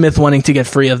of Smith wanting to get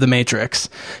free of the Matrix.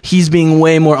 He's being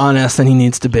way more honest than he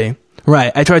needs to be.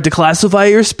 Right, I tried to classify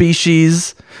your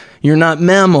species. You're not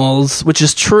mammals, which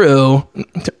is true.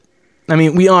 I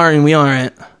mean, we are and we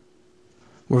aren't.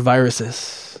 We're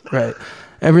viruses. Right.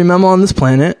 Every mammal on this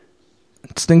planet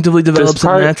instinctively develops a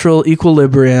natural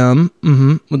equilibrium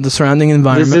with the surrounding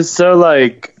environment. This is so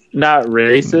like not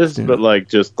racist, but like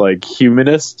just like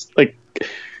humanist. Like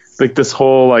this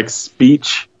whole like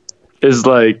speech is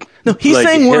like no. He's like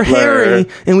saying we're Hitler. hairy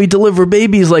and we deliver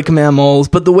babies like mammals,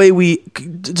 but the way we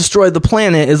destroy the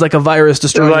planet is like a virus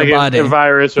destroying like the body. a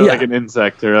virus or like an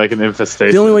insect or like an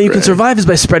infestation. The only way you can survive is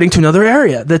by spreading to another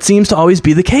area. That seems to always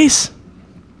be the case.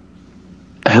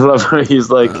 I love how he's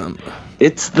like,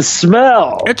 it's the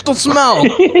smell. It's the smell.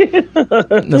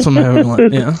 That's what my favorite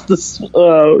line. Yeah.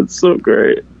 It's so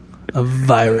great. A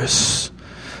virus.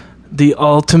 The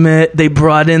ultimate. They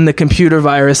brought in the computer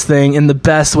virus thing in the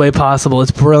best way possible. It's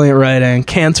brilliant writing.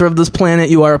 Cancer of this planet,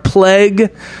 you are a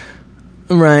plague.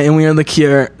 Right, and we are the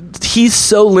cure. He's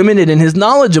so limited in his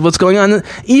knowledge of what's going on.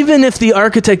 Even if the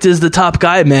architect is the top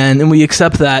guy, man, and we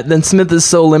accept that, then Smith is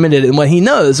so limited in what he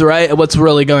knows, right? What's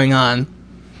really going on.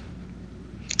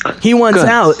 He wants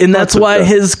out, and that's why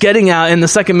his getting out in the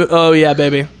second oh, yeah,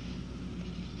 baby.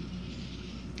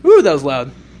 Ooh, that was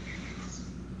loud.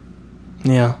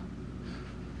 Yeah.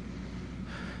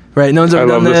 Right, no one's ever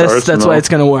done this. That's why it's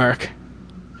going to work.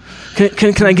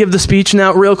 Can I give the speech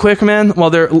now real quick, man,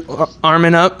 while they're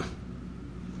arming up?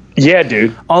 Yeah,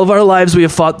 dude. All of our lives we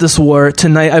have fought this war.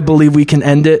 Tonight I believe we can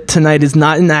end it. Tonight is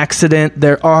not an accident.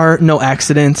 There are no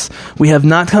accidents. We have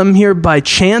not come here by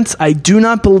chance. I do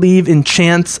not believe in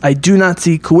chance. I do not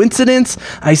see coincidence.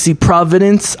 I see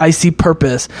providence. I see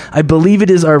purpose. I believe it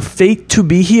is our fate to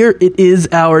be here. It is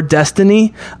our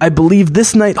destiny. I believe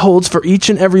this night holds for each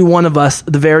and every one of us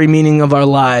the very meaning of our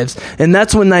lives. And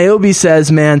that's when Niobe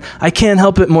says, man, I can't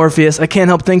help it, Morpheus. I can't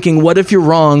help thinking, what if you're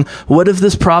wrong? What if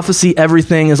this prophecy,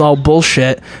 everything is all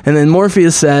bullshit? And then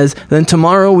Morpheus says, then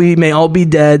tomorrow we may all be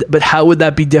dead, but how would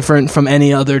that be different from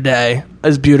any other day?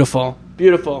 It's beautiful.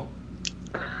 Beautiful.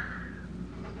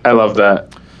 I love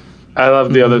that. I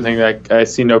love the other thing that I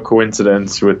see no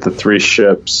coincidence with the 3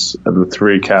 ships and the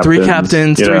 3 captains. 3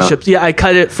 captains, 3 ships. Yeah, I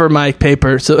cut it for my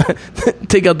paper, so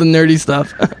take out the nerdy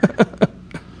stuff.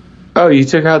 Oh, you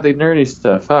took out the nerdy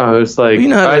stuff. Oh, it was like, you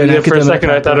know for a second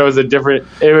I thought it was a different...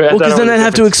 Well, because then I'd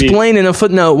have to explain in a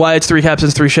footnote why it's 3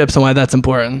 captains, 3 ships, and why that's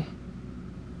important.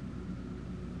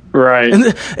 Right. And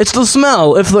it's the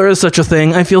smell, if there is such a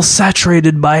thing. I feel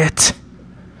saturated by it.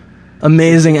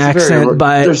 Amazing accent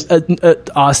by an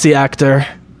Aussie actor.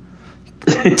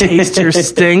 Taste your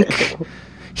stink.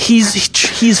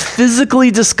 He's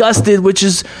physically disgusted, which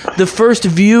is the first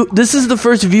view. This is the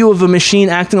first view of a machine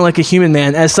acting like a human,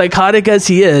 man. As psychotic as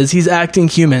he is, he's acting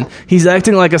human. He's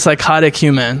acting like a psychotic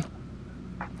human.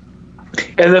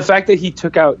 And the fact that he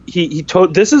took out, he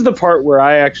told, this is the part where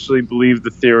I actually believe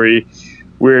the theory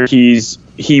where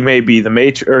he may be the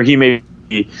Matrix, or he may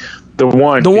be the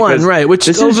one. The one, right? Which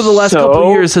over the last couple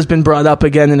of years has been brought up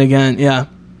again and again. Yeah.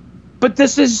 But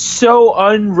this is so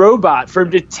un-robot for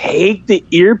him to take the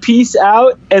earpiece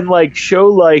out and like show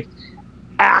like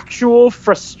actual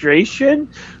frustration,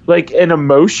 like an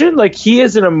emotion. Like he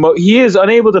is he is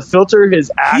unable to filter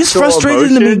his actual He's frustrated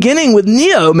emotion. in the beginning with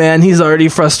Neo, man. He's already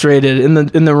frustrated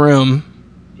in the room.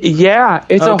 Yeah,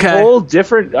 it's Okay. a whole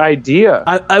different idea.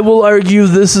 I will argue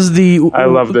this is I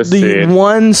love this the scene.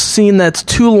 one scene that's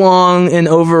too long and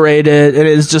overrated, and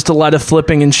it's just a lot of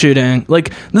flipping and shooting.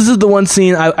 Like, this is the one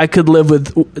scene I could live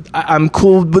with. I'm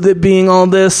cool with it being all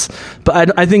this,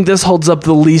 but I think this holds up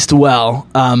the least well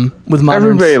with modern.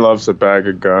 Everybody loves a bag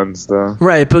of guns, though.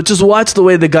 Right, but just watch the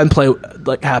way the gunplay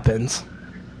like happens.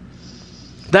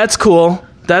 That's cool.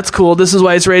 That's cool. This is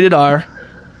why it's rated R.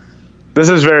 This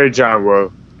is very John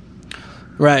Woo.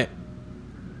 Right.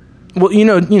 Well,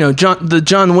 the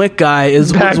John Wick guy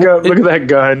is Back up, look at that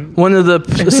gun. one of the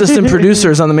assistant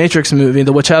producers on the Matrix movie.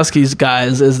 The Wachowskis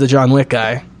guys is the John Wick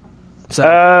guy.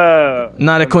 So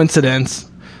not a coincidence.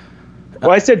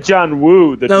 Well, I said John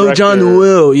Woo. The No, director, John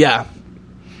Woo, yeah,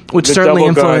 which the certainly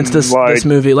double gun, influenced this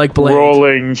movie, like Blade.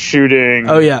 rolling, shooting.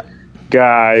 Oh yeah,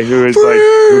 guy who is like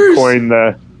who coined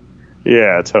the.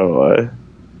 Yeah, totally.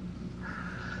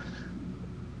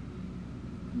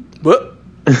 Whoop.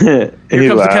 Here Here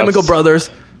comes the Chemical Brothers.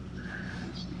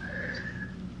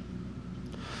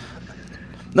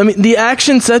 I mean, the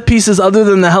action set pieces, other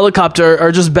than the helicopter,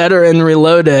 are just better in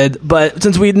Reloaded. But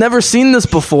since we'd never seen this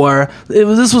before,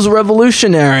 this was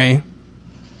revolutionary.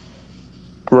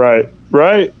 Right.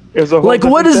 It was a whole Like,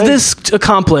 what different does thing. this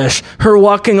accomplish? Her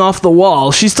walking off the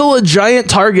wall. She's still a giant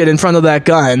target in front of that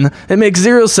gun. It makes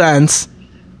zero sense.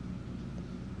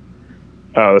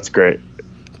 Oh, that's great.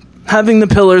 Having the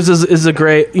pillars is a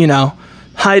great,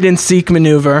 hide and seek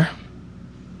maneuver.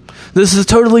 This is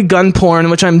totally gun porn,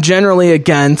 which I'm generally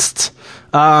against.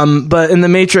 But in the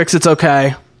Matrix, it's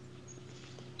okay.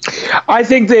 I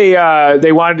think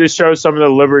they wanted to show some of the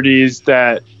liberties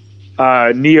that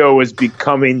Neo was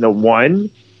becoming the one.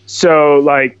 So,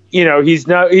 like, he's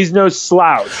no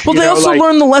slouch. Well, they also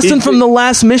learned the lesson from the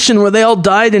last mission where they all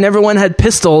died and everyone had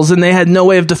pistols and they had no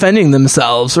way of defending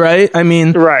themselves, right? I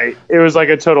mean... Right. It was like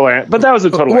a total... but that was a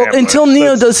total ambush. Until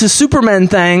Neo does his Superman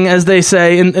thing, as they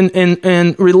say,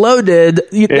 in Reloaded,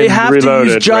 they have to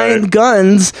use giant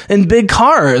guns and big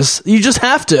cars. You just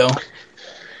have to.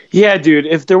 Yeah, dude.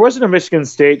 If there wasn't a Michigan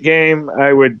State game,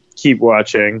 I would keep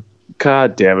watching.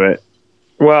 God damn it.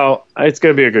 Well, it's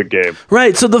going to be a good game.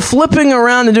 Right, so the flipping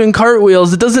around and doing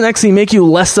cartwheels, it doesn't actually make you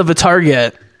less of a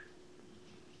target.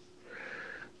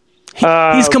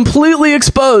 He's completely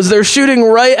exposed. They're shooting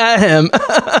right at him.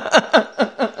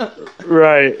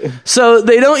 Right. So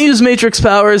they don't use Matrix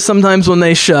powers sometimes when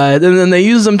they should, and then they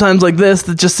use them times like this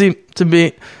that just seem to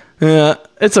be...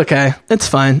 it's okay. It's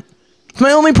fine. It's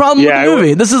my only problem with the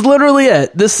movie. This is literally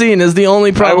it. This scene is the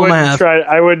only problem I have.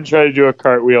 I wouldn't try to do a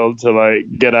cartwheel to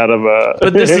like get out of a.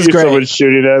 But this is great. Someone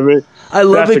shooting at me. I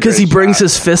love it because he brings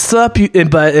his fists up,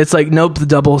 but it's like nope, the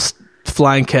double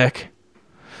flying kick.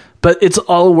 But it's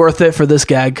all worth it for this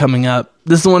gag coming up.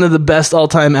 This is one of the best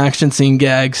all-time action scene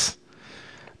gags,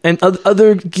 and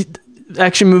other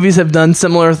action movies have done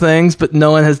similar things, but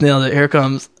no one has nailed it. Here it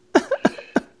comes.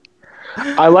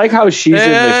 I like how she's in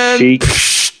the chic.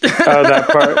 Oh, that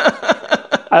part.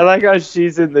 I like how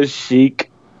she's in the chic.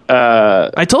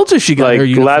 I told you she got like her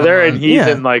uniform leather, on. and he's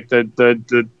in like the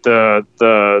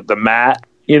matte.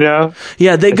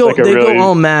 Yeah, they go really...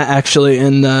 all matte actually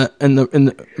in the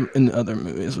other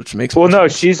movies, which makes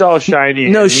sense. She's all shiny.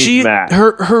 No, and he's matte.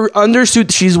 her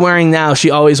undersuit she's wearing now, she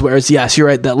always wears. Yes, you're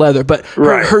right, that leather. But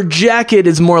her jacket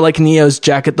is more like Neo's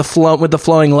jacket, with the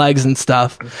flowing legs and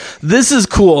stuff. This is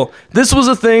cool. This was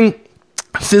a thing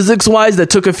physics wise that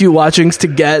took a few watchings to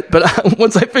get, but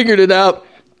once I figured it out,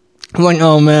 I'm like,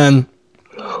 oh man,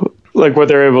 like what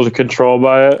they're able to control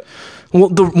by it. Well,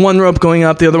 the one rope going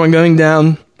up, the other one going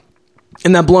down,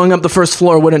 and that blowing up the first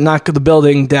floor wouldn't knock the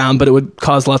building down, but it would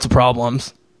cause lots of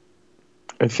problems.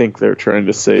 I think they're trying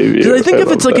to save you. I think if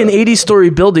it's like an 80-story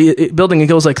building, it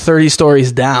goes like 30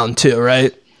 stories down too,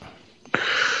 right?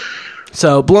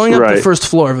 So blowing up the first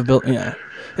floor of a building, yeah.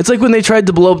 It's like when they tried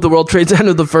to blow up the World Trade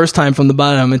Center the first time from the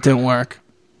bottom, it didn't work.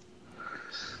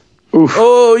 Oof.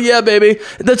 Oh, yeah, baby.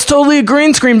 That's totally a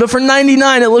green screen, but for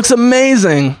 $99, it looks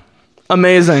amazing.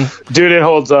 Amazing. Dude, it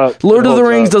holds up. Lord of the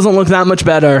Rings doesn't look that much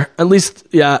better. At least,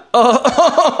 yeah.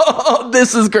 Oh,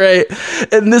 this is great.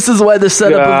 And this is why the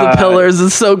setup of the pillars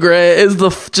is so great, is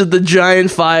the giant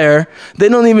fire. They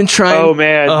don't even try Oh,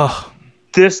 man. Oh.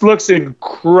 This looks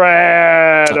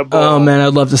incredible. Oh man,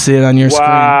 I'd love to see it on your screen.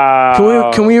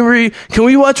 Can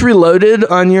we watch Reloaded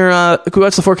on your? Can we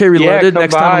watch the 4K Reloaded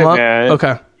next time I'm up? Man.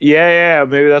 Okay. Yeah.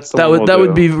 Maybe that's the that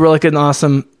would be like an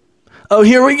awesome. Oh,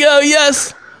 here we go.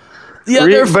 Yes.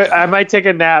 Yeah, but I might take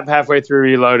a nap halfway through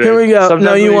Reloaded. Here we go. Sometimes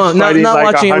no, you when he's won't. Not fighting,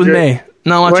 like, watching it with 100 me.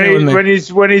 Not watching it with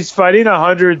me. When he's fighting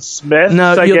 100 Smiths,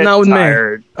 No, I get not with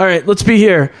tired. me. All right, let's be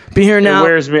here. Be here now. It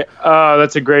wears me. Oh,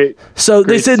 that's a great. So they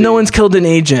great said no scene. one's killed an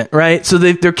agent, right? So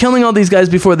they're killing all these guys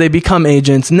before they become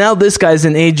agents. Now this guy's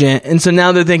an agent, and so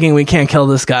now they're thinking we can't kill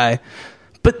this guy.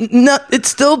 But no, it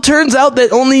still turns out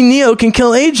that only Neo can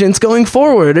kill agents going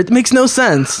forward. It makes no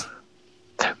sense.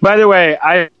 By the way,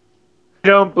 I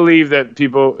don't believe that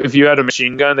people, if you had a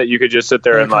machine gun, that you could just sit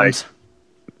there Here and it like. comes.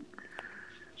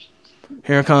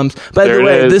 Here it comes. By There the it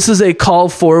way, is. this is a call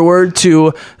forward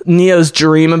to Neo's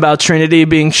dream about Trinity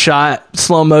being shot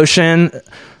slow motion at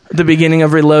the beginning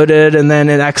of Reloaded and then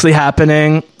it actually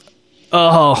happening.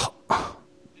 Oh,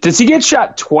 Does he get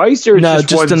shot twice or No, just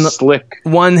just one in the- slick?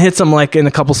 one hits him like in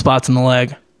a couple spots in the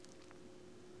leg.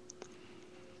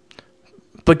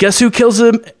 But guess who kills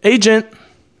him? Agent.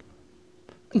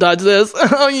 Dodge this.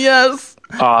 Oh, yes.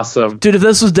 Awesome. Dude, if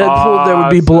this was Deadpool, there would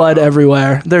be blood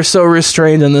everywhere. They're so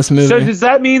restrained in this movie. So does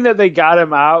that mean that they got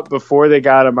him out before they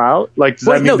got him out? Like, does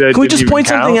that Wait, mean no, that it can we didn't just even point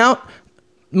count? something out?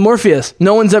 Morpheus,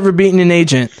 no one's ever beaten an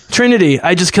agent. Trinity,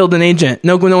 I just killed an agent.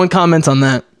 No one comments on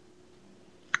that.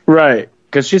 Right,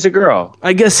 because she's a girl.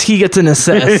 I guess he gets an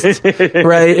assist,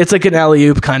 right? It's like an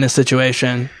alley-oop kind of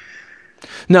situation.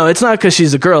 No, it's not because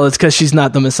she's a girl. It's because she's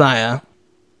not the Messiah.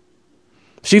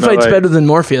 She fights like- better than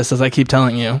Morpheus, as I keep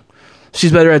telling you.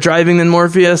 She's better at driving than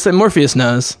Morpheus, and Morpheus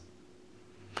knows.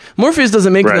 Morpheus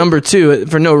doesn't make Right. number 2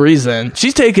 for no reason.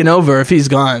 She's taking over if he's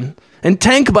gone. And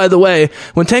Tank, by the way,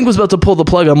 when Tank was about to pull the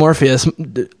plug on Morpheus,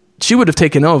 she would have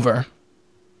taken over.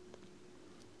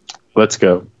 Let's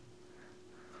go.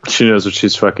 She knows what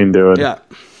she's fucking doing. Yeah.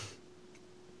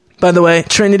 By the way,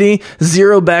 Trinity,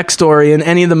 zero backstory in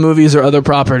any of the movies or other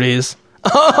properties.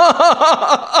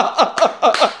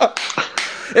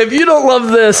 If you don't love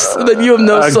this, then you have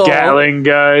no A soul. Gatling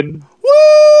gun. Woo!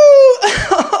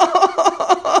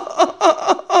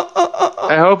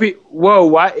 I hope he. Whoa,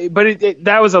 why? But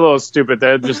that was a little stupid.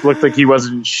 That just looked like he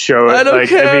wasn't showing. I don't like,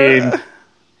 care. I mean,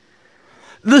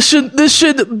 This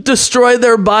should destroy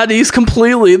their bodies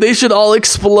completely. They should all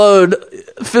explode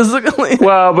physically.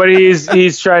 well, but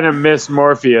he's trying to miss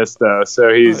Morpheus though,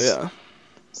 so he's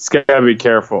gotta be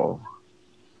careful.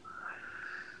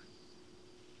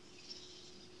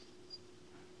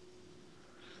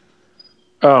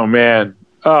 Oh man.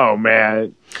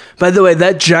 By the way,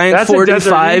 that giant That's a Desert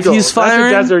 45 Eagle. he's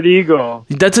firing. That's a Desert Eagle.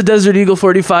 That's a Desert Eagle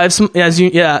 45,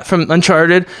 from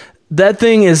Uncharted. That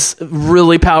thing is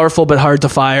really powerful but hard to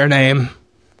fire and aim.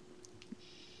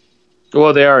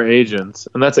 Well, they are agents,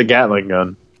 and that's a Gatling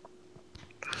gun.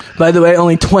 By the way,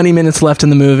 only 20 minutes left in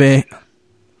the movie.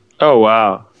 Oh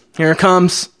wow. Here it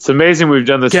comes. It's amazing we've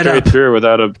done this Get straight up. through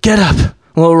without a. Get up.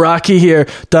 A little Rocky here.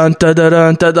 Dun dun dun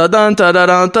dun dun dun dun dun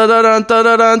dun dun dun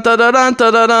dun dun dun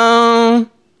dun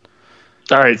dun.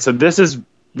 All right, so this is,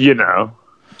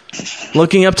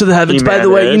 Looking up to the heavens. By the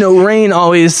way, rain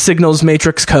always signals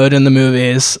Matrix code in the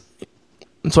movies.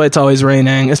 That's why it's always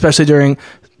raining, especially during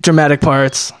dramatic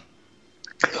parts.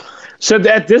 So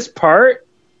at this part,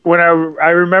 when I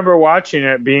remember watching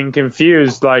it, being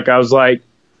confused, like I was like,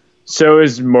 so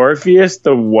is Morpheus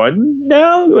the one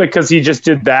now? Like, because he just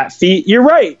did that feat. You're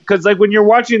right, because like when you're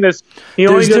watching this, he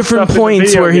only There's does different stuff in the points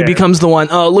video where he game. becomes the one.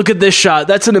 Oh, look at this shot.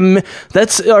 That's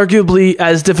arguably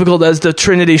as difficult as the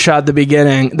Trinity shot at the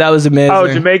beginning. That was amazing. Oh,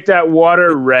 to make that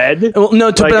water red? Well,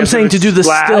 no, but I'm as saying it to do the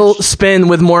splash? still spin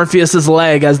with Morpheus's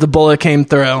leg as the bullet came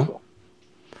through.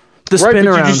 The Right, spin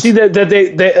but around. did you see that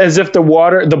they as if the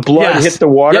blood Yes. hit the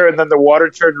water Yep. and then the water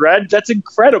turned red? That's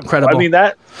incredible. Incredible. I mean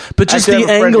that. But just I actually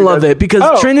the have a friend angle who of does- it, because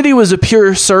Oh. Trinity was a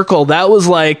pure circle. That was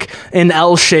like an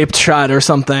L-shaped shot or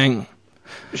something.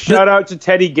 Shout out to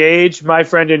Teddy Gage, my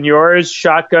friend and yours,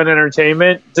 Shotgun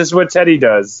Entertainment. This is what Teddy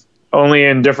does, only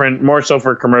in different, more so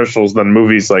for commercials than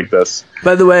movies like this.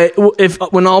 By the way, if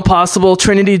when all possible,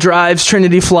 Trinity drives,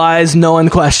 Trinity flies, no one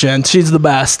questioned. She's the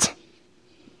best.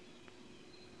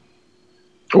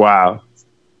 Wow.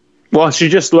 Well, she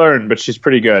just learned, but she's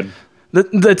pretty good.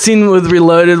 That scene with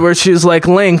Reloaded where she's like,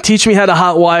 Link, teach me how to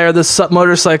hot wire this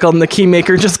motorcycle, and the key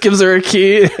maker just gives her a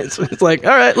key. It's like,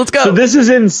 all right, let's go. So this is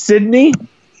in Sydney?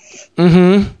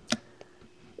 The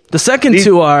second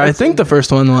two are. I think the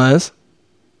first one was.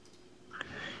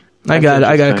 I got it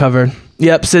interesting. covered.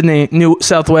 Yep, Sydney, New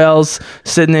South Wales,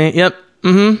 Sydney. Yep.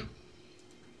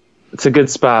 It's a good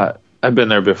spot. I've been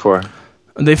there before.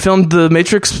 They filmed the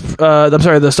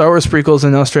the Star Wars prequels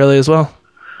in Australia as well.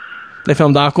 They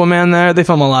filmed Aquaman there. They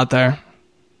film a lot there.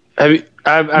 I'm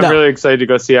No. really excited to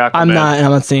go see Aquaman. I'm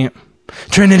not seeing it.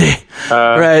 Trinity.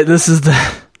 Right, this is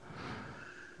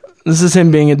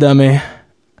him being a dummy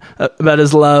about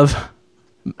his love.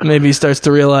 maybe he starts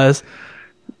to realize.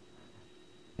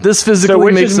 This physically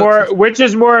So makes which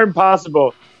is more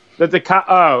impossible?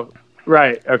 That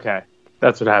right, okay.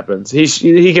 That's what happens.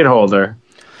 He can hold her.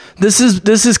 This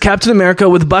is Captain America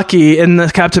with Bucky in the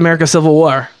Captain America Civil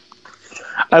War.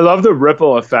 I love the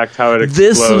ripple effect, how it explodes.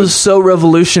 This was so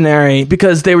revolutionary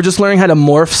because they were just learning how to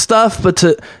morph stuff, but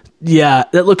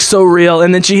that looks so real.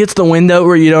 And then she hits the window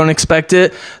where you don't expect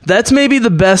it. That's maybe the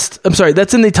best. I'm sorry,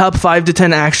 that's in the top 5 to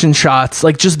 10 action shots.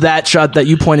 Like just that shot that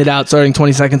you pointed out starting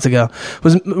 20 seconds ago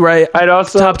was right. I'd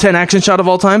also top 10 action shot of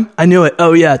all time. I knew it.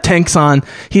 Oh yeah, Tank's on.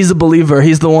 He's a believer.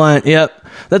 He's the one. Yep.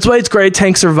 That's why it's great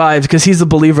Tank survived because he's a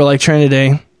believer like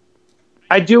Trinity.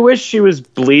 I do wish she was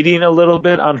bleeding a little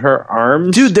bit on her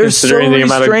arms. Dude, there's so many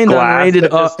strained on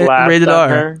rated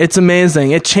R. It's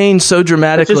amazing. It changed so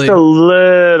dramatically. Just a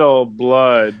little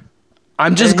blood.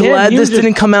 I'm just glad this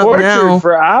didn't come out now.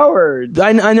 For hours.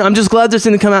 I know. I'm just glad this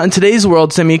didn't come out in today's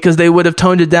world, Simi, because they would have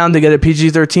toned it down to get a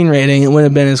PG-13 rating. It wouldn't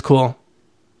have been as cool.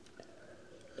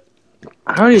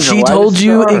 I don't even know she told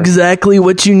you exactly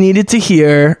what you needed to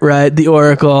hear, right? The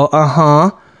Oracle.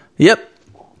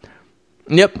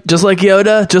 Yep, just like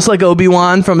Yoda, just like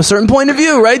Obi-Wan from a certain point of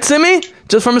view, right, Simi?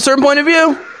 Just from a certain point of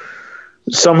view.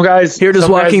 Some guys here, just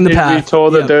walking the path. Need to be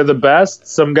told that they're the best.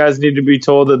 Some guys need to be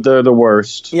told that they're the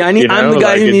worst. Yeah, I'm the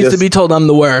guy who needs to be told I'm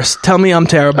the worst. Tell me I'm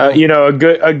terrible. A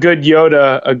good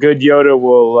Yoda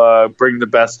will bring the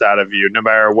best out of you, no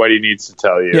matter what he needs to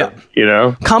tell you. Yeah. You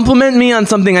know, compliment me on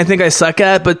something I think I suck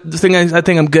at, but the thing I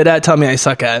think I'm good at, tell me I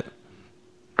suck at.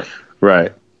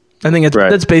 Right. I think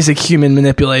that's basic human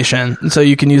manipulation, so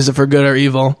you can use it for good or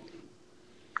evil.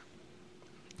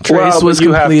 Trace was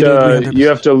completed. You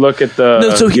have to look at the.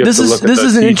 No, so this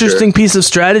is an interesting piece of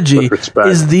strategy.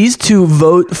 Is these two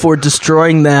vote for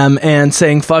destroying them and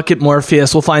saying "fuck it,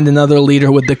 Morpheus"? We'll find another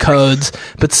leader with the codes.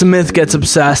 But Smith gets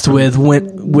obsessed with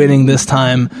winning this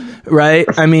time, right?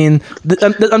 I mean,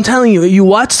 I'm telling you, you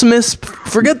watch Smith.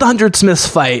 Forget the 100 Smiths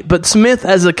fight, but Smith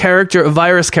as a character, a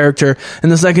virus character in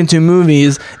the second 2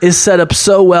 movies, is set up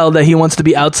so well that he wants to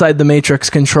be outside the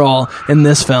Matrix control in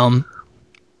this film.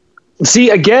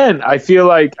 See, again, I feel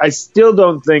like I still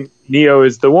don't think Neo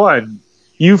is the one.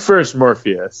 You first,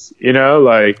 Morpheus. You know,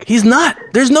 like he's not.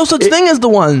 There's no such thing as the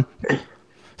one.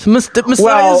 Messiahs. There's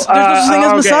no such thing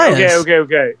as Messiahs.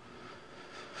 Okay.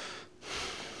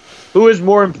 Who is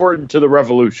more important to the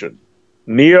revolution,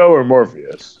 Neo or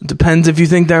Morpheus? Depends if you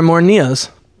think there are more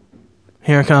Neos.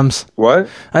 Here it comes. What?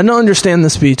 I don't understand the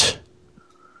speech.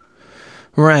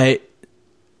 Right.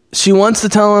 She wants to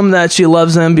tell him that she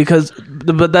loves him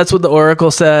but that's what the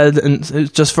Oracle said, and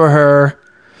it's just for her.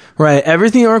 Right.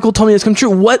 Everything the Oracle told me has come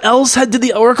true. What else did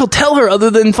the Oracle tell her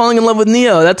other than falling in love with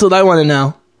Neo? That's what I want to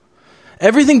know.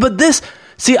 Everything but this.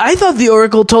 See, I thought the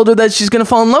Oracle told her that she's going to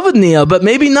fall in love with Neo, but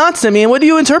maybe not, Simeon. What do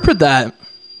you interpret that?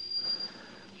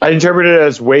 I interpret it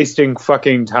as wasting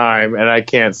fucking time, and I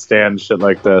can't stand shit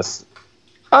like this.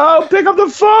 Oh, pick up the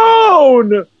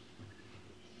phone!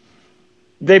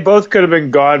 They both could have been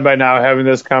gone by now having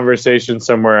this conversation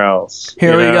somewhere else.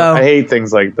 Here we go. I hate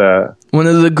things like that. One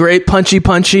of the great punchy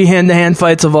hand-to-hand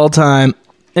fights of all time.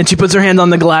 And she puts her hand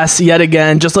on the glass yet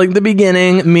again, just like the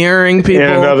beginning, mirroring people.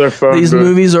 And another phone These booth.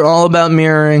 Movies are all about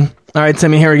mirroring. All right,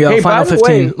 Timmy, here we go. Hey, Final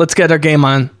 15. Let's get our game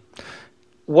on.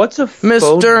 What's a phone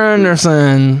Mr.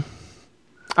 Anderson.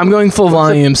 I'm going full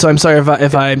volume, so I'm sorry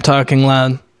if I'm talking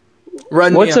loud.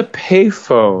 What's a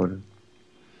payphone?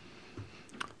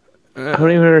 I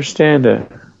don't even understand it.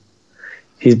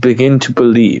 He's beginning to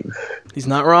believe. He's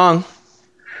not wrong.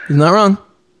 He's not wrong.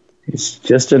 He's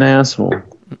just an asshole.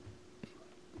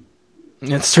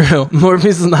 It's true.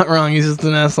 Morpheus is not wrong. He's just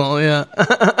an asshole, yeah.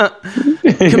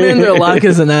 Commander Locke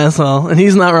is an asshole, and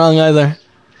he's not wrong either.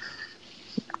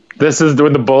 This is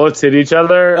when the bullets hit each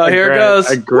other. Oh, here it goes.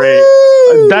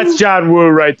 Woo! That's John Woo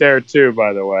right there, too,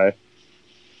 by the way.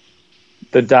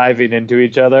 The diving into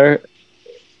each other.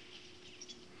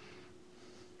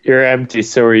 You're empty,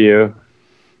 so are you.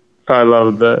 I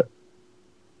love that.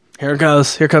 Here it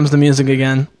goes. Here comes the music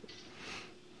again.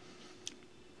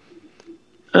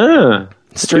 You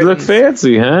look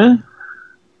fancy, huh?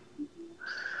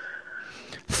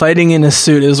 Fighting in a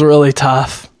suit is really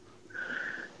tough.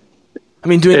 I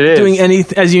mean, doing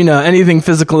anything, as you know, anything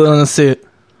physical in a suit.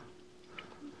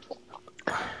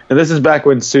 And this is back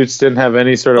when suits didn't have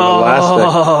any sort of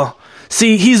elastic.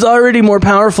 See, he's already more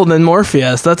powerful than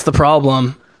Morpheus. That's the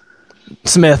problem.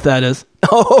 Smith, that is.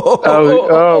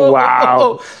 Oh,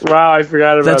 wow. Wow, I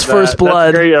forgot about that. That's First Blood.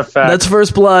 That's great effect. That's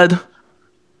First Blood.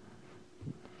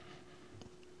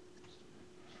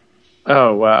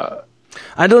 Oh, wow.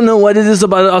 I don't know what it is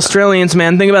about Australians,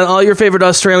 man. Think about all your favorite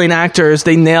Australian actors.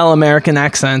 They nail American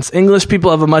accents. English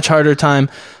people have a much harder time.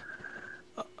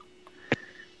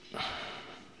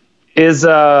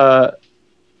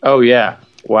 Oh yeah,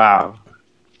 wow.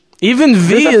 Even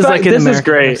V is like an this American is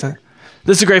great. accent.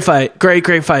 This is a great fight.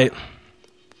 Great fight.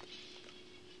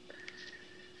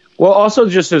 Well, also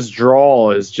just his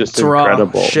drawl is just It's raw.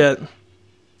 incredible. Shit.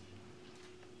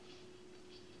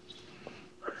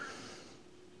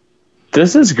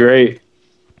 This is great.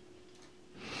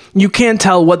 You can't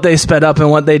tell what they sped up and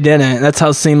what they didn't. That's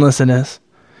how seamless it is.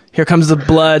 Here comes the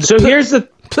blood. So here's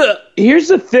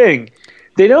the thing.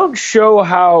 They don't show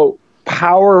how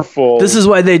powerful This is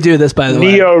why they do this, by the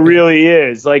way. Neo really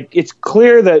is. Like, it's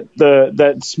clear that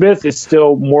that Smith is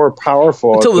still more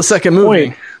powerful Until at the this second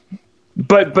point.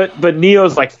 movie. But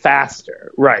Neo's like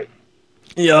faster, right?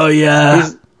 Oh, yeah.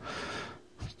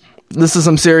 This is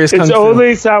some serious kung It's fu.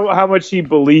 only how much he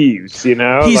believes, you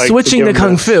know? He's like, switching to give him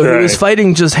kung that fu. He was strength.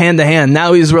 fighting just hand to hand.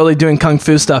 Now he's really doing kung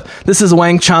fu stuff. This is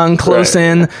Wang Chung, close Right.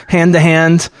 in, hand to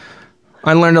hand.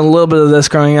 I learned a little bit of this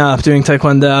growing up doing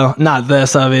Taekwondo. Not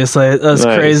this, obviously. That's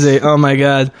Nice. crazy. Oh my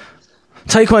god.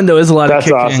 Taekwondo is a lot That's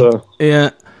of kicking. awesome. Yeah.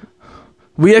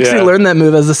 We actually Yeah. learned that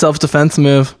move as a self-defense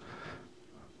move.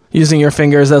 Using your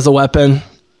fingers as a weapon.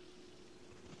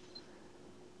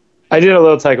 I did a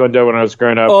little Taekwondo when I was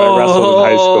growing up. I wrestled in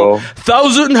high school.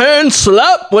 1,000 hand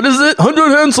slap. What is it?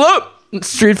 100 hand slap.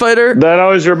 Street Fighter. That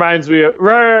always reminds me of...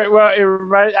 Right. Well,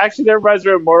 that reminds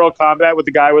me of Mortal Kombat with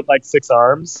the guy with, like, 6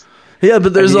 arms. Yeah,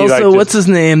 but there's And he, also, like, what's his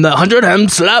name? The 100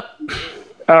 hand slap.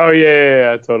 Oh,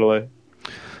 yeah, totally.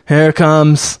 Here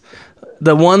comes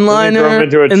the Throw him one-liner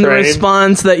into a in the train.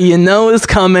 response that you know is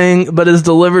coming, but is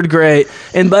delivered great.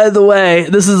 And by the way,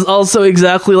 this is also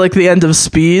exactly like the end of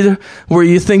Speed, where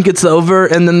you think it's over,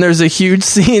 and then there's a huge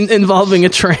scene involving a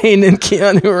train and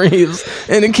Keanu Reeves,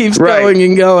 and it keeps Right. going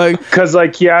and going. Because,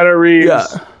 like, Keanu Reeves Yeah.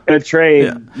 in a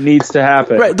train needs to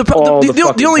happen. Right. The fucking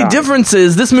only time. difference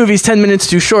is this movie's 10 minutes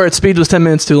too short. Speed was 10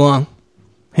 minutes too long.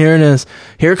 Here it is.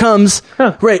 Here it comes.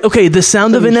 Huh. Right. Okay. The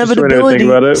sound of That's an interesting way to inevitability. think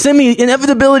about it. Simi,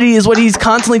 inevitability is what he's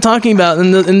constantly talking about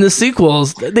in the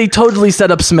sequels. They totally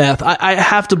set up Smith. I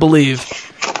have to believe.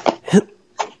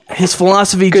 His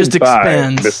philosophy just Goodbye,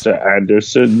 expands. Mr.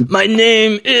 Anderson. My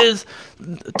name is...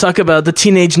 Talk about the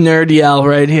teenage nerd yell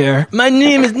right here. My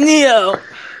name is Neo.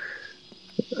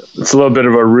 It's a little bit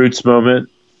of a Roots moment.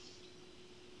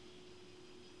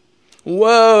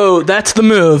 Whoa. That's the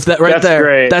move. That's there.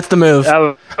 great. That's the move.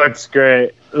 That looks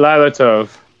great. Lila Tov.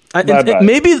 Bye-bye.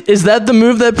 Maybe is that the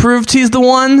move that proved he's the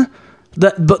one?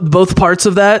 That both parts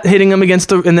of that hitting him against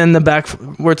the and then the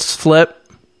backwards flip.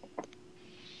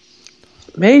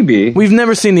 Maybe. We've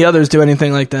never seen the others do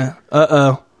anything like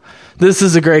that. This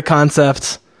is a great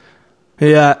concept.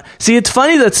 Yeah. See, it's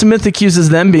funny that Smith accuses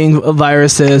them being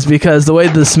viruses because the way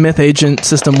the Smith agent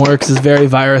system works is very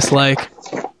virus-like.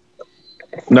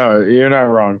 No, you're not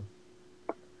wrong.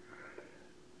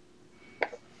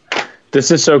 This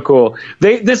is so cool.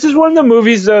 This is one of the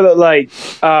movies though that like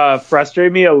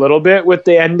frustrate me a little bit with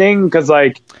the ending because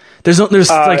like There's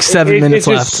like 7 minutes it's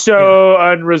left. just so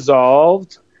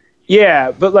unresolved.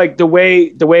 Yeah, but like the way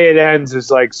it ends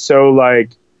is like so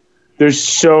like there's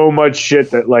so much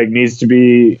shit that like needs to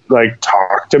be like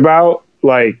talked about.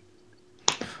 Like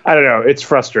I don't know, it's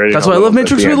frustrating. That's a why I little love bit,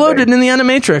 Matrix the Reloaded ending. and the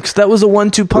Animatrix. That was a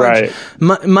 1-2 punch.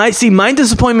 Right. My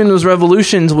disappointment was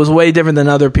Revolutions was way different than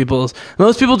other people's.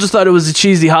 Most people just thought it was a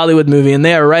cheesy Hollywood movie, and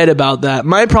they are right about that.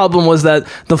 My problem was that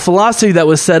the philosophy that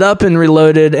was set up in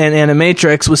Reloaded and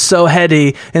Animatrix was so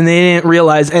heady, and they didn't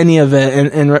realize any of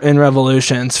it in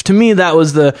Revolutions. To me, that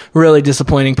was the really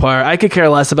disappointing part. I could care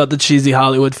less about the cheesy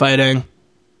Hollywood fighting.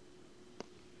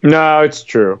 No, it's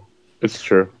true. It's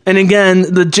true. And again,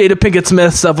 the Jada Pinkett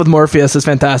Smith stuff with Morpheus is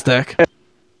fantastic. It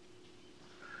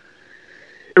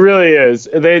really is.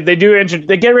 They do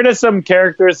they get rid of some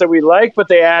characters that we like, but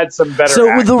they add some better.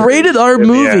 So with the actors rated R in the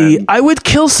movie, end. I would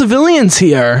kill civilians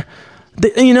here.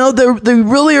 They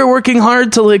really are working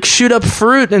hard to like shoot up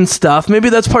fruit and stuff. Maybe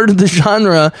that's part of the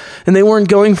genre, and they weren't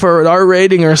going for an R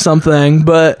rating or something.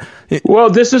 But Well,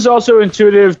 this is also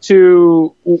intuitive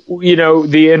to,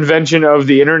 the invention of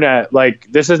the internet. Like,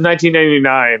 this is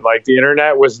 1999. Like, the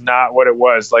internet was not what it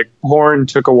was. Like, porn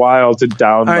took a while to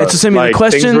download. all right, so Sammy, like, the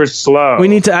question things were slow. we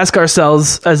need to ask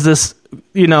ourselves as this,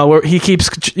 where he keeps,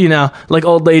 like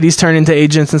old ladies turn into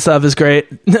agents and stuff is great.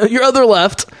 No, your other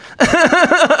left.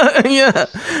 Yeah,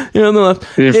 your other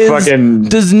left.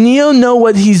 Does Neo know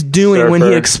what he's doing when he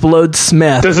Surfer. explodes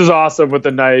Smith? This is awesome with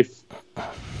the knife.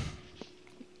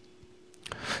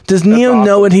 Does Neo awesome.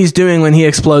 know what he's doing when he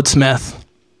explodes Smith?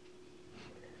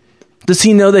 Does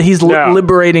he know that he's No.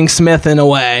 liberating Smith in a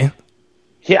way?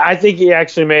 I think he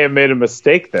actually may have made a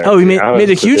mistake there. Oh, he made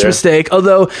a huge mistake,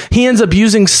 although he ends up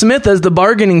using Smith as the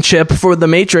bargaining chip for the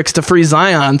Matrix to free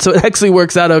Zion, so it actually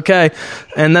works out okay.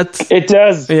 And it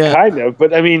does, kind of,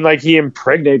 but I mean, like, he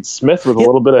impregnates Smith with a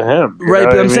little bit of him. Right,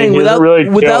 but I'm saying without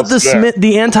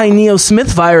the anti-Neo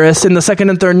Smith virus in the second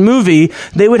and third movie,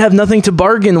 they would have nothing to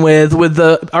bargain with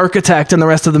the Architect and the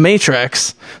rest of the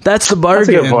Matrix. That's the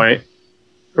bargain. That's a good point.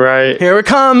 Right. Here it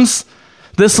comes.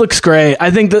 This looks great. I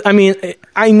think that, I mean,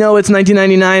 I know it's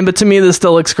 1999, but to me, this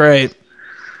still looks great.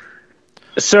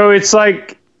 So it's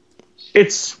like,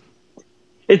 it's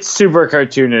super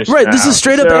cartoonish. Right. Now. This is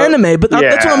straight up anime, but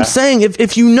that's what I'm saying.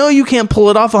 If you know you can't pull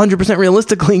it off 100%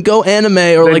 realistically, go anime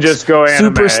or then like just go anime.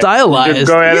 Super stylized.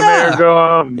 Just go anime or go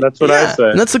home. That's what I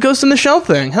say. And that's the Ghost in the Shell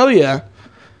thing. Hell yeah.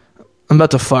 I'm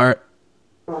about to fart.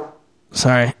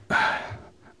 Sorry.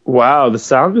 Wow, the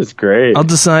sound is great. I'll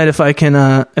decide if I can,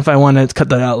 if I want to cut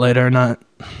that out later or not.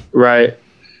 Right.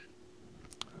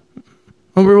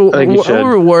 I'll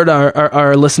reward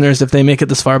our listeners if they make it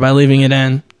this far by leaving it in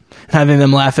and having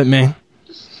them laugh at me.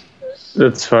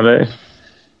 That's funny.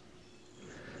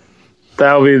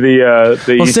 That'll be the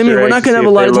well, Simi, we're not going to have a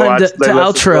lot of time to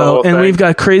outro, and we've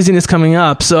got craziness coming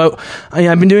up. So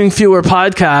I've been doing fewer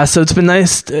podcasts, so it's been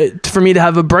nice for me to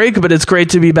have a break, but it's great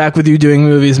to be back with you doing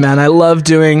movies, man. I love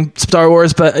doing Star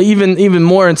Wars, but even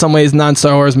more in some ways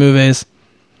non-Star Wars movies.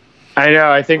 I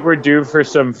know. I think we're due for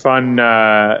some fun,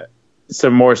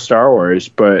 some more Star Wars,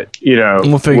 but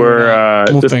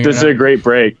this is a great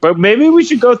break. But maybe we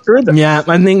should go through them. Yeah,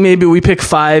 I think maybe we pick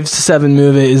 5 to 7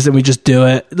 movies and we just do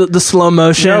it. The slow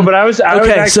motion. No, but I was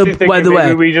actually thinking by the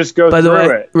way, we just go through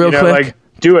it. Real quick, like,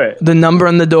 do it. The number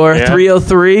on the door,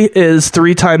 303 is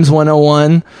 3 times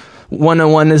 101.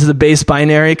 101 is the base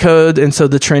binary code, and so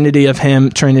the Trinity of him,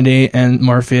 Trinity, and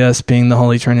Morpheus being the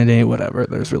Holy Trinity, whatever.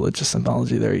 There's religious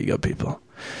symbology. There you go, people.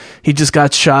 He just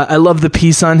got shot. I love the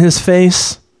peace on his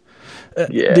face.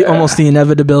 Almost the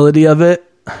inevitability of it.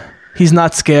 He's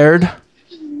not scared.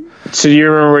 So do you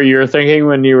remember what you were thinking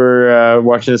when you were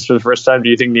watching this for the first time?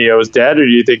 Do you think Neo is dead, or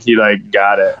do you think he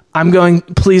got it? I'm going,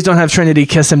 please don't have Trinity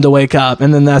kiss him to wake up,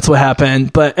 and then that's what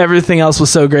happened. But everything else was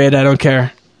so great, I don't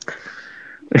care.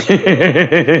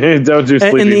 Don't do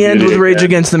Sleeping In the end, with Rage again.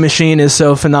 Against the Machine is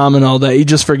so phenomenal that you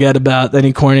just forget about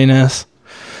any corniness.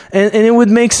 And it would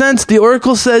make sense. The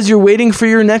Oracle says you're waiting for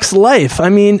your next life. I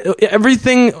mean,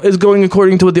 everything is going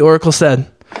according to what the Oracle said.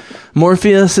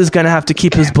 Morpheus is going to have to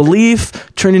keep his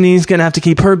belief. Trinity's going to have to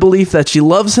keep her belief that she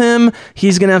loves him.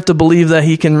 He's going to have to believe that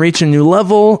he can reach a new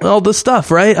level. All this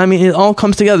stuff, right? I mean, it all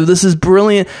comes together. This is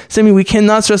brilliant. Sammy, we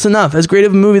cannot stress enough. As great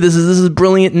of a movie this is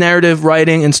brilliant narrative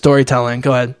writing and storytelling.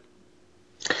 Go ahead.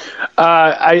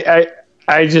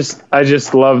 I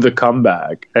just love the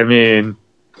comeback. I mean,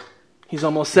 he's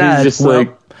almost sad. He's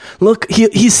just look,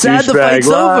 he's sad the fight's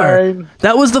over.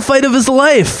 That was the fight of his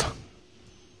life.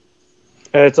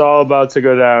 It's all about to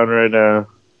go down right now.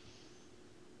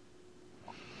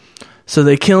 So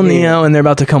they kill Neo, and they're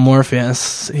about to kill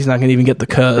Morpheus. He's not going to even get the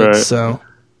code. Right. So,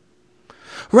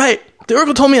 right. The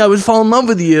Oracle told me I would fall in love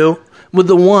with you, with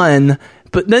the one.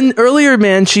 But then earlier,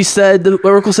 man, the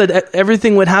Oracle said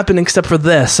everything would happen except for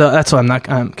this. So that's why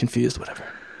I'm confused. Whatever.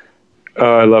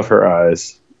 Oh, I love her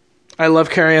eyes. I love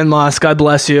Carrie-Anne Moss. God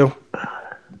bless you.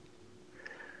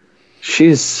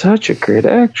 She's such a great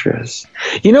actress.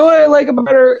 You know what I like about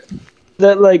her?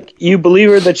 That, like, you believe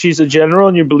her that she's a general,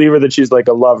 and you believe her that she's, like,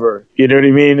 a lover. You know what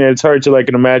I mean? And it's hard to, like,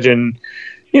 imagine,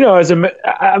 as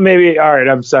maybe, all right,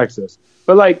 I'm sexist.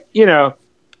 But, like,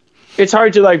 it's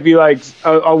hard to, like, be, like,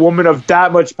 a woman of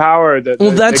that much power.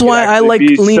 That's why I like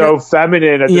be Lena. So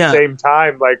feminine at the same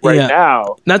time, like,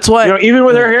 now. That's why. Even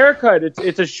with her haircut,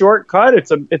 it's a short cut. It's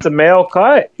a male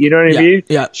cut. You know what I mean?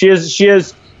 Yeah.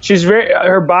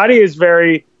 Her body is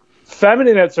very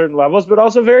feminine at certain levels, but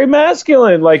also very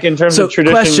masculine, like in terms of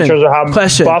tradition, in terms of how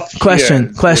buff she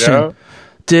is.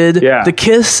 Did the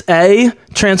kiss A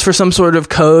transfer some sort of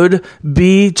code,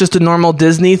 B just a normal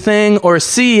Disney thing, or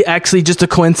C actually just a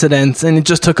coincidence and it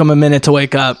just took him a minute to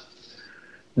wake up?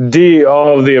 D,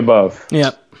 all of the above.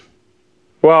 Yep.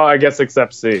 Well, I guess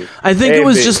except C. I think it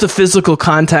was just a physical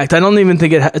contact. I don't even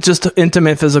think just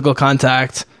intimate physical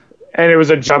contact. And it was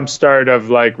a jump start of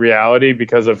like reality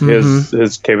because of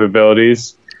his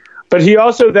capabilities. But he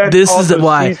also then This is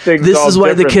why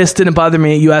the kiss didn't bother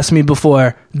me. You asked me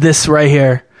before. This right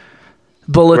here.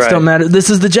 Bullets don't matter. This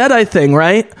is the Jedi thing,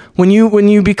 right? When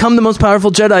you become the most powerful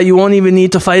Jedi, you won't even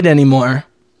need to fight anymore.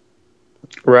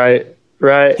 Right.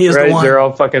 He is the one. They're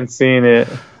all fucking seeing it.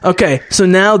 Okay, so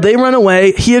now they run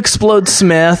away. He explodes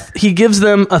Smith. He gives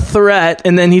them a threat,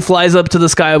 and then he flies up to the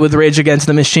sky with Rage Against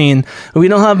the Machine. We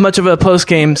don't have much of a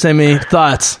post-game, Semi.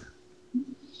 Thoughts?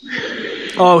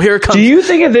 Oh, here it comes. Do you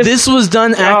think of this? This was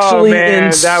done actually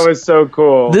that was so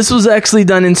cool. This was actually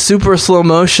done in super slow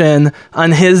motion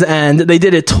on his end. They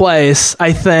did it twice,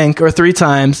 I think, or 3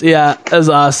 times. Yeah, it was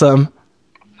awesome.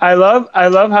 I love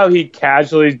how he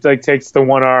casually takes the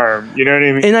one arm. You know what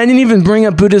I mean? And I didn't even bring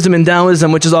up Buddhism and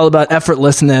Taoism, which is all about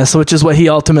effortlessness, which is what he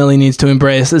ultimately needs to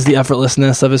embrace, is the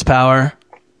effortlessness of his power.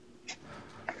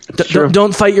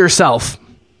 Don't fight yourself.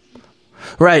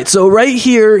 Right, so right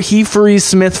here, he frees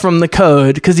Smith from the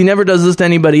code, because he never does this to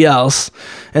anybody else,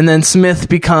 and then Smith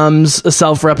becomes a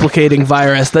self-replicating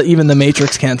virus that even the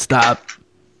Matrix can't stop.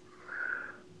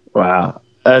 Wow,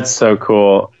 that's so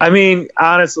cool. I mean,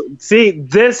 honestly, see,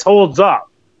 this holds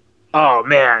up. Oh,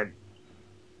 man.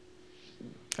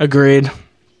 Agreed.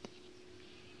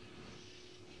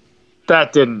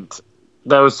 That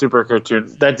was super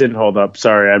cartoon. That didn't hold up.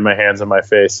 Sorry, I had my hands on my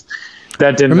face.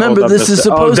 That didn't Remember, hold this up. is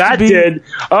supposed to be...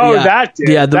 That did.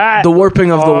 Yeah, the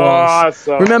warping of the walls.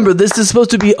 Awesome. Remember, this is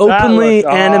supposed to be openly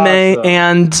anime awesome.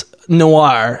 and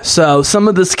noir, so some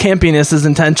of this campiness is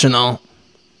intentional.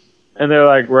 And they're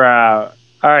like, we're out.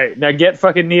 All right, now get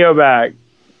fucking Neo back.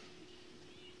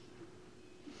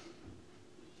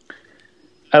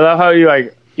 I love how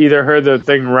you either heard the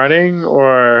thing running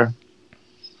or...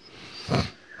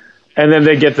 And then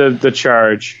they get the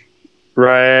charge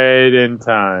right in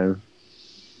time.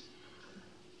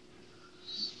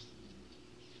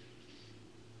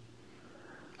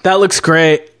 That looks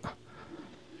great.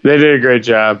 They did a great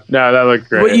job. No, that looked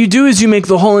great. What you do is you make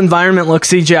the whole environment look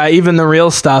CGI, even the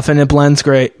real stuff, and it blends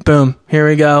great. Boom. Here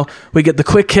we go. We get the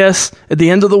quick kiss at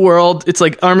the end of the world. It's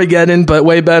like Armageddon, but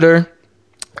way better.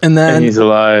 And then he's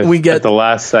alive. We get at the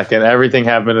last second. Everything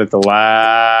happened at the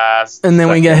last. And then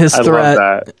second. we get his threat.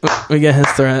 I love that. We get his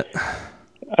threat.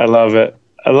 I love it.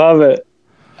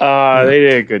 They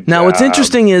did a good job. Now, what's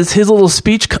interesting is his little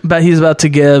speech that he's about to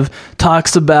give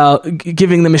talks about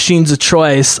giving the machines a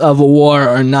choice of a war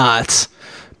or not.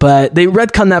 But they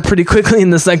retcon that pretty quickly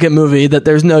in the second movie, that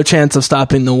there's no chance of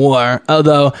stopping the war.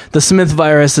 Although the Smith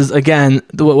virus is, again,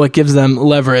 what gives them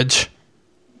leverage.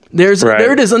 There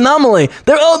it is, anomaly.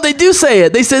 They do say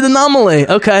it. They say the anomaly.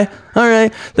 Okay, all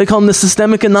right. They call them the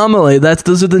systemic anomaly.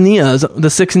 Those are the Neos, the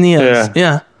 6 Neos.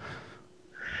 Yeah.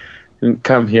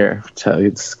 Come here. Tell you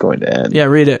it's going to end. Yeah,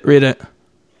 read it.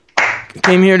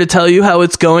 Came here to tell you how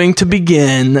it's going to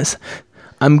begin.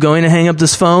 I'm going to hang up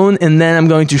this phone, and then I'm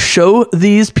going to show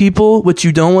these people what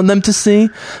you don't want them to see.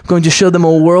 I'm going to show them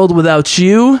a world without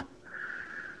you.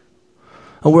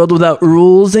 A world without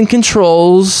rules and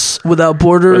controls, without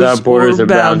borders or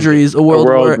boundaries. A world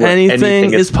where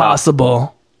anything is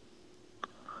possible.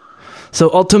 So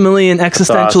ultimately, an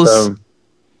existentialist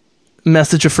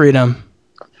message of freedom.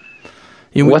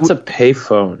 What's a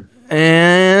payphone?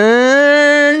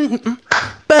 And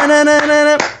I'm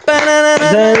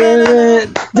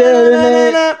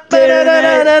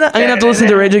gonna have to listen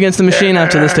to Rage Against the Machine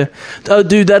after this too. Oh,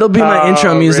 dude, that'll be my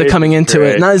intro music coming into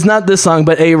it. It's not this song,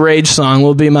 but a Rage song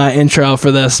will be my intro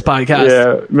for this podcast.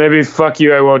 Yeah, maybe "Fuck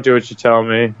You, I Won't Do What You Tell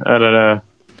Me." I don't know.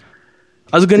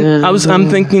 I'm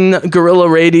thinking Guerrilla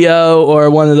Radio or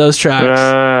one of those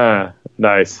tracks.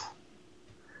 Nice.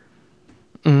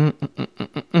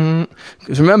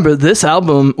 Because remember, this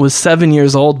album was 7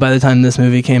 years old by the time this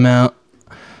movie came out.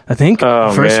 I think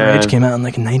First Rage came out in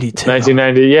 92.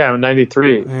 1990, yeah,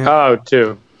 93. Yeah. Oh,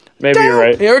 2. Maybe you're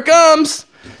right. Here it comes.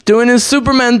 Doing his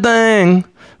Superman thing.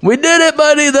 We did it,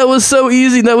 buddy. That was so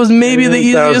easy. That was maybe the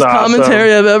easiest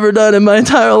commentary I've ever done in my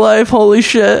entire life. Holy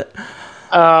shit.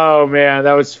 Oh, man,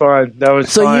 that was fun.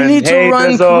 So you need to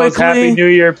run Bizzles, quickly. Happy New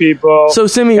Year, people. So,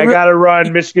 Simi, I gotta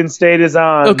run. Michigan State is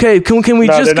on. Okay, can we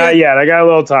just not yet. I got a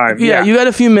little time. Yeah, you got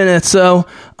a few minutes. So,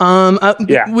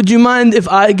 would you mind if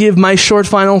I give my short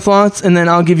final thoughts, and then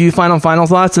I'll give you final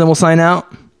thoughts, and then we'll sign out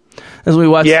as we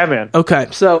watch? Yeah, man. Okay,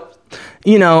 so...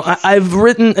 I've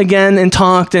written again and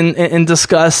talked and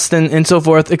discussed and so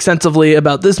forth extensively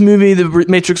about this movie, The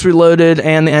Matrix Reloaded,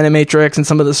 and the Animatrix and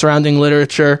some of the surrounding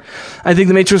literature. I think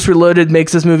The Matrix Reloaded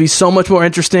makes this movie so much more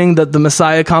interesting that the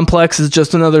Messiah complex is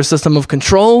just another system of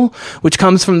control, which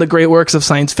comes from the great works of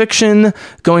science fiction,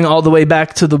 going all the way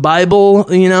back to the Bible,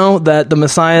 that the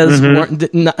Messiahs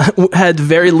had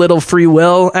very little free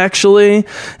will, actually,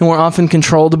 and were often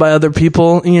controlled by other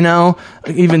people,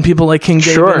 even people like King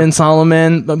David and Solomon.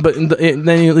 But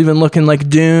then you even look in like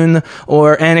Dune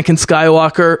or Anakin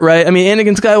Skywalker, right? I mean,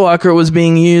 Anakin Skywalker was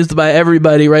being used by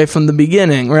everybody right from the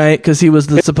beginning, right? Because he was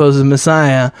the supposed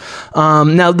Messiah.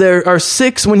 Now there are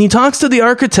 6, when he talks to the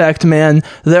architect, man,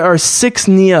 there are 6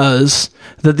 Neos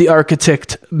that the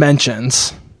architect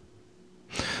mentions.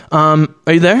 Are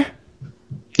you there?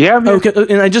 Yeah, man. Okay,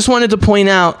 and I just wanted to point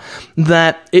out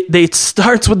that it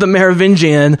starts with the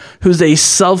Merovingian, who's a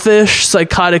selfish,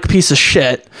 psychotic piece of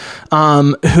shit,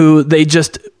 who they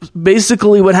just...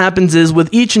 Basically what happens is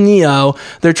with each Neo,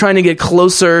 they're trying to get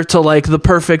closer to like the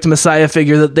perfect Messiah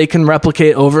figure that they can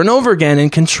replicate over and over again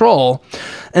and control.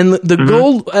 And the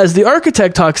goal, as the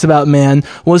architect talks about, man,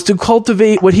 was to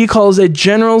cultivate what he calls a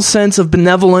general sense of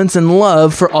benevolence and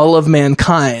love for all of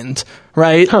mankind.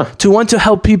 Right? To want to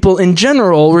help people in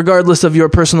general, regardless of your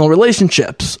personal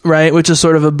relationships, right? Which is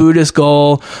sort of a Buddhist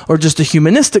goal or just a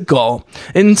humanistic goal.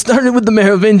 And it started with the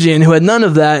Merovingian, who had none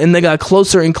of that, and they got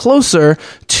closer and closer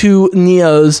to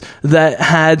Neos that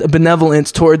had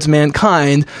benevolence towards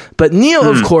mankind. But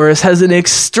Neo, of course, has an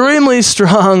extremely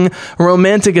strong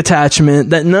romantic attachment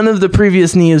that none of the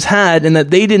previous Neos had and that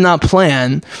they did not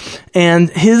plan. And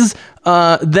his...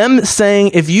 them saying,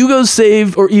 if you go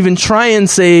save or even try and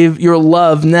save your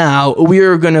love now, we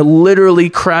are going to literally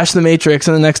crash the Matrix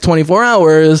in the next 24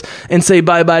 hours and say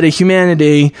bye-bye to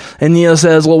humanity. And Neo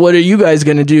says, well, what are you guys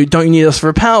going to do? Don't you need us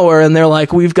for power? And they're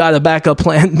like, we've got a backup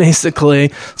plan,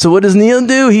 basically. So what does Neo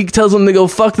do? He tells them to go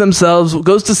fuck themselves,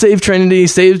 goes to save Trinity,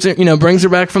 saves, brings her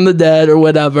back from the dead or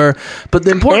whatever. But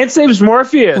the important... And saves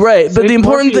Morpheus. Right, but the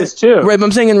important thing... too. Right, but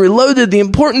I'm saying in Reloaded, the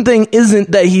important thing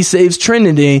isn't that he saves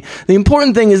Trinity. The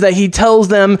important thing is that he tells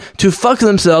them to fuck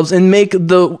themselves and make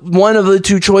the one of the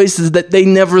two choices that they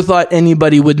never thought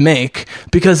anybody would make,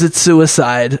 because it's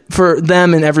suicide for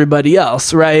them and everybody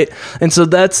else, right? And so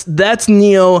that's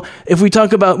Neo. If we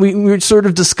talk about, we were sort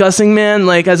of discussing, man,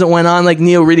 like as it went on, like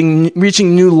Neo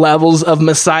reaching new levels of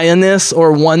messiahness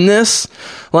or oneness.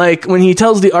 Like when he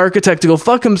tells the architect to go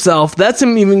fuck himself, that's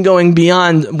him even going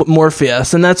beyond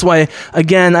Morpheus. And that's why,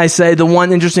 again, I say the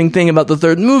one interesting thing about the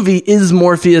third movie is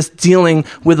Morpheus dealing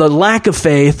with a lack of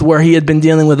faith, where he had been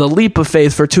dealing with a leap of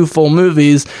faith for 2 full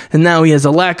movies, and now he has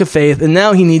a lack of faith, and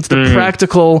now he needs the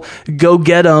practical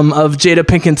go-get-em of Jada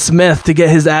Pinkett Smith to get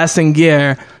his ass in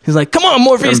gear. He's like, come on,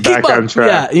 Morpheus, keep up.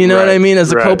 Yeah, you know what I mean?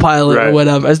 As a co-pilot or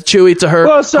whatever. As Chewie to her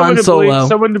Han Solo.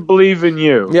 Someone to believe in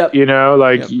you. Yep.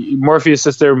 Morpheus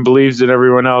sits there and believes in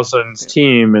everyone else on his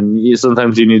team, and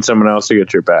sometimes you need someone else to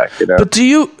get your back. But do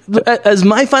you, as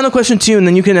my final question to you, and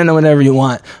then you can end on whatever you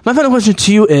want. My final question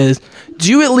to you is,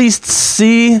 do you at least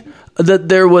see that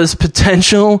there was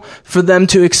potential for them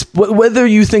to whether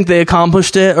you think they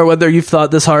accomplished it or whether you've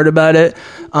thought this hard about it,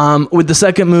 with the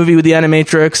second movie, with the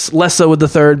Animatrix, less so with the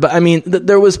third, but I mean,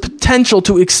 there was potential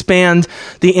to expand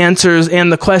the answers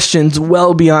and the questions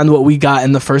well beyond what we got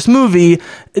in the first movie.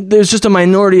 There's just a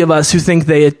minority of us who think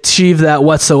they achieved that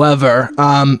whatsoever.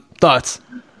 Thoughts?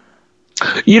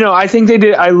 I think they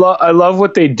did. I love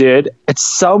what they did. At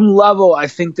some level, I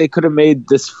think they could have made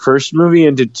this first movie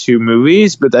into 2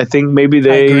 movies, but I think maybe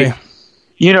they,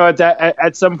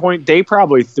 at some point they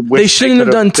probably they shouldn't have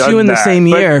done 2 in the same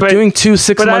year. But doing 2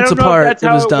 6 months apart, it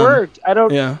was dumb. Worked. I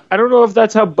don't know if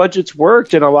that's how budgets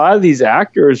worked, and a lot of these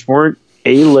actors weren't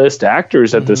A-list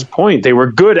actors at this point. They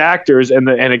were good actors, and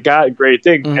it got a great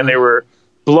thing, and they were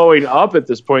blowing up at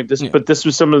this point. But this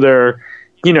was some of their.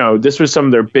 This was some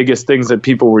of their biggest things that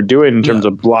people were doing in terms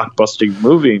of blockbusting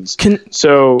movies. Can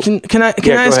I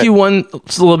ask you one a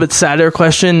little bit sadder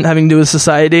question having to do with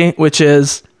society, which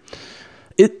is,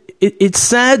 it's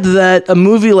sad that a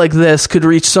movie like this could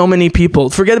reach so many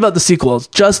people. Forget about the sequels,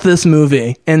 just this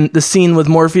movie and the scene with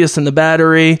Morpheus and the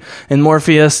battery and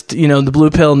Morpheus, the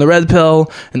blue pill and the red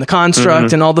pill and the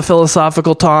construct and all the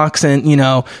philosophical talks and,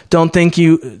 don't think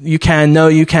you can, no,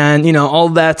 you can, all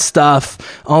that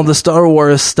stuff, all the Star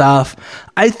Wars stuff.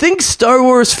 I think Star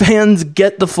Wars fans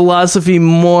get the philosophy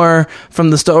more from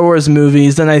the Star Wars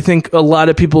movies than I think a lot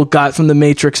of people got from the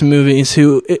Matrix movies,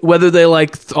 who, whether they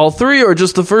like all 3 or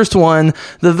just the first one,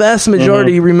 the vast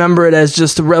majority remember it as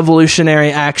just a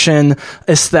revolutionary action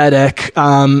aesthetic,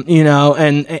 and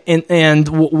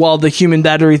while the human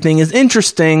battery thing is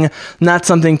interesting, not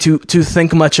something to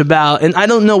think much about. And I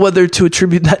don't know whether to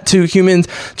attribute that to humans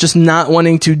just not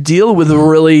wanting to deal with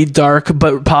really dark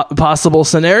but possible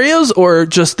scenarios, or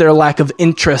just their lack of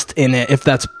interest in it, if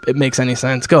it makes any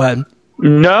sense. Go ahead.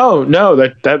 No,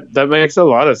 that makes a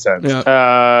lot of sense.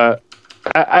 Yeah.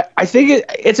 I think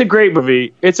it's a great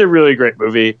movie. It's a really great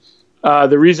movie.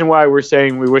 The reason why we're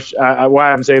saying we wish,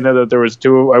 why I'm saying that there was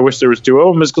 2, I wish there was 2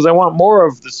 of them, is because I want more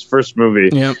of this first movie.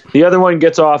 Yep. The other one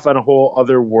gets off on a whole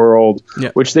other world,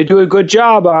 which they do a good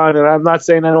job on, and I'm not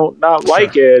saying I don't not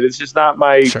like it. It's just not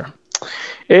my... Sure.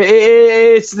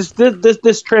 It's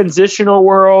this transitional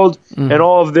world, and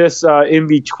all of this in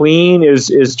between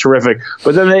is terrific.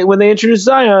 But then when they introduce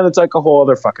Zion, it's like a whole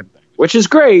other fucking thing. which is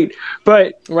great,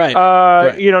 but Right.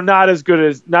 not as good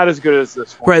as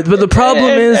this one. Right, but the problem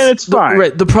is, and it's fine.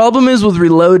 Right, the problem is with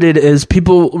Reloaded is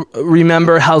people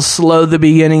remember how slow the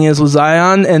beginning is with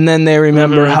Zion, and then they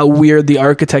remember how weird the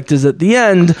architect is at the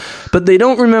end, but they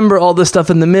don't remember all the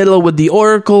stuff in the middle with the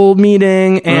Oracle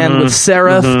meeting and with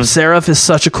Seraph. Seraph is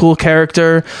such a cool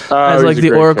character as like he's a the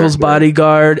great Oracle's character.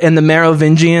 bodyguard, and the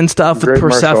Merovingian stuff with Great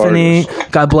martial Persephone.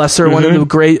 artist. God bless her, one of the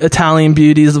great Italian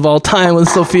beauties of all time with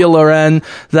Sophia Loren.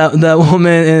 That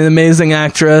woman, an amazing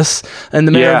actress, and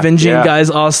the Merovingian guy's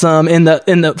awesome. In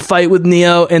the fight with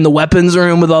Neo in the weapons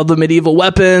room with all the medieval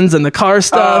weapons and the car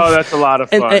stuff. Oh, that's a lot of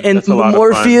fun. And That's a lot of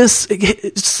Morpheus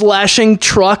slashing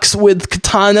trucks with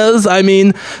katanas. I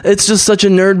mean, it's just such a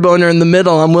nerd boner in the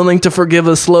middle. I'm willing to forgive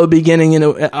a slow beginning.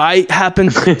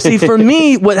 See, for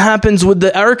me, what happens with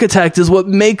the architect is what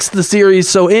makes the series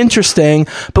so interesting.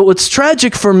 But what's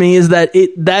tragic for me is that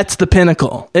that's the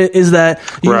pinnacle. Is that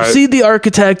you see the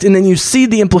architect and then you see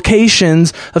the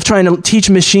implications of trying to teach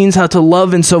machines how to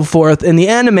love and so forth in the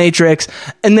Animatrix,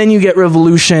 and then you get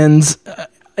Revolutions.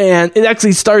 And it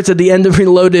actually starts at the end of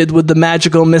Reloaded with the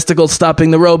magical, mystical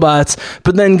stopping the robots,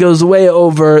 but then goes way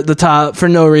over the top for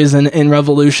no reason in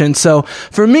Revolution. So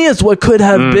for me, it's what could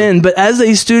have been. But as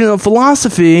a student of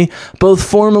philosophy, both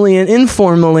formally and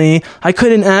informally, I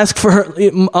couldn't ask for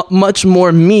much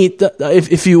more meat,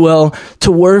 if you will,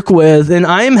 to work with. And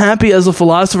I am happy as a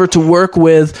philosopher to work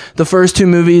with the first two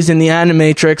movies in the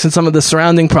Animatrix and some of the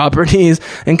surrounding properties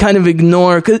and kind of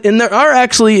ignore. And there are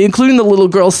actually, including the little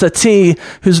girl Sati,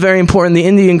 who's very important, the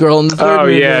Indian girl in the third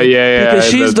movie. Because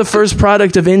she's the first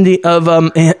product of We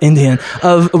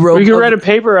could write a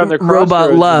paper on the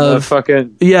Robot Love. I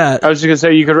was just gonna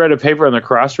say you could write a paper on the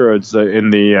crossroads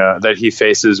that he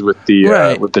faces with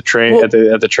the train at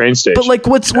the train station. But like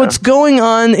what's going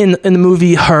on in the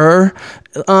movie Her,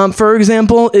 for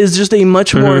example, is just a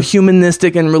much more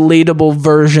humanistic and relatable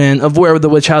version of where the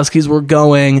Wachowskis were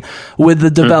going with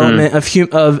the development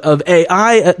of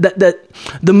AI. That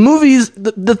the movies,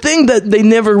 the thing that they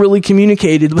never really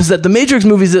communicated was that the Matrix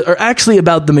movies are actually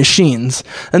about the machines,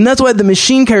 and that's why the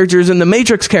machine characters and the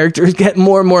Matrix characters get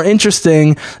more and more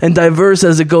interesting and diverse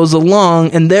as it goes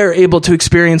along, and they're able to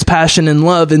experience passion and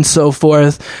love and so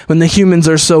forth when the humans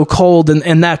are so cold,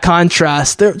 and that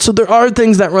contrast. So there are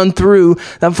things that run through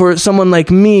that for someone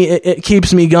like me, it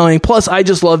keeps me going. Plus, I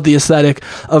just love the aesthetic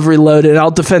of Reloaded.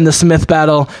 I'll defend the Smith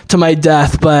battle to my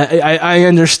death, but I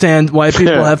understand why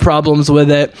people have problems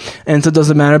with it, and so it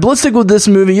doesn't matter. But let's stick with this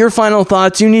movie. Your final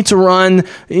thoughts. You need to run,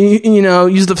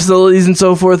 use the facilities and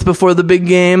so forth before the big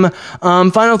game.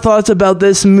 Final thoughts about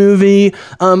this movie.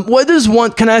 Can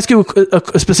I ask you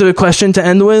a specific question to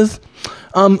end with?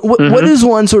 What is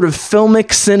one sort of filmic,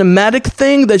 cinematic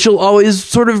thing that you'll always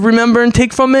sort of remember and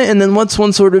take from it? And then what's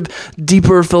one sort of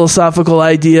deeper philosophical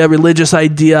idea, religious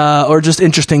idea, or just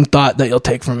interesting thought that you'll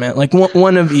take from it? Like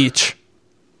one of each.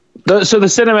 So the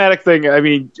cinematic thing, I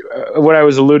mean, what I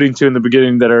was alluding to in the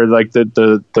beginning that are like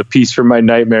the piece from my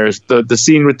nightmares, the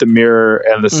scene with the mirror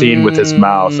and the scene with his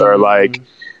mouth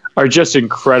are just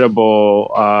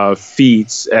incredible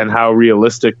feats, and how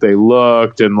realistic they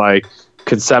looked, and like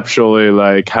conceptually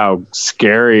like how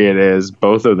scary it is,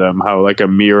 both of them, how like a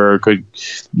mirror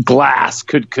glass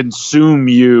could consume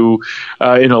you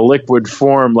in a liquid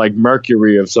form like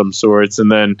mercury of some sorts,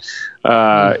 and then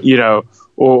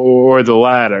or the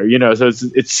latter, so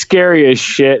it's scary as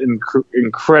shit and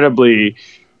incredibly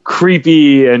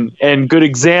creepy, and good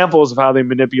examples of how they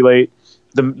manipulate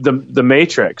the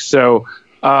Matrix. So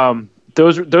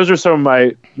those are some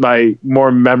of my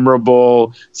more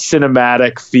memorable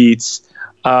cinematic feats.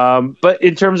 But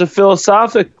in terms of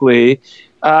philosophically,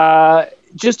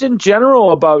 just in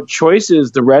general about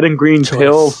choices, the red and green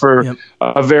pill for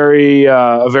a very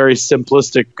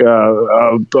simplistic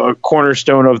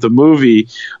cornerstone of the movie.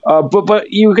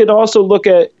 But you could also look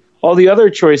at all the other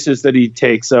choices that he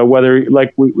takes, whether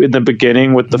like in the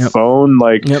beginning with the phone,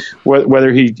 like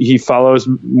whether he follows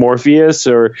Morpheus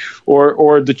or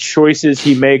the choices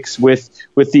he makes with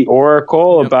the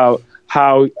Oracle about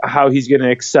how he's going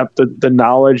to accept the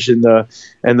knowledge and the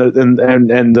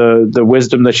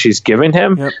wisdom that she's given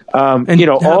him. All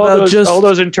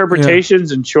those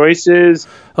interpretations and choices.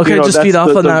 Okay, just feed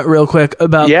off on that real quick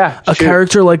about a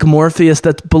character like Morpheus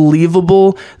that's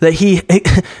believable, that he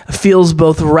feels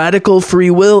both radical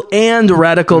free will and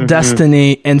radical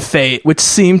destiny and fate, which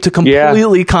seem to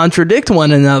completely contradict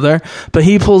one another, but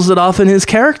he pulls it off in his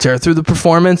character through the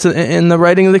performance and the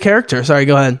writing of the character. Sorry,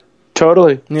 go ahead.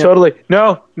 Totally.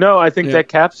 No, I think that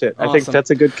caps it. Awesome. I think that's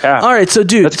a good cap. All right, so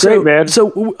dude, that's great, man. So,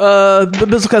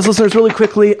 Bizzlecast listeners, really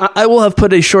quickly, I will have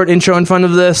put a short intro in front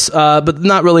of this, but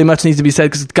not really much needs to be said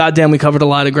because goddamn, we covered a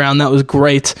lot of ground. That was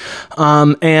great.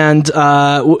 And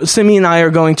Simi and I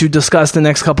are going to discuss the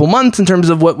next couple months in terms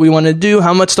of what we want to do,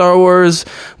 how much Star Wars.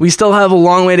 We still have a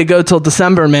long way to go till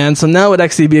December, man. So now would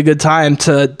actually be a good time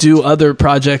to do other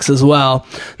projects as well.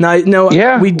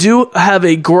 Now, we do have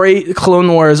a great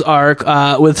Clone Wars arc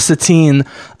with Satine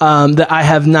that I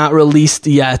have not released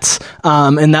yet,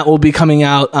 and that will be coming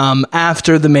out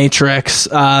after The Matrix.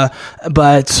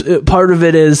 But part of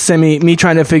it is me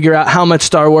trying to figure out how much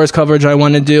Star Wars coverage I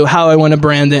want to do, how I want to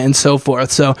brand it, and so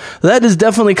forth. So that is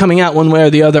definitely coming out one way or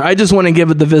the other. I just want to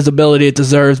give it the visibility it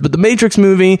deserves. But The Matrix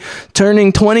movie,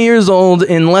 turning 20 years old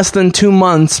in less than 2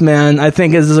 months, man, I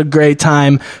think is a great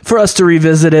time for us to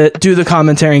revisit it, do the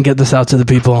commentary, and get this out to the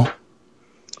people.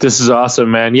 This is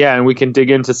awesome, man. Yeah, and we can dig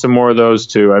into some more of those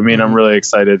too. I mean, I'm really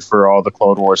excited for all the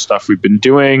Clone Wars stuff we've been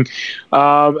doing.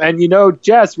 And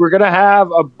Jess, we're going to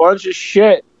have a bunch of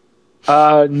shit,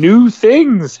 new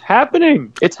things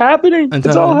happening. It's happening.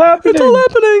 It's all happening. It's all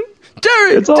happening.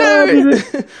 Jerry, it's all happening.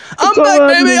 I'm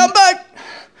back, baby. I'm back.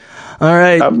 All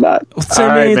right. I'm not.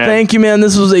 Simi, thank you, man.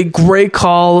 This was a great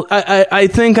call. I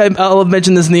think I'll have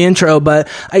mentioned this in the intro, but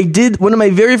I did one of my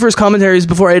very first commentaries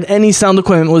before I had any sound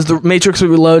equipment was The Matrix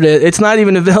Reloaded. It's not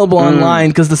even available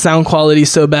online because the sound quality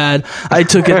is so bad. I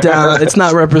took it down. It's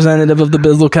not representative of the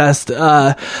Bizzlecast.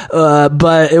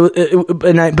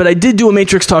 But I did do a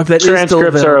Matrix talk that is still available.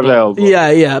 Transcripts are available.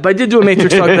 Yeah. But I did do a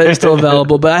Matrix talk that is still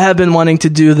available. But I have been wanting to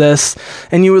do this,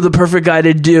 and you were the perfect guy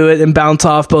to do it and bounce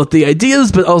off both the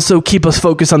ideas, but also keep us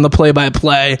focused on the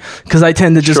play-by-play, because I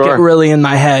tend to just get really in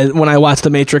my head when I watch the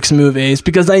Matrix movies,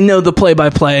 because I know the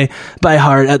play-by-play by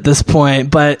heart at this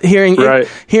point. But hearing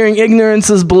ignorance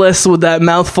is bliss with that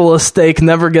mouthful of steak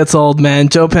never gets old, man.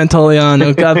 Joe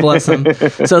Pantoliano, God bless him.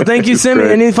 So thank you, Simi.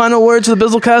 Any final words to the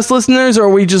Bizzlecast listeners, or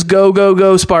we just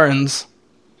go Spartans?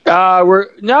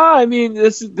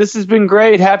 This has been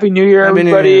great. Happy New Year,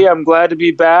 everybody. I'm glad to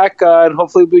be back, and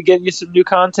hopefully we get you some new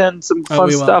content, some fun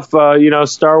stuff.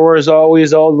 Star Wars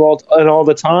always all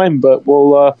the time, but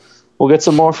we'll get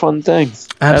some more fun things.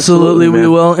 Absolutely, we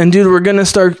will. And dude, we're gonna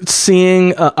start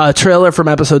seeing a trailer from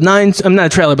episode 9. I'm not a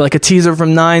trailer, but like a teaser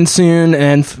from 9 soon,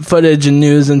 and footage and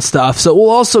news and stuff. So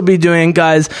we'll also be doing,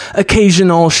 guys,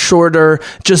 occasional shorter,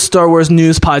 just Star Wars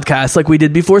news podcasts like we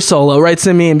did before Solo, right,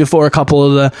 Simi, and before a couple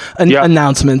of the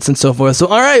announcements and so forth. So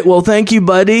all right, well, thank you,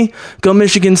 buddy. Go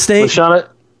Michigan State.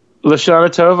 Lashana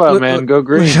Tova, man. Go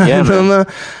green. Man.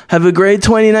 Have a great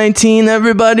 2019,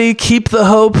 everybody. Keep the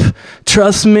hope.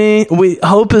 Trust me,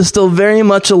 hope is still very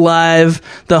much alive.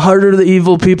 The harder the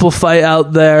evil people fight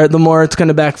out there, the more it's going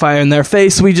to backfire in their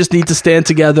face. We just need to stand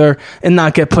together and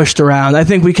not get pushed around. I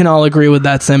think we can all agree with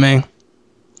that, Simi.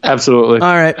 Absolutely.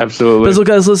 All right. Absolutely.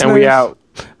 Bizzlecast listeners. And we out.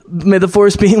 May the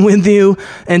force be with you.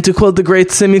 And to quote the great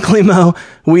Simi Klimo,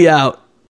 we out.